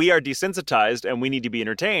 We are desensitized, and we need to be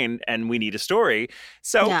entertained, and we need a story.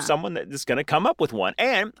 So someone that is going to come up with one.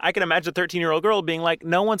 And I can imagine a 13-year-old girl being like,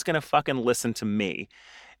 no one's going to fucking listen to me.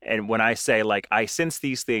 And when I say, like, I sense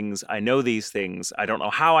these things, I know these things, I don't know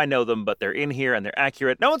how I know them, but they're in here and they're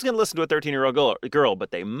accurate. No one's going to listen to a 13-year-old girl,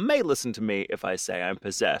 but they may listen to me if I say I'm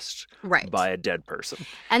possessed by a dead person.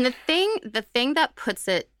 And the thing that puts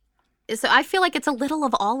it, so I feel like it's a little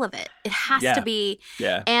of all of it. It has to be.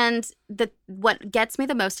 Yeah. And what gets me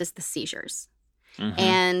the most is the seizures.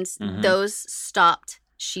 And those stopped.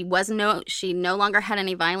 She no longer had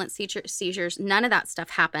any violent seizures. None of that stuff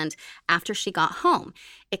happened after she got home,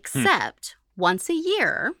 except once a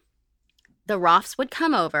year, the Roths would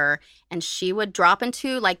come over and she would drop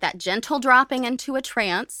into, like, that gentle dropping into a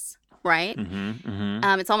trance, right?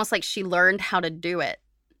 It's almost like she learned how to do it.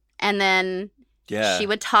 And then she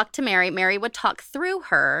would talk to Mary. Mary would talk through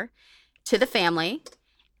her to the family,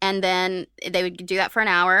 and then they would do that for an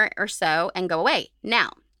hour or so and go away.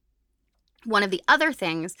 Now, one of the other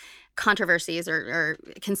things, controversies or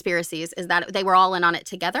conspiracies, is that they were all in on it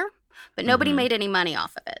together, but nobody made any money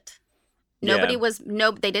off of it.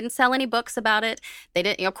 They didn't sell any books about it. They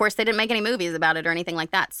didn't, of course, they didn't make any movies about it or anything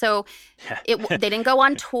like that. So they didn't go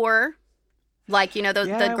on tour. Like,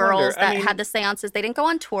 the girls had the seances, they didn't go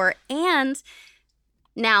on tour. And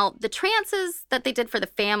now, the trances that they did for the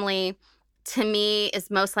family, to me, is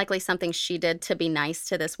most likely something she did to be nice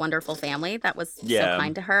to this wonderful family that was so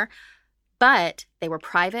kind to her. But they were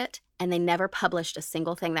private, and they never published a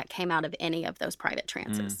single thing that came out of any of those private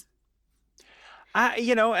trances.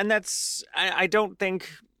 And that's, I still think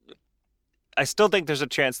there's a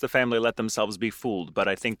chance the family let themselves be fooled, but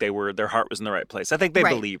I think their heart was in the right place. I think they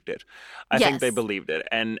believed it. I think they believed it.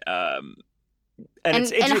 And her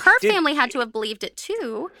family had to have believed it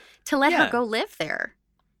too, to let her go live there.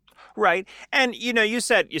 Right. And, you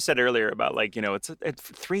said earlier about, like, it's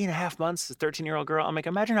 3.5 months, a 13-year-old girl. I'm like,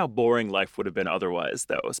 imagine how boring life would have been otherwise,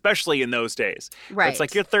 though, especially in those days. Right. It's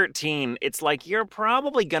like, you're 13. It's like, you're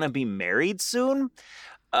probably going to be married soon.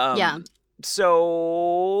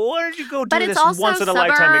 So why don't you go do this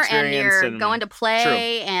once-in-a-lifetime experience? And you're going to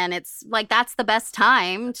play, and it's like, that's the best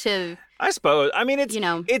time to... I suppose. I mean,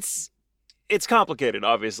 it's it's complicated,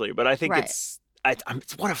 obviously, but I think Right. it's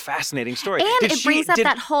what a fascinating story. And it brings up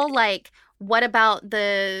that whole, like, what about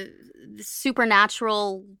the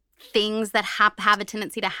supernatural things that have a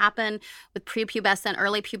tendency to happen with prepubescent,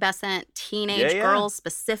 early pubescent teenage girls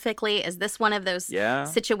specifically? Is this one of those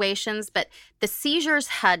situations? But the seizures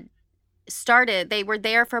had started, they were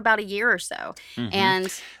there for about a year or so,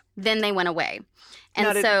 and then they went away.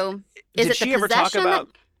 And is it the possession that...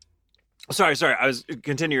 Sorry, I was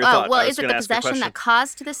continue your thought. Well, is it the possession that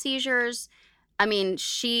caused the seizures? I mean,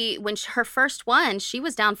 her first one, she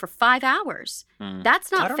was down for 5 hours.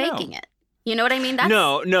 That's not faking it. You know what I mean?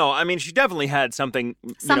 No. I mean, she definitely had something.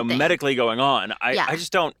 Medically going on.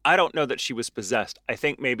 I don't know that she was possessed. I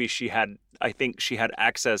think maybe she had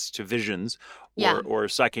access to visions or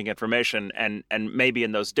psychic information, and maybe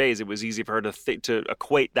in those days it was easy for her to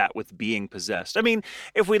equate that with being possessed. I mean,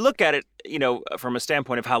 if we look at it, from a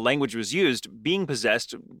standpoint of how language was used, being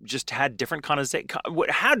possessed just had different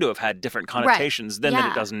had to have had different connotations than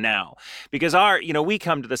it does now. Because we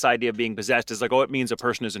come to this idea of being possessed as like, oh, it means a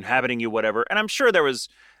person is inhabiting you, whatever. And I'm sure there was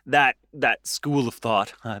that school of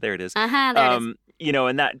thought. There it is. There it is.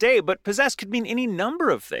 In that day, but possessed could mean any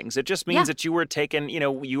number of things. It just means that you were taken,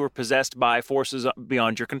 you were possessed by forces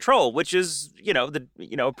beyond your control, which is,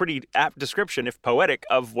 a pretty apt description, if poetic,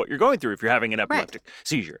 of what you're going through if you're having an epileptic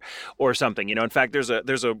seizure or something. In fact, there's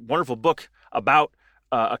a wonderful book about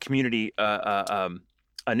a community,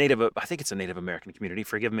 I think it's a Native American community.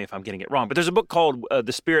 Forgive me if I'm getting it wrong, but there's a book called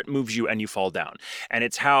 "The Spirit Moves You and You Fall Down," and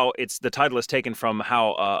the title is taken from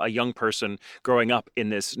how a young person growing up in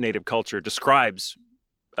this Native culture describes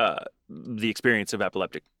the experience of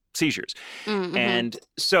epileptic seizures, and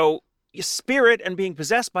so. Spirit and being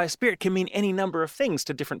possessed by a spirit can mean any number of things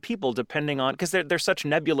to different people, depending on, because they're such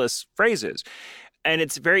nebulous phrases. And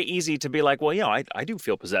it's very easy to be like, well, I do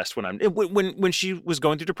feel possessed when she was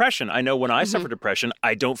going through depression. I know when I suffer depression,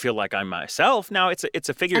 I don't feel like I'm myself. Now it's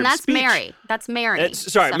a figure of speech. And that's Mary.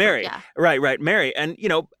 Mary. Yeah. Right, Mary. And,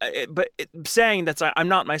 but saying that I'm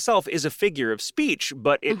not myself is a figure of speech,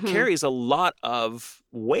 but it carries a lot of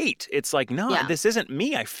weight. It's like, this isn't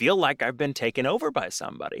me. I feel like I've been taken over by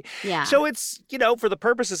somebody. Yeah. So it's, for the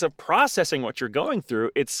purposes of processing what you're going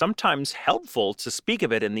through, it's sometimes helpful to speak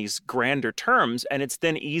of it in these grander terms. And it's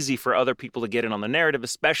then easy for other people to get in on the narrative,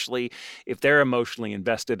 especially if they're emotionally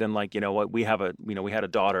invested in, like, we had a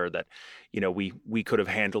daughter that, we could have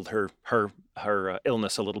handled her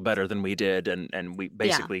illness a little better than we did. And we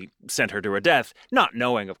basically sent her to her death, not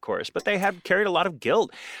knowing, of course, but they have carried a lot of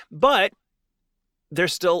guilt. But they're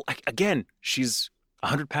still, again, she's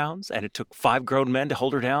 100 pounds, and it took 5 grown men to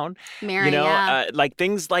hold her down. Mary, like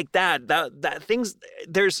things like that.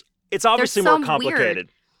 It's obviously more complicated. Weird.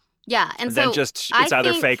 Yeah, and than just it's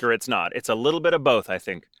either fake or it's not. It's a little bit of both, I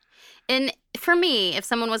think. And for me, if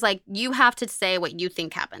someone was like, "You have to say what you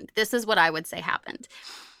think happened," this is what I would say happened.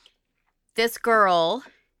 This girl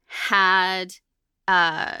had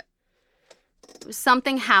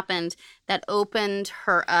something happened that opened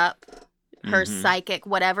her up. Her psychic,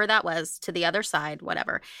 whatever that was, to the other side,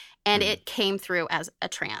 whatever. And it came through as a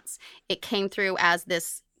trance. It came through as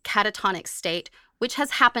this catatonic state, which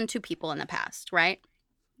has happened to people in the past, right?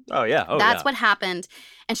 Oh, yeah. That's what happened.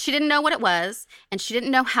 And she didn't know what it was, and she didn't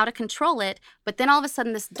know how to control it. But then all of a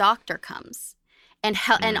sudden, this doctor comes, and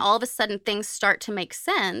all of a sudden, things start to make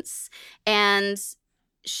sense. And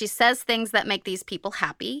she says things that make these people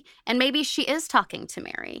happy, and maybe she is talking to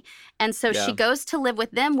Mary. And so she goes to live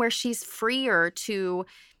with them where she's freer to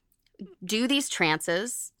do these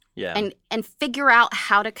trances and figure out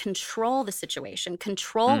how to control the situation,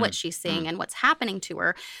 control what she's seeing and what's happening to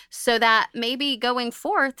her, so that maybe going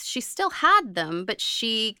forth, she still had them, but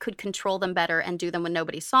she could control them better and do them when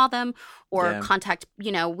nobody saw them or contact,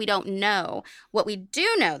 we don't know. What we do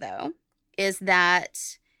know, though, is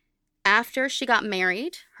that after she got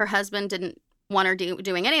married, her husband didn't want her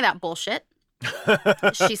doing any of that bullshit.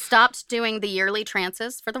 She stopped doing the yearly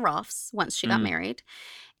trances for the Rolfs once she got married.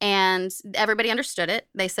 And everybody understood it.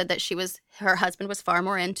 They said that her husband was far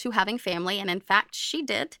more into having family. And in fact, she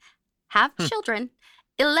did have children.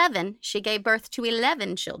 11. She gave birth to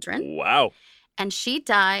 11 children. Wow. And she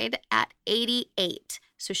died at 88.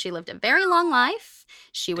 So she lived a very long life.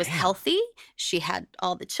 She was healthy. She had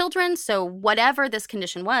all the children. So whatever this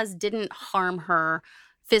condition was didn't harm her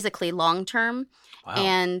physically long term. Wow.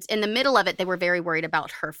 And in the middle of it, they were very worried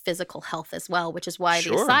about her physical health as well, which is why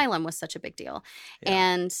the asylum was such a big deal. Yeah.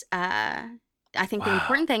 And I think the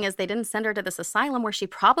important thing is they didn't send her to this asylum where she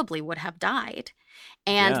probably would have died.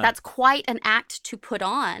 And that's quite an act to put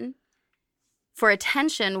on for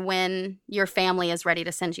attention when your family is ready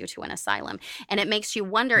to send you to an asylum. And it makes you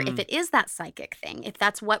wonder if it is that psychic thing, if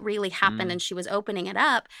that's what really happened and she was opening it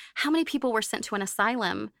up, how many people were sent to an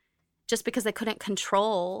asylum just because they couldn't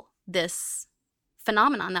control this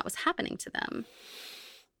phenomenon that was happening to them?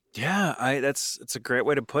 Yeah, it's a great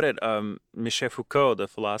way to put it. Michel Foucault, the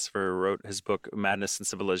philosopher, wrote his book Madness and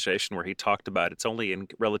Civilization, where he talked about it's only in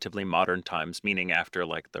relatively modern times, meaning after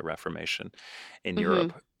like the Reformation in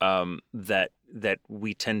Europe, that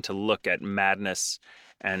we tend to look at madness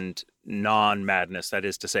and non-madness, that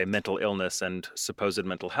is to say mental illness and supposed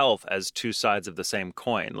mental health, as two sides of the same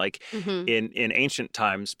coin. Like in ancient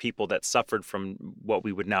times, people that suffered from what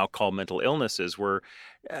we would now call mental illnesses were,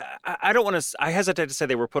 I hesitate to say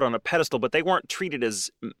they were put on a pedestal, but they weren't treated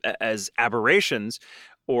as aberrations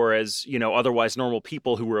or as, otherwise normal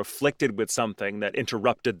people who were afflicted with something that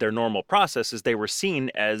interrupted their normal processes. They were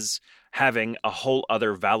seen as having a whole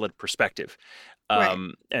other valid perspective.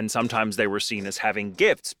 And sometimes they were seen as having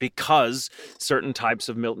gifts because certain types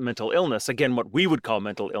of mental illness, again, what we would call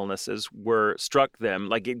mental illnesses, were struck them.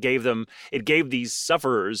 Like it gave these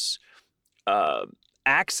sufferers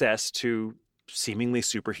access to seemingly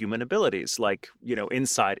superhuman abilities, like,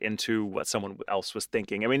 insight into what someone else was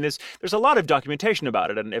thinking. I mean, there's a lot of documentation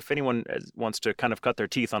about it. And if anyone wants to kind of cut their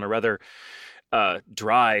teeth on a rather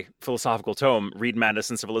dry philosophical tome, read Madness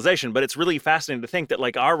and Civilization. But it's really fascinating to think that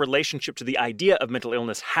like our relationship to the idea of mental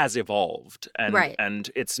illness has evolved, and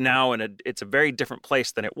it's now it's a very different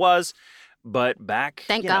place than it was. But back,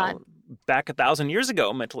 thank God, back 1,000 years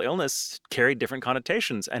ago, mental illness carried different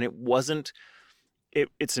connotations, and it wasn't.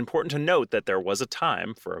 It's important to note that there was a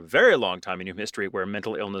time, for a very long time in human history, where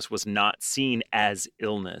mental illness was not seen as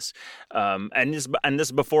illness. And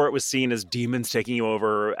this before it was seen as demons taking you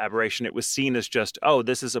over, or aberration. It was seen as just,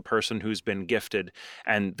 this is a person who's been gifted,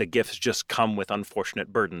 and the gifts just come with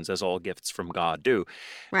unfortunate burdens, as all gifts from God do.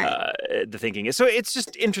 Right. The thinking is. So it's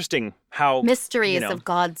just interesting how... Mysteries of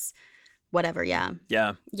God's whatever, yeah.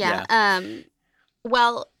 Yeah.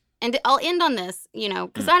 Well... And I'll end on this,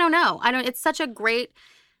 because I don't know. It's such a great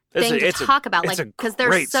thing to talk about, like, because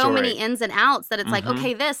there's so many ins and outs that it's like,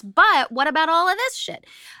 okay, this, but what about all of this shit?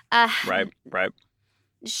 Right.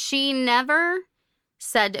 She never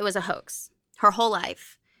said it was a hoax her whole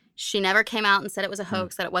life. She never came out and said it was a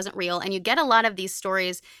hoax, that it wasn't real. And you get a lot of these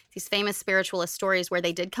stories, these famous spiritualist stories where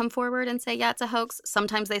they did come forward and say, yeah, it's a hoax.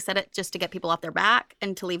 Sometimes they said it just to get people off their back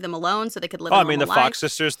and to leave them alone so they could live a normal life. The Fox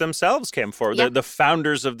sisters themselves came forward. Yeah. The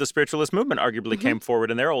founders of the spiritualist movement arguably came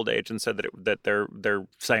forward in their old age and said that their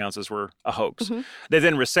seances were a hoax. They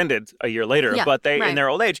then rescinded a year later, but they in their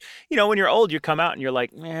old age, when you're old, you come out and you're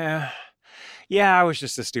like, yeah, I was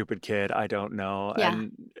just a stupid kid. I don't know. Yeah.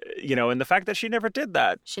 And, and the fact that she never did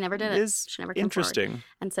that. She never did is it. She never came interesting. Forward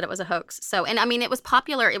and said it was a hoax. So, and I mean, it was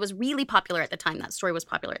popular. It was really popular at the time. That story was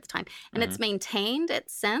popular at the time. And it's maintained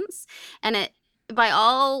its since. And it, by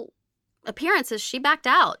all appearances, she backed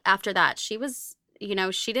out after that. She was,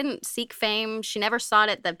 she didn't seek fame. She never sought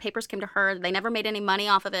it. The papers came to her. They never made any money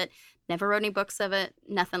off of it. Never wrote any books of it.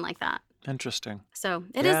 Nothing like that. Interesting. So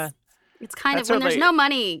it is. It's kind of, when there's no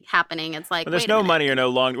money happening, it's like, when there's no money or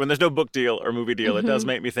when there's no book deal or movie deal, it does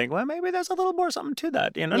make me think, well, maybe there's a little more something to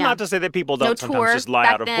that. Not to say that people don't sometimes just lie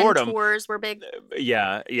out of boredom. Tours were big.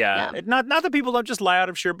 Yeah. Not that people don't just lie out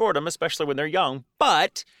of sheer boredom, especially when they're young.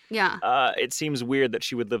 But it seems weird that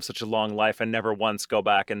she would live such a long life and never once go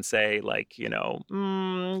back and say, like,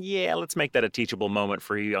 let's make that a teachable moment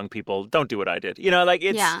for you young people. Don't do what I did.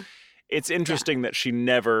 It's interesting that she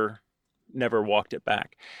never walked it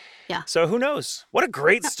back. Yeah. So who knows? What a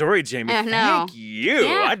great story, Jamie. I know. Thank you.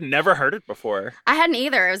 Yeah. I'd never heard it before. I hadn't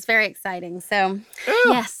either. It was very exciting. So,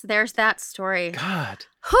 yes, there's that story. God.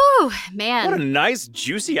 Whew, man. What a nice,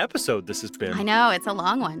 juicy episode this has been. I know. It's a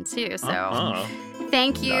long one, too. So,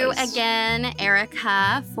 thank you again,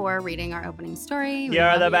 Erica, for reading our opening story.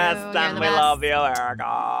 You're the best, and we love you,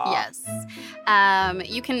 Erica. Yes.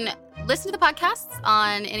 You can listen to the podcasts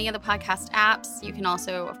on any of the podcast apps. You can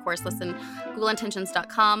also, of course, listen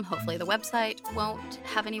ghoulintentions.com. Hopefully the website won't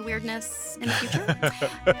have any weirdness in the future.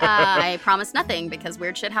 I promise nothing because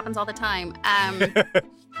weird shit happens all the time.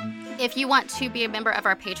 If you want to be a member of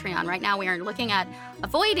our Patreon, right now we are looking at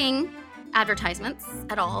avoiding advertisements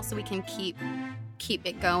at all so we can keep keep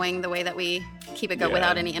it going the way that we keep it go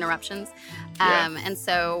without any interruptions. And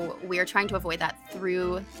so we are trying to avoid that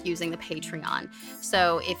through using the Patreon.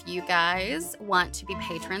 So if you guys want to be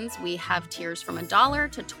patrons, we have tiers from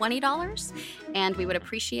 $1 to $20, and we would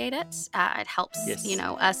appreciate it. It helps,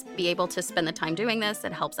 us be able to spend the time doing this.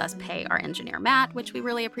 It helps us pay our engineer, Matt, which we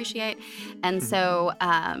really appreciate. And so,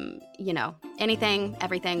 anything,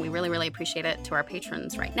 everything, we really, really appreciate it. To our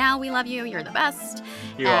patrons right now, we love you. You're the best.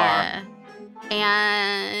 You are.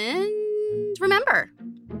 And remember,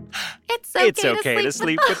 it's okay to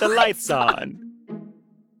sleep with the lights on.